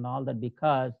 universities, and all that,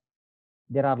 because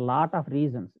there are a lot of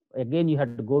reasons. Again, you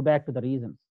have to go back to the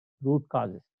reasons, root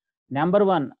causes. Number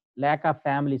one, lack of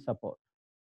family support.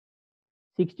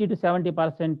 60 to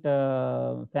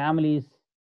 70% families,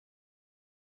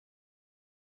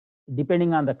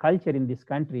 depending on the culture in this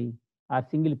country, are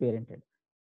single parented.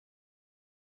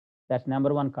 That's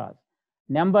number one cause.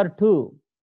 Number two,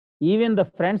 even the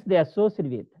friends they associate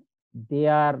with, they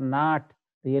are not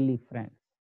really friends.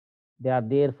 They are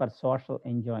there for social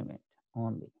enjoyment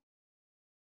only.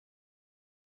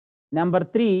 Number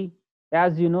three,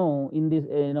 as you know, in this,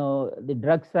 the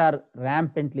drugs are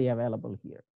rampantly available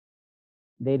here.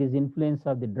 There is influence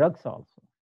of the drugs also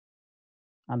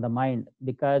on the mind,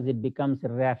 because it becomes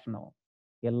irrational,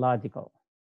 illogical.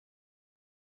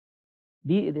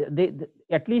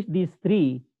 At least these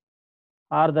three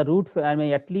are the root. I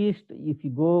mean, at least if you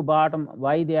go bottom,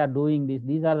 why they are doing this,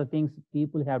 these are the things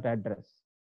people have to address.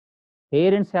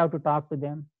 Parents have to talk to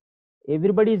them.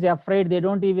 Everybody is afraid. They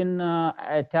don't even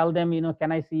tell them,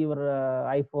 can I see your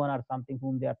iPhone or something,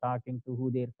 whom they are talking to,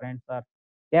 who their friends are.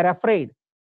 They are afraid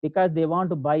because they want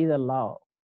to buy the law.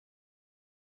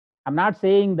 I'm not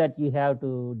saying that you have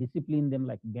to discipline them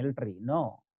like military.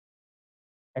 No.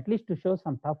 At least to show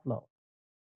some tough love.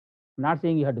 I'm not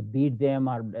saying you have to beat them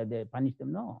or they punish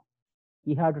them. No.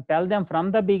 You have to tell them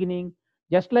from the beginning,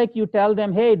 just like you tell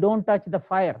them, hey, don't touch the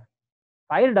fire.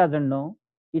 Fire doesn't know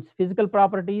its physical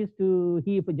properties to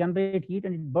generate heat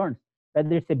and it burns.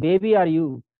 Whether it's a baby or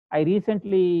you. I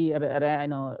recently,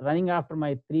 running after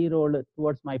my 3-year-old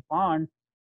towards my pond,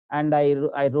 and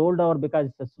I rolled over because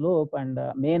it's a slope. And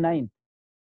May 9th,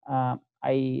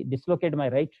 I dislocated my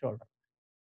right shoulder.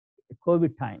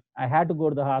 COVID time. I had to go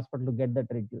to the hospital to get that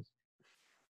reduced.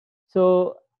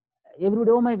 So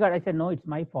everybody, oh my God! I said, no, it's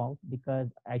my fault because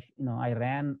I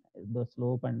ran the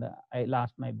slope and I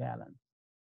lost my balance.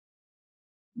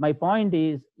 My point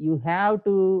is, you have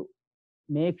to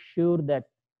make sure that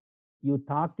you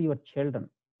talk to your children.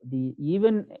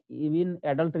 Even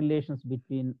adult relations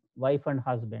between wife and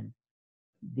husband,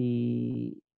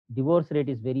 the divorce rate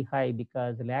is very high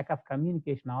because lack of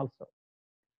communication also.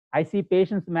 I see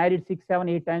patients married 6, 7,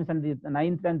 8 times, and the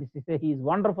 9th time they say he is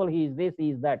wonderful, he is this,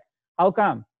 he is that. How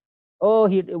come? Oh,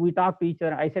 we talked to each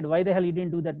other. I said, why the hell you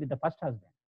didn't do that with the first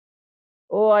husband?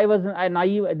 Oh, I was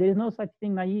naive. There is no such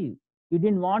thing naive. You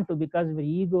didn't want to because your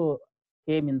ego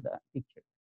came in the picture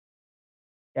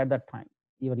at that time,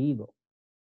 your ego.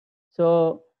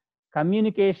 So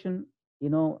communication,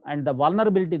 and the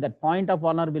vulnerability, that point of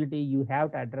vulnerability, you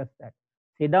have to address that.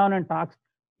 Sit down and talk.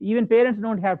 Even parents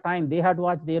don't have time. They have to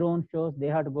watch their own shows. They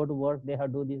have to go to work. They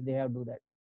have to do this. They have to do that.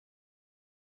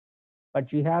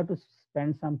 But you have to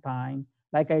spend some time.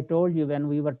 Like I told you, when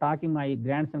we were talking, my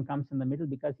grandson comes in the middle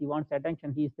because he wants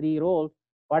attention. He's 3-year-old.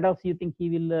 What else you think he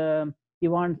will? He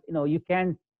wants. You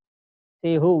can't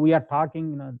say, "Oh, we are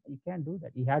talking." You can't do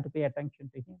that. You have to pay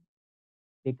attention to him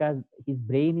because his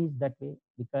brain is that way.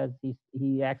 Because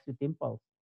he acts with impulse.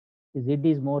 His id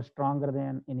is more stronger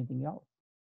than anything else.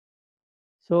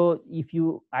 So if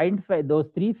you identify those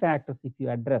 3 factors, if you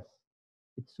address,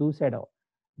 it's suicidal.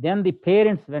 Then the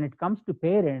parents, when it comes to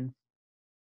parents,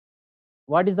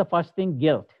 what is the first thing?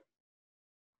 Guilt.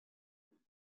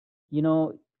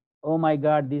 Oh my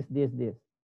God, this.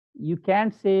 You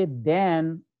can't say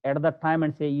then at that time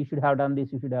and say you should have done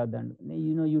this, you should have done.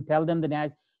 You tell them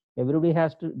that everybody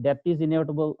has to. Death is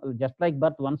inevitable, just like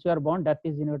birth. Once you are born, death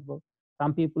is inevitable.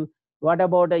 Some people. What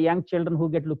about young children who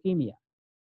get leukemia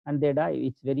and they die?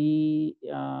 It's very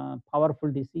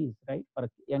powerful disease, right, for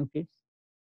young kids.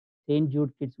 St.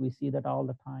 Jude kids, we see that all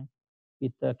the time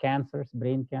with cancers,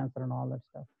 brain cancer, and all that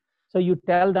stuff. So you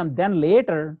tell them, then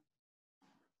later,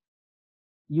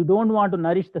 you don't want to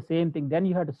nourish the same thing. Then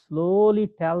you have to slowly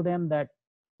tell them that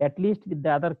at least with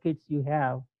the other kids you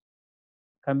have,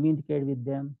 communicate with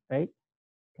them, right?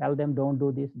 Tell them, don't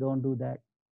do this, don't do that.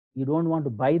 You don't want to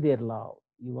buy their love.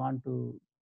 You want to,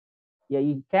 yeah,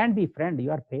 you can't be friend.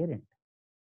 You are parent.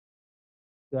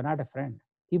 You are not a friend.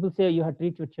 People say you have to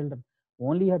treat your children.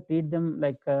 Only you have to treat them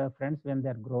like friends when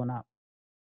they're grown up.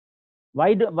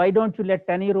 Why don't you let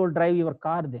 10-year-old drive your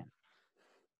car then?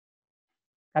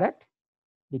 Correct?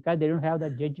 Because they don't have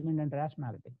that judgment and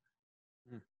rationality.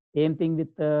 Same thing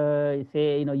with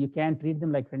say, you can't treat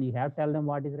them like friends. You have to tell them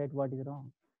what is right, what is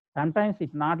wrong. Sometimes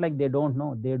it's not like they don't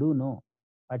know, they do know,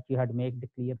 but you have to make it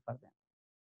clear for them.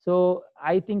 So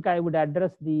I think I would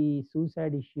address the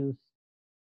suicide issues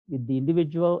with the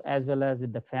individual as well as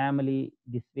with the family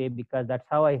this way, because that's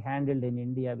how I handled in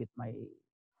India with my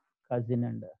cousin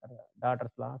and her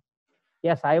daughter's loss.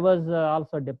 Yes, I was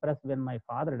also depressed when my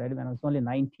father died when I was only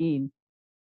 19,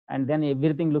 and then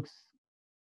everything looks,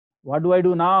 what do I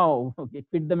do now? Okay,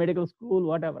 quit the medical school,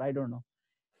 whatever, I don't know.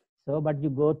 So, but you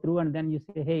go through and then you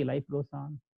say, hey, life goes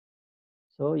on.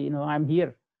 So, I'm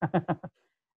here.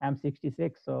 I'm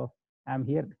 66, so I'm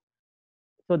here.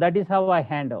 So that is how I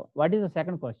handle. What is the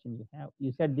second question you have?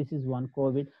 You said this is one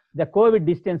COVID, the COVID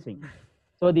distancing.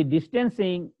 So the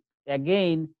distancing,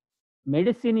 again,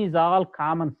 medicine is all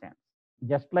common sense.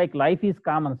 Just like life is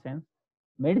common sense,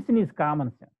 medicine is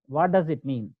common sense. What does it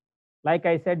mean? Like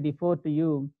I said before to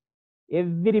you,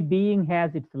 every being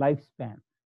has its lifespan.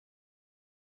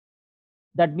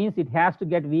 That means it has to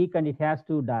get weak and it has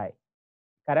to die.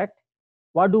 Correct?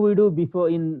 What do we do before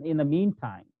in the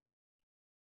meantime?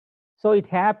 So it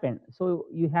happened. So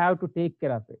you have to take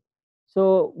care of it.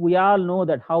 So we all know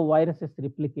that how viruses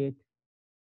replicate,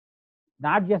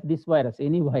 not just this virus,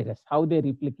 any virus, how they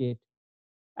replicate.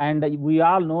 And we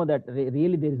all know that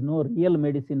really there is no real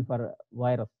medicine for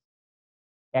virus,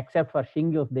 except for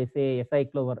shingles. They say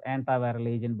acyclovir antiviral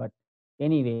agent, but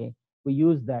anyway, we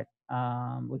use that.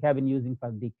 We have been using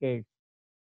for decades.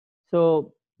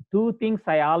 So two things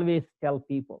I always tell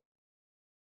people.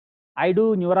 I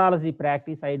do neurology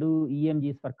practice. I do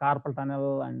EMGs for carpal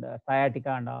tunnel and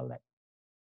sciatica and all that.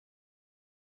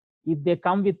 If they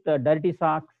come with dirty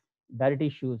socks, dirty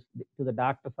shoes to the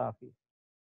doctor's office,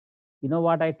 you know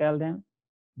what I tell them?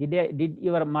 Did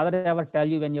your mother ever tell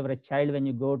you when you were a child, when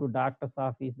you go to doctor's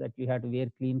office, that you have to wear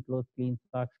clean clothes, clean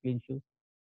socks, clean shoes?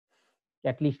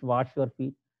 At least wash your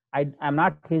feet. I'm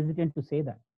not hesitant to say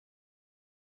that.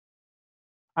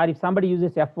 Or if somebody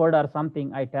uses F word or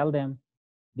something, I tell them,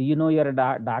 do you know you're a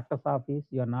doctor's office?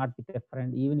 You're not with a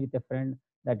friend. Even with a friend,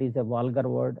 that is a vulgar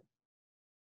word.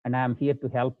 And I'm here to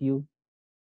help you.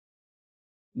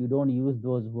 You don't use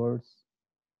those words.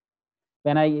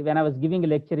 When I was giving a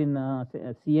lecture in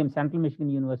CM, Central Michigan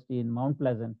University in Mount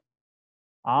Pleasant,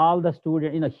 all the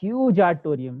students in a huge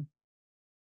auditorium,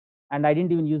 and I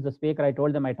didn't even use the speaker. I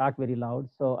told them I talk very loud,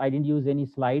 so I didn't use any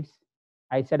slides.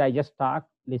 I said I just talk,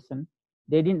 listen.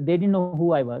 They didn't know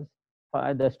who I was,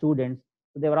 the students.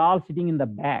 So they were all sitting in the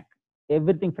back.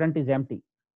 Everything front is empty.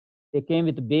 They came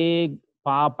with big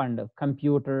pop and a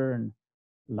computer and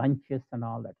lunches and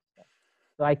all that stuff.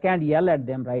 So I can't yell at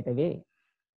them right away.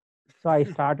 So I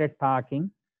started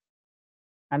talking,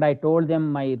 and I told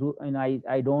them I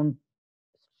don't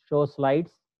show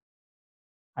slides.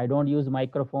 I don't use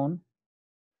microphone.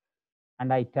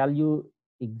 And I tell you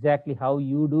exactly how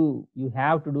you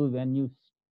have to do when you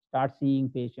start seeing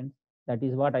patients. That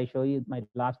is what I show you my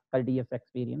last 30 years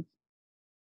experience.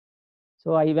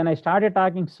 So when I started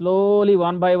talking, slowly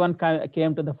one by one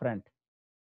came to the front.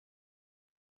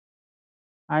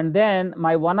 And then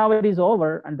my 1 hour is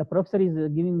over, and the professor is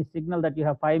giving me signal that you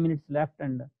have 5 minutes left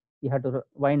and you have to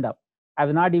wind up. I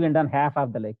have not even done half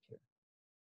of the lecture.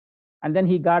 And then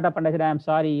he got up and I said, I'm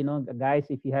sorry, guys,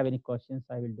 if you have any questions,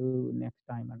 I will do next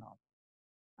time and all.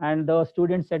 And the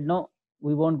students said, no,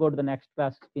 we won't go to the next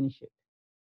class, finish it.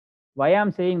 Why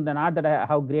I'm saying not that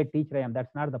how great teacher I am,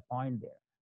 that's not the point there.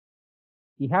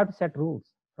 You have to set rules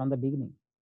from the beginning.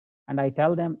 And I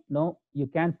tell them, no, you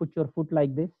can't put your foot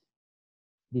like this.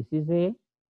 This is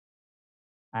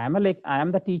I am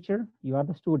the teacher, you are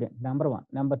the student, number one.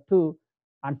 Number two,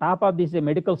 on top of this, a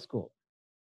medical school.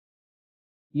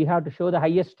 You have to show the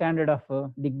highest standard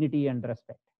of dignity and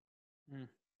respect.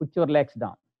 Put your legs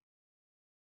down.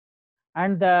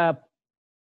 And the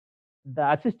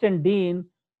assistant dean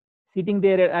sitting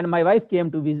there, and my wife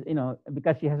came to visit,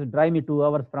 because she has to drive me 2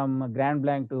 hours from Grand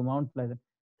Blanc to Mount Pleasant.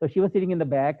 So she was sitting in the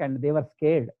back and they were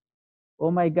scared.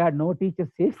 Oh my God, no teacher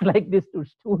says like this to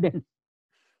students.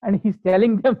 And he's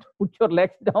telling them to put your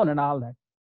legs down and all that.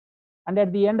 And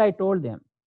at the end, I told them,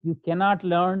 you cannot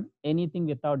learn anything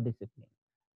without discipline.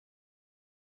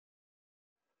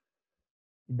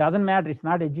 It doesn't matter. It's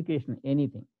not education,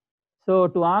 anything. So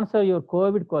to answer your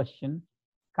COVID question,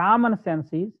 common sense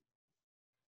is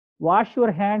wash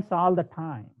your hands all the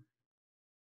time.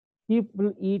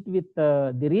 People eat with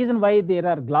the reason why there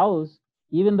are gloves,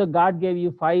 even though God gave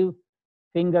you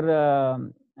 5-finger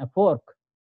a fork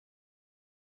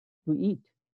to eat.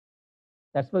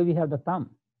 That's why we have the thumb.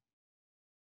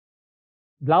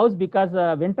 Gloves because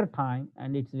winter time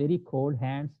and it's very cold,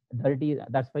 hands dirty.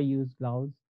 That's why you use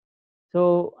gloves.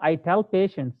 So I tell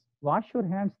patients, wash your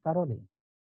hands thoroughly.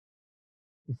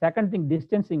 The second thing,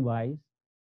 distancing wise,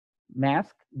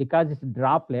 mask because it's a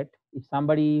droplet. If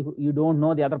somebody you don't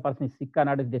know the other person is sick or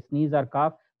not, if they sneeze or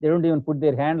cough, they don't even put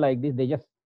their hand like this. They just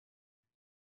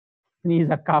sneeze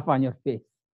or cough on your face.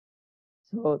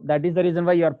 So that is the reason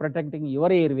why you are protecting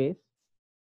your airways.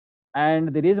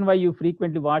 And the reason why you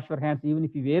frequently wash your hands, even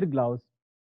if you wear gloves,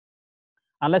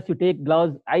 unless you take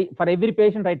gloves, for every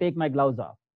patient, I take my gloves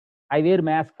off. I wear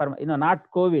mask for, not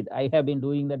COVID. I have been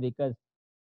doing that because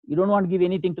you don't want to give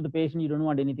anything to the patient. You don't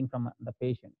want anything from the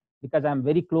patient because I'm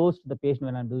very close to the patient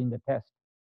when I'm doing the test.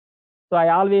 So I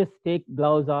always take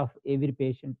gloves off every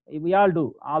patient. We all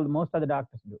do. Most of the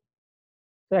doctors do.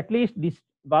 So at least this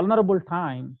vulnerable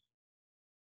time,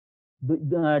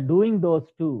 doing those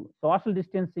two, social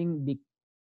distancing,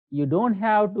 you don't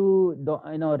have to,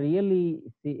 really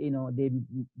see,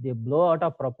 they blow out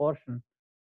of proportion.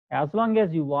 As long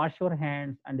as you wash your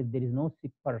hands and if there is no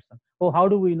sick person. Oh, how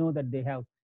do we know that they are,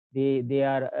 they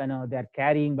are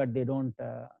carrying, but they don't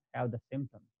have the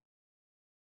symptoms?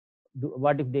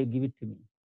 What if they give it to me?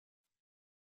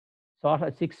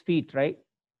 So 6 feet, right?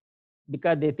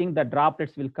 Because they think the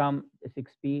droplets will come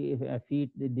 6 feet,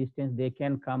 the distance, they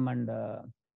can come and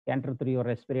enter through your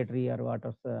respiratory or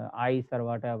eyes or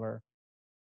whatever.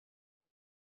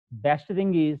 Best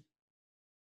thing is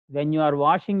when you are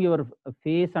washing your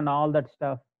face and all that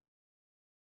stuff,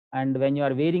 and when you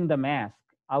are wearing the mask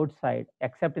outside,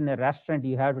 except in a restaurant,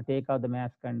 you have to take out the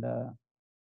mask, and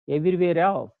everywhere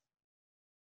else.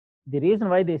 The reason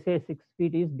why they say 6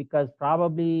 feet is because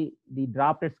probably the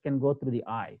droplets can go through the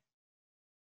eyes,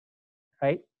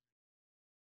 right?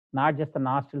 Not just the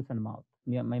nostrils and mouth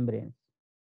membranes.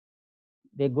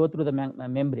 They go through the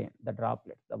membrane, the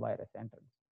droplets, the virus enters.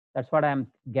 That's what I'm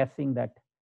guessing, that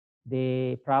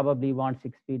they probably want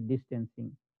 6 feet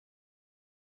distancing.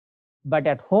 But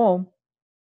at home,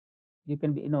 you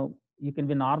can be, you can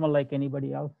be normal like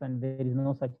anybody else, and there is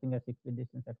no such thing as 6 feet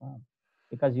distance at home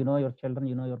because you know your children,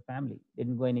 you know your family. They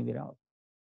didn't go anywhere else.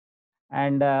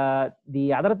 And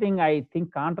the other thing I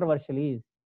think controversial is,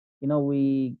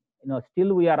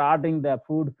 still we are ordering the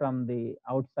food from the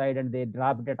outside and they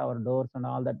drop it at our doors and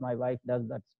all that. My wife does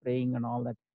that spraying and all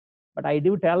that. But I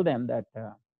do tell them that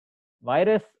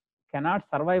virus cannot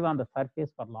survive on the surface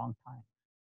for a long time.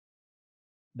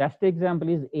 Best example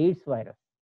is AIDS virus.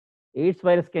 AIDS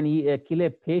virus can kill a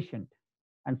patient,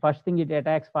 and first thing it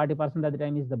attacks 40% of the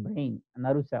time is the brain,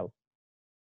 nerve cells.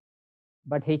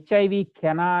 But HIV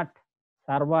cannot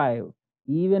survive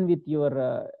even with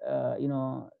your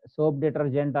soap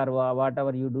detergent or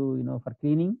whatever you do, for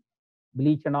cleaning,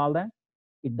 bleach and all that.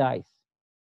 It dies.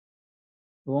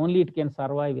 Only it can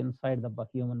survive inside the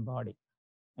human body.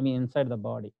 Inside the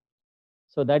body.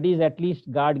 So that is at least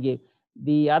God gave.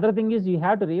 The other thing is you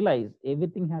have to realize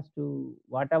everything has to,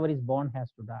 whatever is born has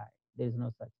to die. There is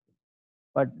no such thing.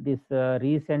 But this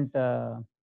recent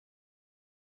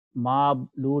mob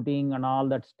looting and all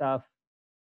that stuff,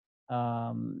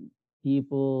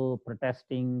 people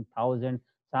protesting, thousands,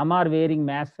 some are wearing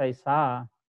masks, I saw,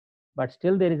 but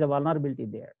still there is a vulnerability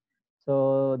there.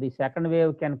 So the second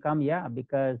wave can come, yeah,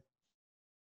 because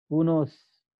who knows.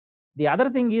 The other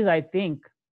thing is, I think,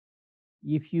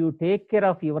 if you take care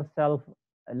of yourself,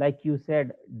 like you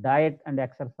said, diet and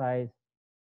exercise,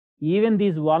 even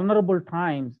these vulnerable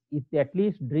times, if they at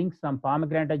least drink some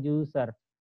pomegranate juice or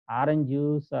orange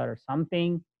juice or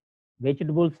something,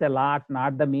 vegetables a lot,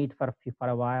 not the meat for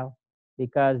a while,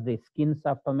 because the skins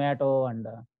of tomato and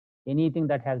anything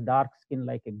that has dark skin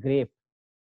like a grape,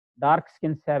 dark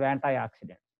skins have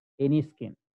antioxidants, any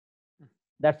skin.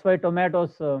 That's why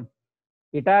tomatoes,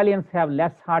 Italians have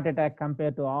less heart attack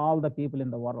compared to all the people in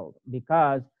the world,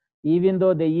 because even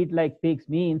though they eat like pigs,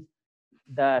 means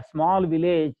the small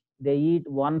village, they eat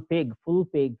one pig, full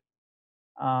pig,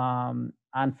 on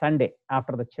Sunday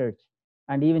after the church.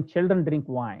 And even children drink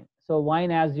wine. So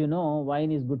wine, as you know,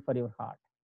 wine is good for your heart,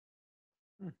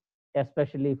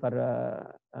 especially for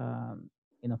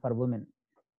for women.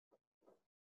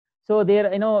 So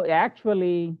there,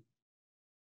 actually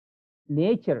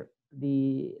nature,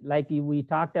 we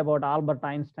talked about Albert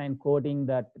Einstein quoting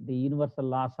that the universal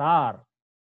laws are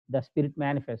the spirit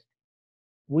manifest.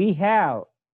 We have,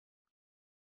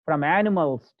 from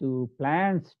animals to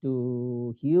plants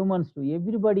to humans to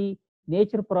everybody,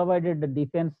 nature provided the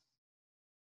defense.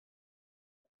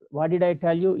 What did I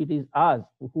tell you? It is us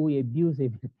who abuse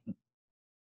everything.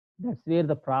 That's where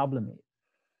the problem is.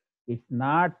 It's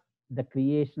not the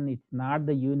creation, it's not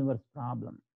the universe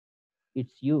problem.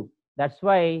 It's you. That's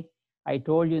why I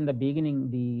told you in the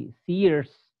beginning, the seers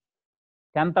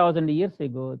 10,000 years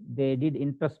ago, they did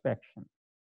introspection.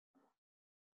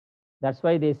 That's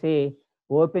why they say,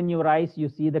 open your eyes, you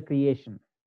see the creation.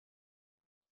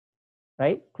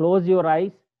 Right? Close your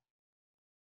eyes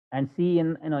and see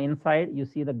inside, you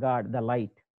see the God, the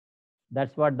light.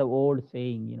 That's what the old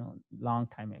saying, long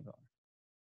time ago.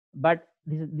 But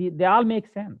they all make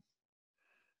sense.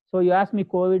 So you asked me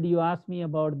COVID, you asked me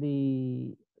about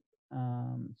the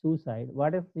suicide.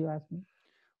 What else you asked me?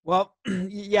 Well,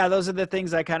 yeah, those are the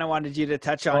things I kind of wanted you to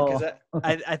touch on, because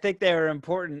I think they were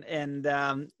important. And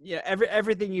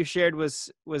everything you shared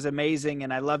was amazing,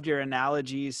 and I loved your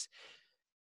analogies.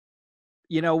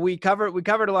 We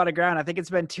covered a lot of ground. I think it's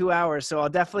been 2 hours, so I'll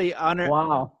definitely honor.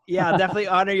 Wow. Yeah, I'll definitely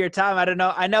honor your time. I don't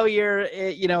know. I know you're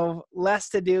less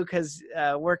to do because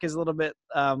work is a little bit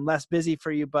less busy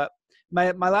for you. But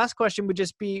my last question would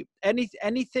just be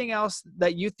anything else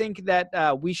that you think that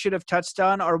we should have touched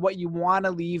on, or what you want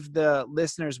to leave the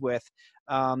listeners with.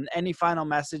 Any final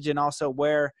message, and also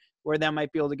where they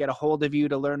might be able to get a hold of you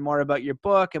to learn more about your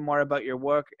book and more about your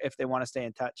work if they want to stay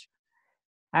in touch.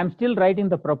 I'm still writing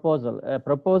the proposal.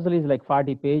 Proposal is like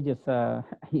 40 pages.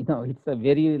 It's a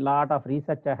very lot of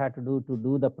research I had to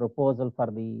do the proposal for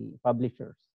the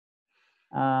publishers.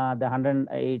 The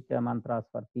 108 mantras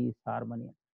for peace, harmony.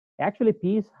 Actually,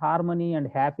 peace, harmony, and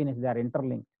happiness, they are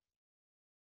interlinked.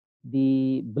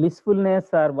 The blissfulness,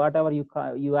 or whatever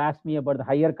you asked me about the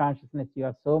higher consciousness, you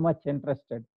are so much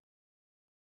interested.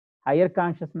 Higher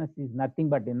consciousness is nothing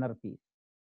but inner peace.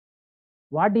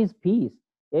 What is peace?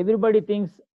 Everybody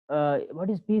thinks,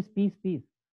 what is peace? Peace.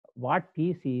 What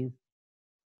peace is?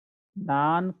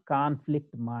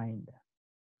 Non-conflict mind.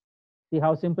 See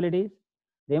how simple it is?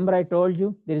 Remember I told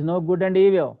you, there is no good and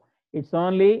evil. It's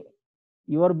only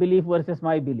your belief versus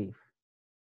my belief.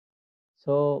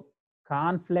 So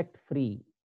conflict-free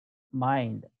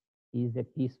mind is a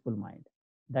peaceful mind.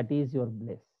 That is your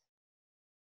bliss.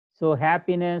 So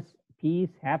happiness, peace,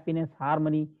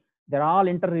 harmony, they're all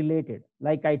interrelated.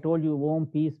 Like I told you, Om,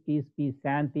 peace,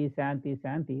 Santi.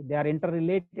 They are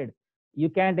interrelated. You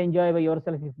can't enjoy by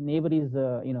yourself if neighbor is,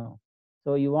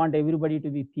 so you want everybody to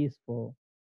be peaceful.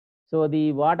 So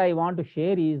what I want to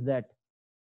share is that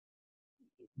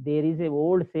there is an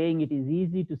old saying, it is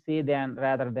easy to say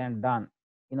rather than done.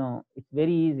 It's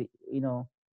very easy.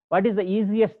 What is the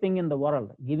easiest thing in the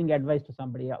world? Giving advice to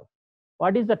somebody else.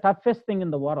 What is the toughest thing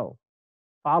in the world?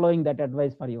 Following that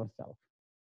advice for yourself.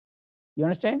 You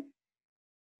understand?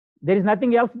 There is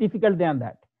nothing else difficult than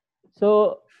that.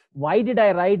 So why did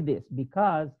I write this?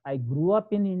 Because I grew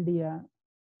up in India,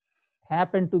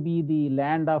 happened to be the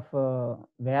land of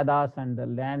Vedas and the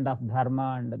land of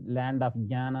Dharma and the land of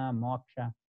Jnana,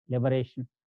 Moksha, liberation.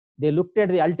 They looked at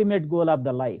the ultimate goal of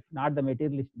the life, not the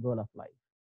materialist goal of life.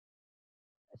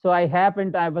 So I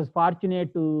was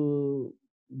fortunate to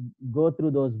go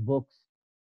through those books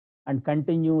and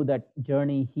continue that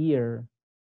journey here.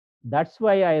 That's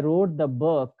why I wrote the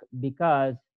book,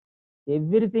 because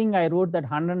everything I wrote, that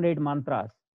 108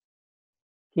 mantras,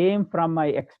 came from my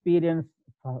experience,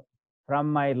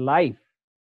 from my life.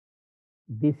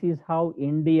 This is how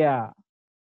India,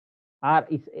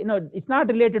 it's not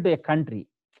related to a country.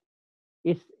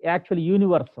 It's actually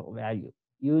universal value,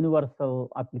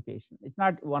 universal application. It's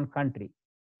not one country.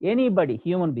 Anybody,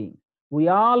 human being, we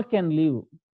all can live,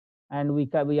 and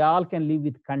we all can live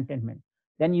with contentment.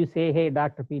 Then you say, hey,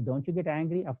 Dr. P, don't you get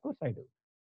angry? Of course I do.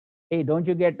 Hey, don't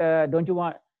you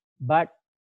want? But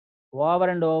over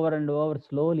and over,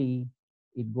 slowly,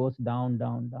 it goes down.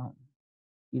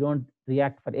 You don't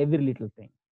react for every little thing.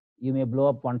 You may blow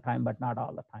up one time, but not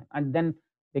all the time. And then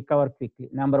recover quickly,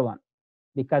 number one,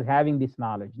 because having this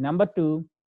knowledge. Number two,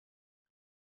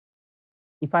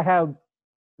 if I have,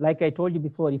 like I told you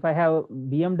before, if I have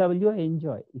BMW, I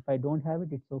enjoy. If I don't have it,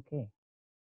 it's okay.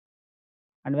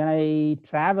 And when I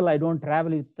travel, I don't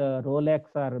travel with Rolex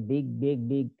or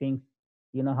big things.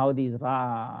 You know how these,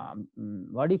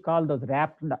 what do you call those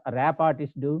rap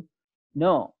artists do?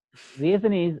 No,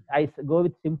 reason is I go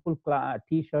with simple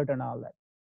t-shirt and all that,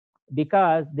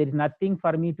 because there is nothing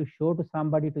for me to show to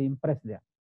somebody to impress them.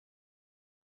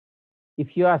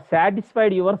 If you are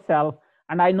satisfied yourself,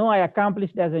 and I know I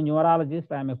accomplished as a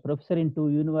neurologist, I'm a professor in 2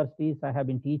 universities, I have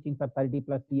been teaching for 30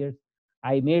 plus years.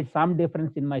 I made some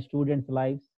difference in my students'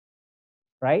 lives,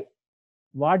 right?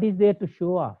 What is there to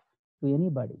show off to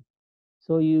anybody?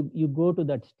 So you go to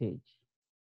that stage.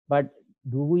 But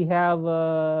do we have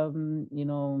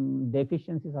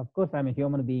deficiencies? Of course, I'm a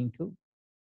human being too,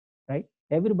 right?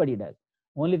 Everybody does.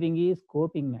 Only thing is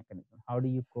coping mechanism. How do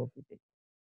you cope with it?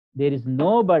 There is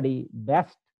nobody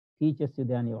best teaches you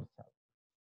than yourself.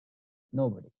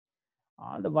 Nobody.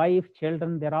 All the wife,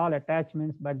 children, they're all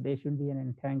attachments, but they should be an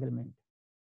entanglement.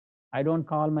 I don't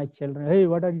call my children, hey,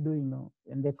 what are you doing now?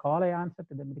 And they call, I answer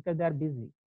to them because they're busy.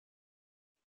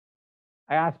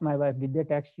 I ask my wife, did they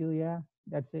text you? Yeah,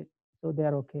 that's it. So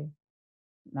they're okay.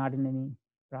 Not in any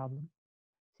problem.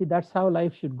 See, that's how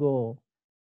life should go,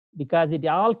 because it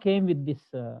all came with this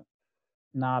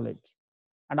knowledge.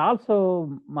 And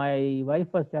also, my wife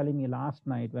was telling me last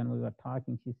night when we were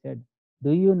talking, she said,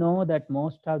 do you know that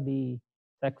most of the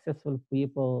successful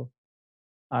people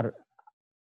are,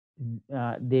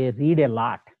 they read a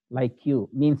lot, like you,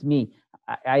 means me.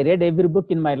 I read every book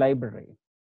in my library.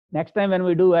 Next time when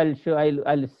we do,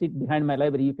 I'll sit behind my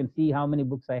library. You can see how many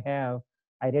books I have.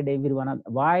 I read every one.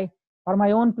 Why? For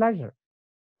my own pleasure,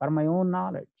 for my own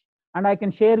knowledge. And I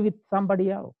can share with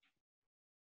somebody else.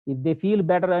 If they feel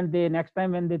better and they next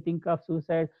time when they think of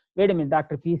suicide, wait a minute,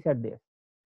 Dr. P said this.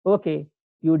 Okay,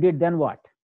 you did, then what?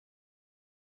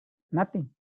 Nothing.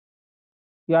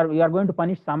 You are going to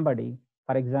punish somebody.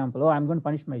 For example, oh, I'm going to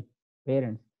punish my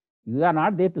parents. You are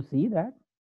not there to see that.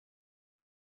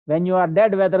 When you are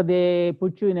dead, whether they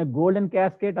put you in a golden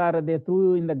casket or they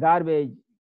threw you in the garbage,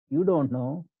 you don't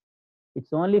know.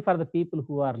 It's only for the people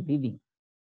who are living.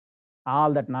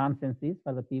 All that nonsense is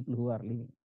for the people who are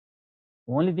living.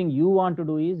 Only thing you want to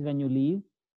do is when you leave,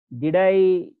 did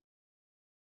I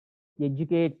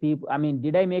educate people? I mean,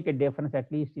 did I make a difference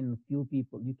at least in few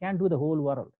people? You can't do the whole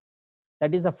world.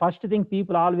 That is the first thing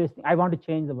people always think, I want to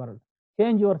change the world.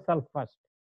 Change yourself first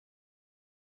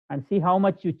and see how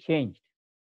much you changed.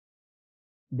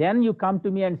 Then you come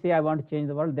to me and say, I want to change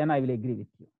the world, then I will agree with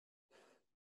you.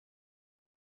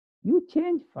 You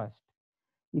change first.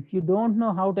 If you don't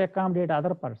know how to accommodate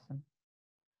other person,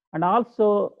 and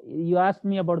also you asked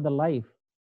me about the life,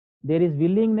 there is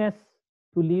willingness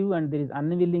to live and there is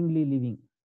unwillingly living.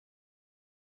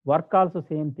 Work also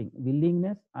same thing,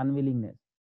 willingness, unwillingness.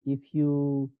 If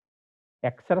you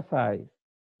exercise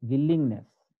willingness,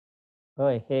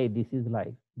 oh, hey, this is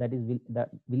life, that is that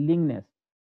willingness,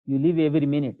 you live every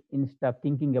minute instead of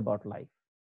thinking about life.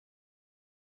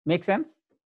 Make sense?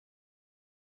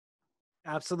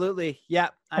 Absolutely.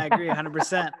 Yeah, I agree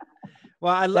 100%.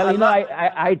 Well,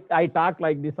 I talk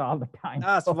like this all the time.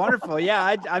 Oh, it's wonderful.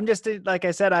 Yeah, I'm just, like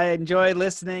I said, I enjoy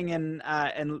listening and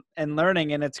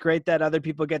learning, and it's great that other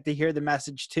people get to hear the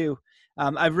message too.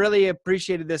 I've really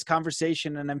appreciated this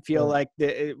conversation, and I feel like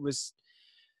it was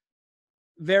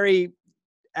very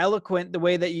eloquent the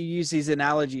way that you use these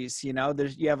analogies. You know,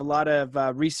 you have a lot of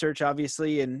research,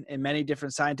 obviously, in many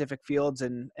different scientific fields,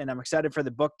 and I'm excited for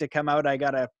the book to come out.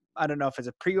 I don't know if it's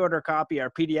a pre-order copy or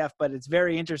PDF, but it's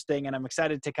very interesting, and I'm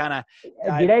excited to kind of.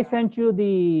 Did I send you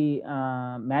the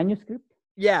manuscript?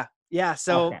 Yeah.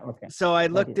 So, okay. So I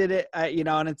looked at it,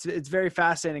 and it's very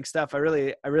fascinating stuff. I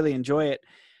really enjoy it.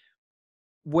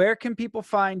 Where can people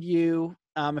find you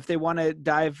if they want to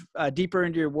dive deeper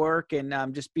into your work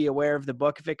and just be aware of the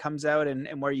book if it comes out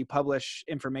and where you publish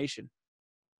information?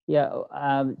 Yeah.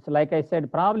 So like I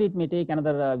said, probably it may take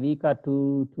another week or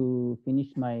two to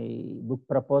finish my book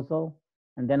proposal,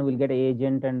 and then we'll get an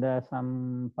agent and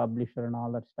some publisher and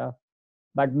all that stuff.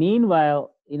 But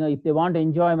meanwhile, if they want to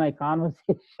enjoy my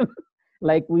conversation,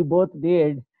 like we both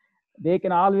did, they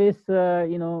can always,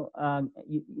 you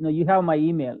have my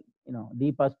email,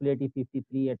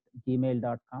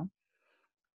 dpaspaleti53@gmail.com.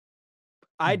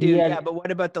 I do, yeah. But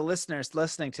what about the listeners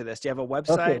listening to this? Do you have a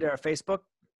website or a Facebook?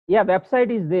 Yeah,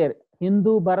 website is there,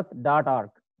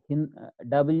 hindubharat.org.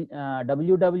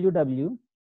 www.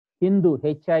 Hindu,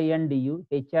 Hindu,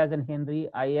 H as in Henry,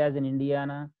 I as in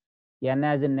Indiana, N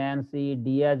as in Nancy,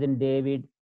 D as in David,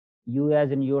 U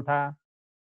as in Utah.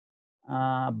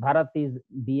 Bharat is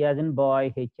B as in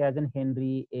boy, H as in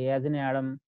Henry, A as in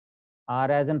Adam,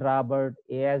 R as in Robert,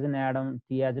 A as in Adam,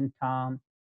 T as in Tom,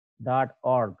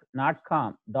 .org, not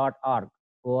com, .org,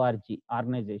 O-R-G,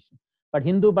 organization. But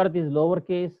Hindu Bharat is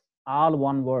lowercase, all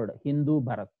one word,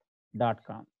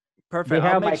 hindubharat.com. Perfect. They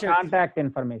have my contact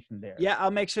information there. Yeah,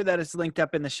 I'll make sure that it's linked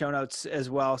up in the show notes as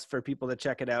well for people to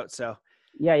check it out. So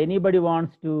yeah, anybody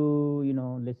wants to,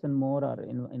 listen more or,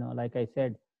 like I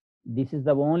said, this is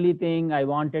the only thing I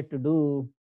wanted to do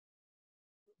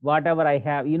whatever I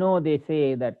have, they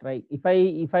say that, right? If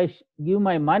I give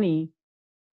my money,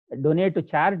 donate to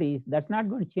charities, that's not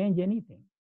going to change anything.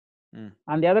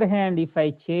 On the other hand, if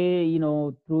I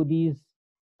through these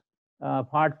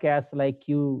podcasts like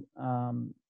you,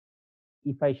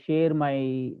 if I share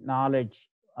my knowledge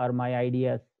or my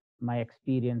ideas, my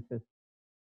experiences,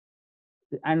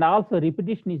 and also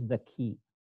repetition is the key.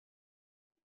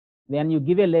 When you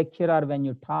give a lecture or when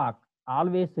you talk,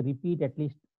 always repeat at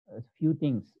least a few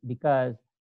things, because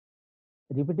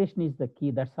repetition is the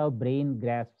key. That's how brain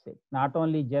grasps it. Not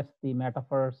only just the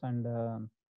metaphors and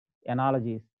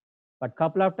analogies, but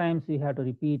couple of times you have to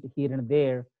repeat here and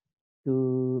there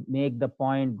to make the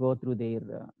point go through their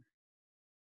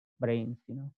brains,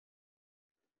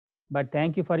 But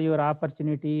thank you for your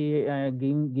opportunity,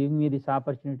 giving me this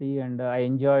opportunity, and I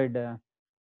enjoyed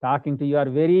talking to you. You are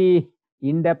very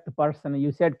in-depth person.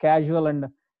 You said casual, and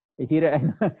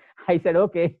here I said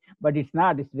okay, but it's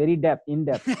not. It's very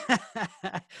in-depth.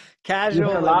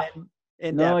 Casual.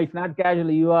 No, it's not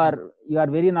casual. You are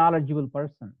very knowledgeable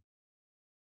person.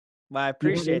 Well, I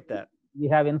appreciate that. You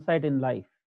have insight in life.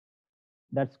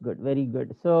 That's good. Very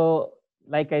good. So,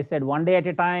 like I said, one day at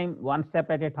a time, one step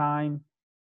at a time.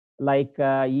 Like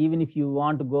even if you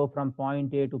want to go from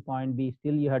point A to point B,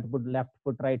 still you have to put left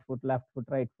foot, right foot, left foot,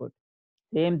 right foot.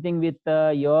 Same thing with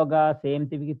yoga, same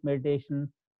thing with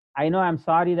meditation. I know, I'm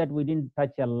sorry that we didn't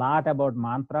touch a lot about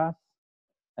mantras.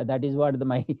 That is what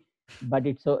but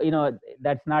it's so,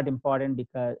 that's not important,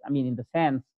 because, in the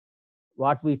sense,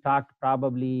 what we talked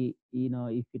probably,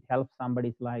 if it helps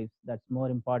somebody's life, that's more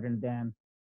important than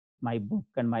my book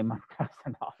and my mantras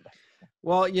and all that.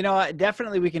 Well,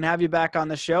 definitely we can have you back on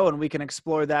the show and we can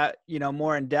explore that,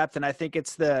 more in depth. And I think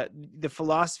it's the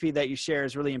philosophy that you share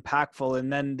is really impactful.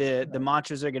 And then the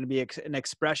mantras are going to be an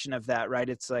expression of that, right?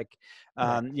 It's like,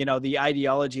 the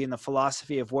ideology and the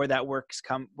philosophy of where that work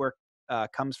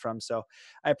comes from. So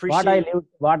I appreciate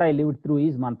what I lived through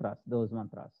is mantras, those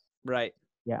mantras. Right.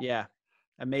 Yeah.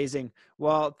 Amazing.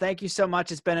 Well, thank you so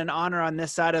much. It's been an honor on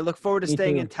this side. I look forward to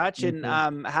staying in touch, and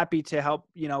I'm happy to help,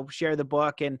 share the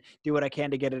book and do what I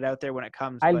can to get it out there when it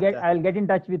comes. I'll get in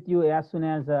touch with you as soon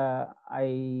as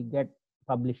I get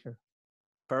publisher.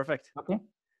 Perfect. Okay.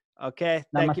 Namaste.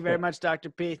 Thank you very much, Dr.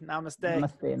 P. Namaste.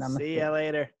 Namaste. See you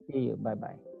later. See you.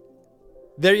 Bye-bye.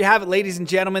 There you have it, ladies and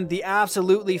gentlemen, the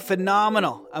absolutely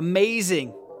phenomenal,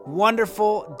 amazing,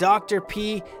 wonderful Dr.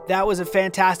 P. That was a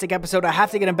fantastic episode. I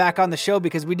have to get him back on the show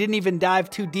because we didn't even dive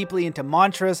too deeply into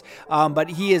mantras, but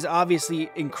he is obviously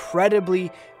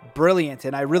incredibly brilliant,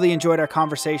 and I really enjoyed our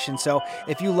conversation. So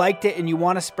if you liked it and you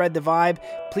want to spread the vibe,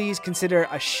 please consider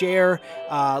a share,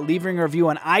 leaving a review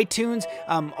on iTunes.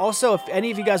 Also, if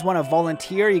any of you guys want to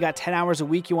volunteer, you got 10 hours a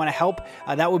week, you want to help,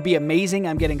 that would be amazing.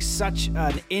 I'm getting such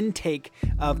an intake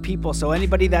of people. So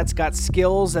anybody that's got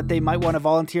skills that they might want to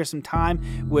volunteer some time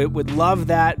would love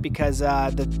that, because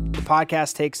the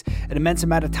podcast takes an immense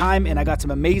amount of time, and I got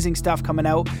some amazing stuff coming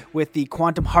out with the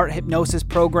Quantum Heart Hypnosis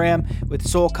program, with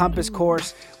Soul Compass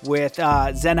course, with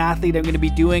Zen Athlete I'm going to be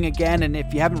doing again. And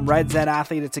if you haven't read Zen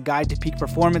Athlete, it's a guide to peak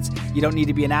performance. You don't need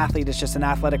to be an athlete. It's just an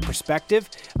athletic perspective,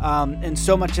 and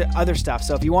so much other stuff.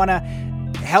 So if you want to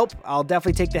help, I'll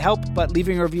definitely take the help, but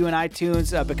leaving a review in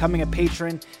iTunes, becoming a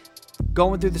patron,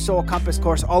 going through the Soul Compass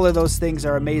course, all of those things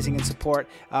are amazing in support.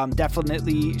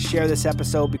 Definitely share this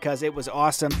episode because it was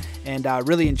awesome, and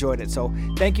really enjoyed it. So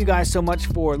thank you guys so much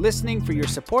for listening, for your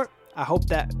support. I hope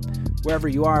that wherever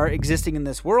you are existing in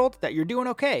this world, that you're doing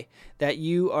okay, that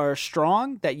you are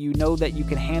strong, that you know that you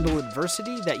can handle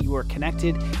adversity, that you are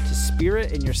connected to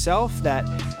spirit and yourself, that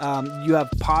you have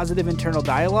positive internal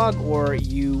dialogue, or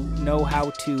you know how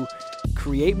to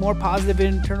create more positive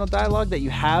internal dialogue, that you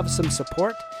have some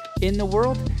support in the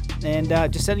world, and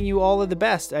just sending you all of the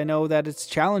best. I know that it's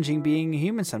challenging being a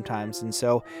human sometimes, and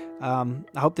so I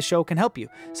hope the show can help you.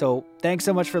 So thanks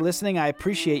so much for listening. I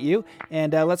appreciate you,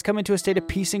 and let's come into a state of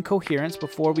peace and coherence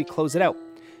before we close it out.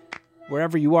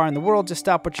 Wherever you are in the world, just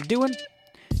stop what you're doing.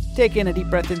 Take in a deep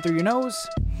breath in through your nose.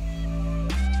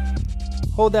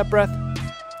 Hold that breath,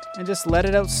 and just let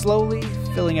it out slowly,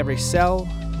 filling every cell,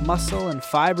 muscle, and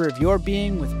fiber of your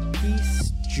being with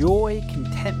peace, joy,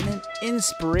 contentment,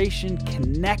 inspiration,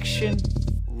 connection,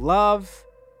 love,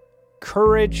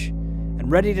 courage,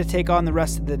 and ready to take on the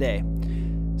rest of the day.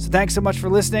 So thanks so much for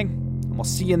listening, and we'll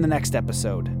see you in the next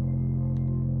episode.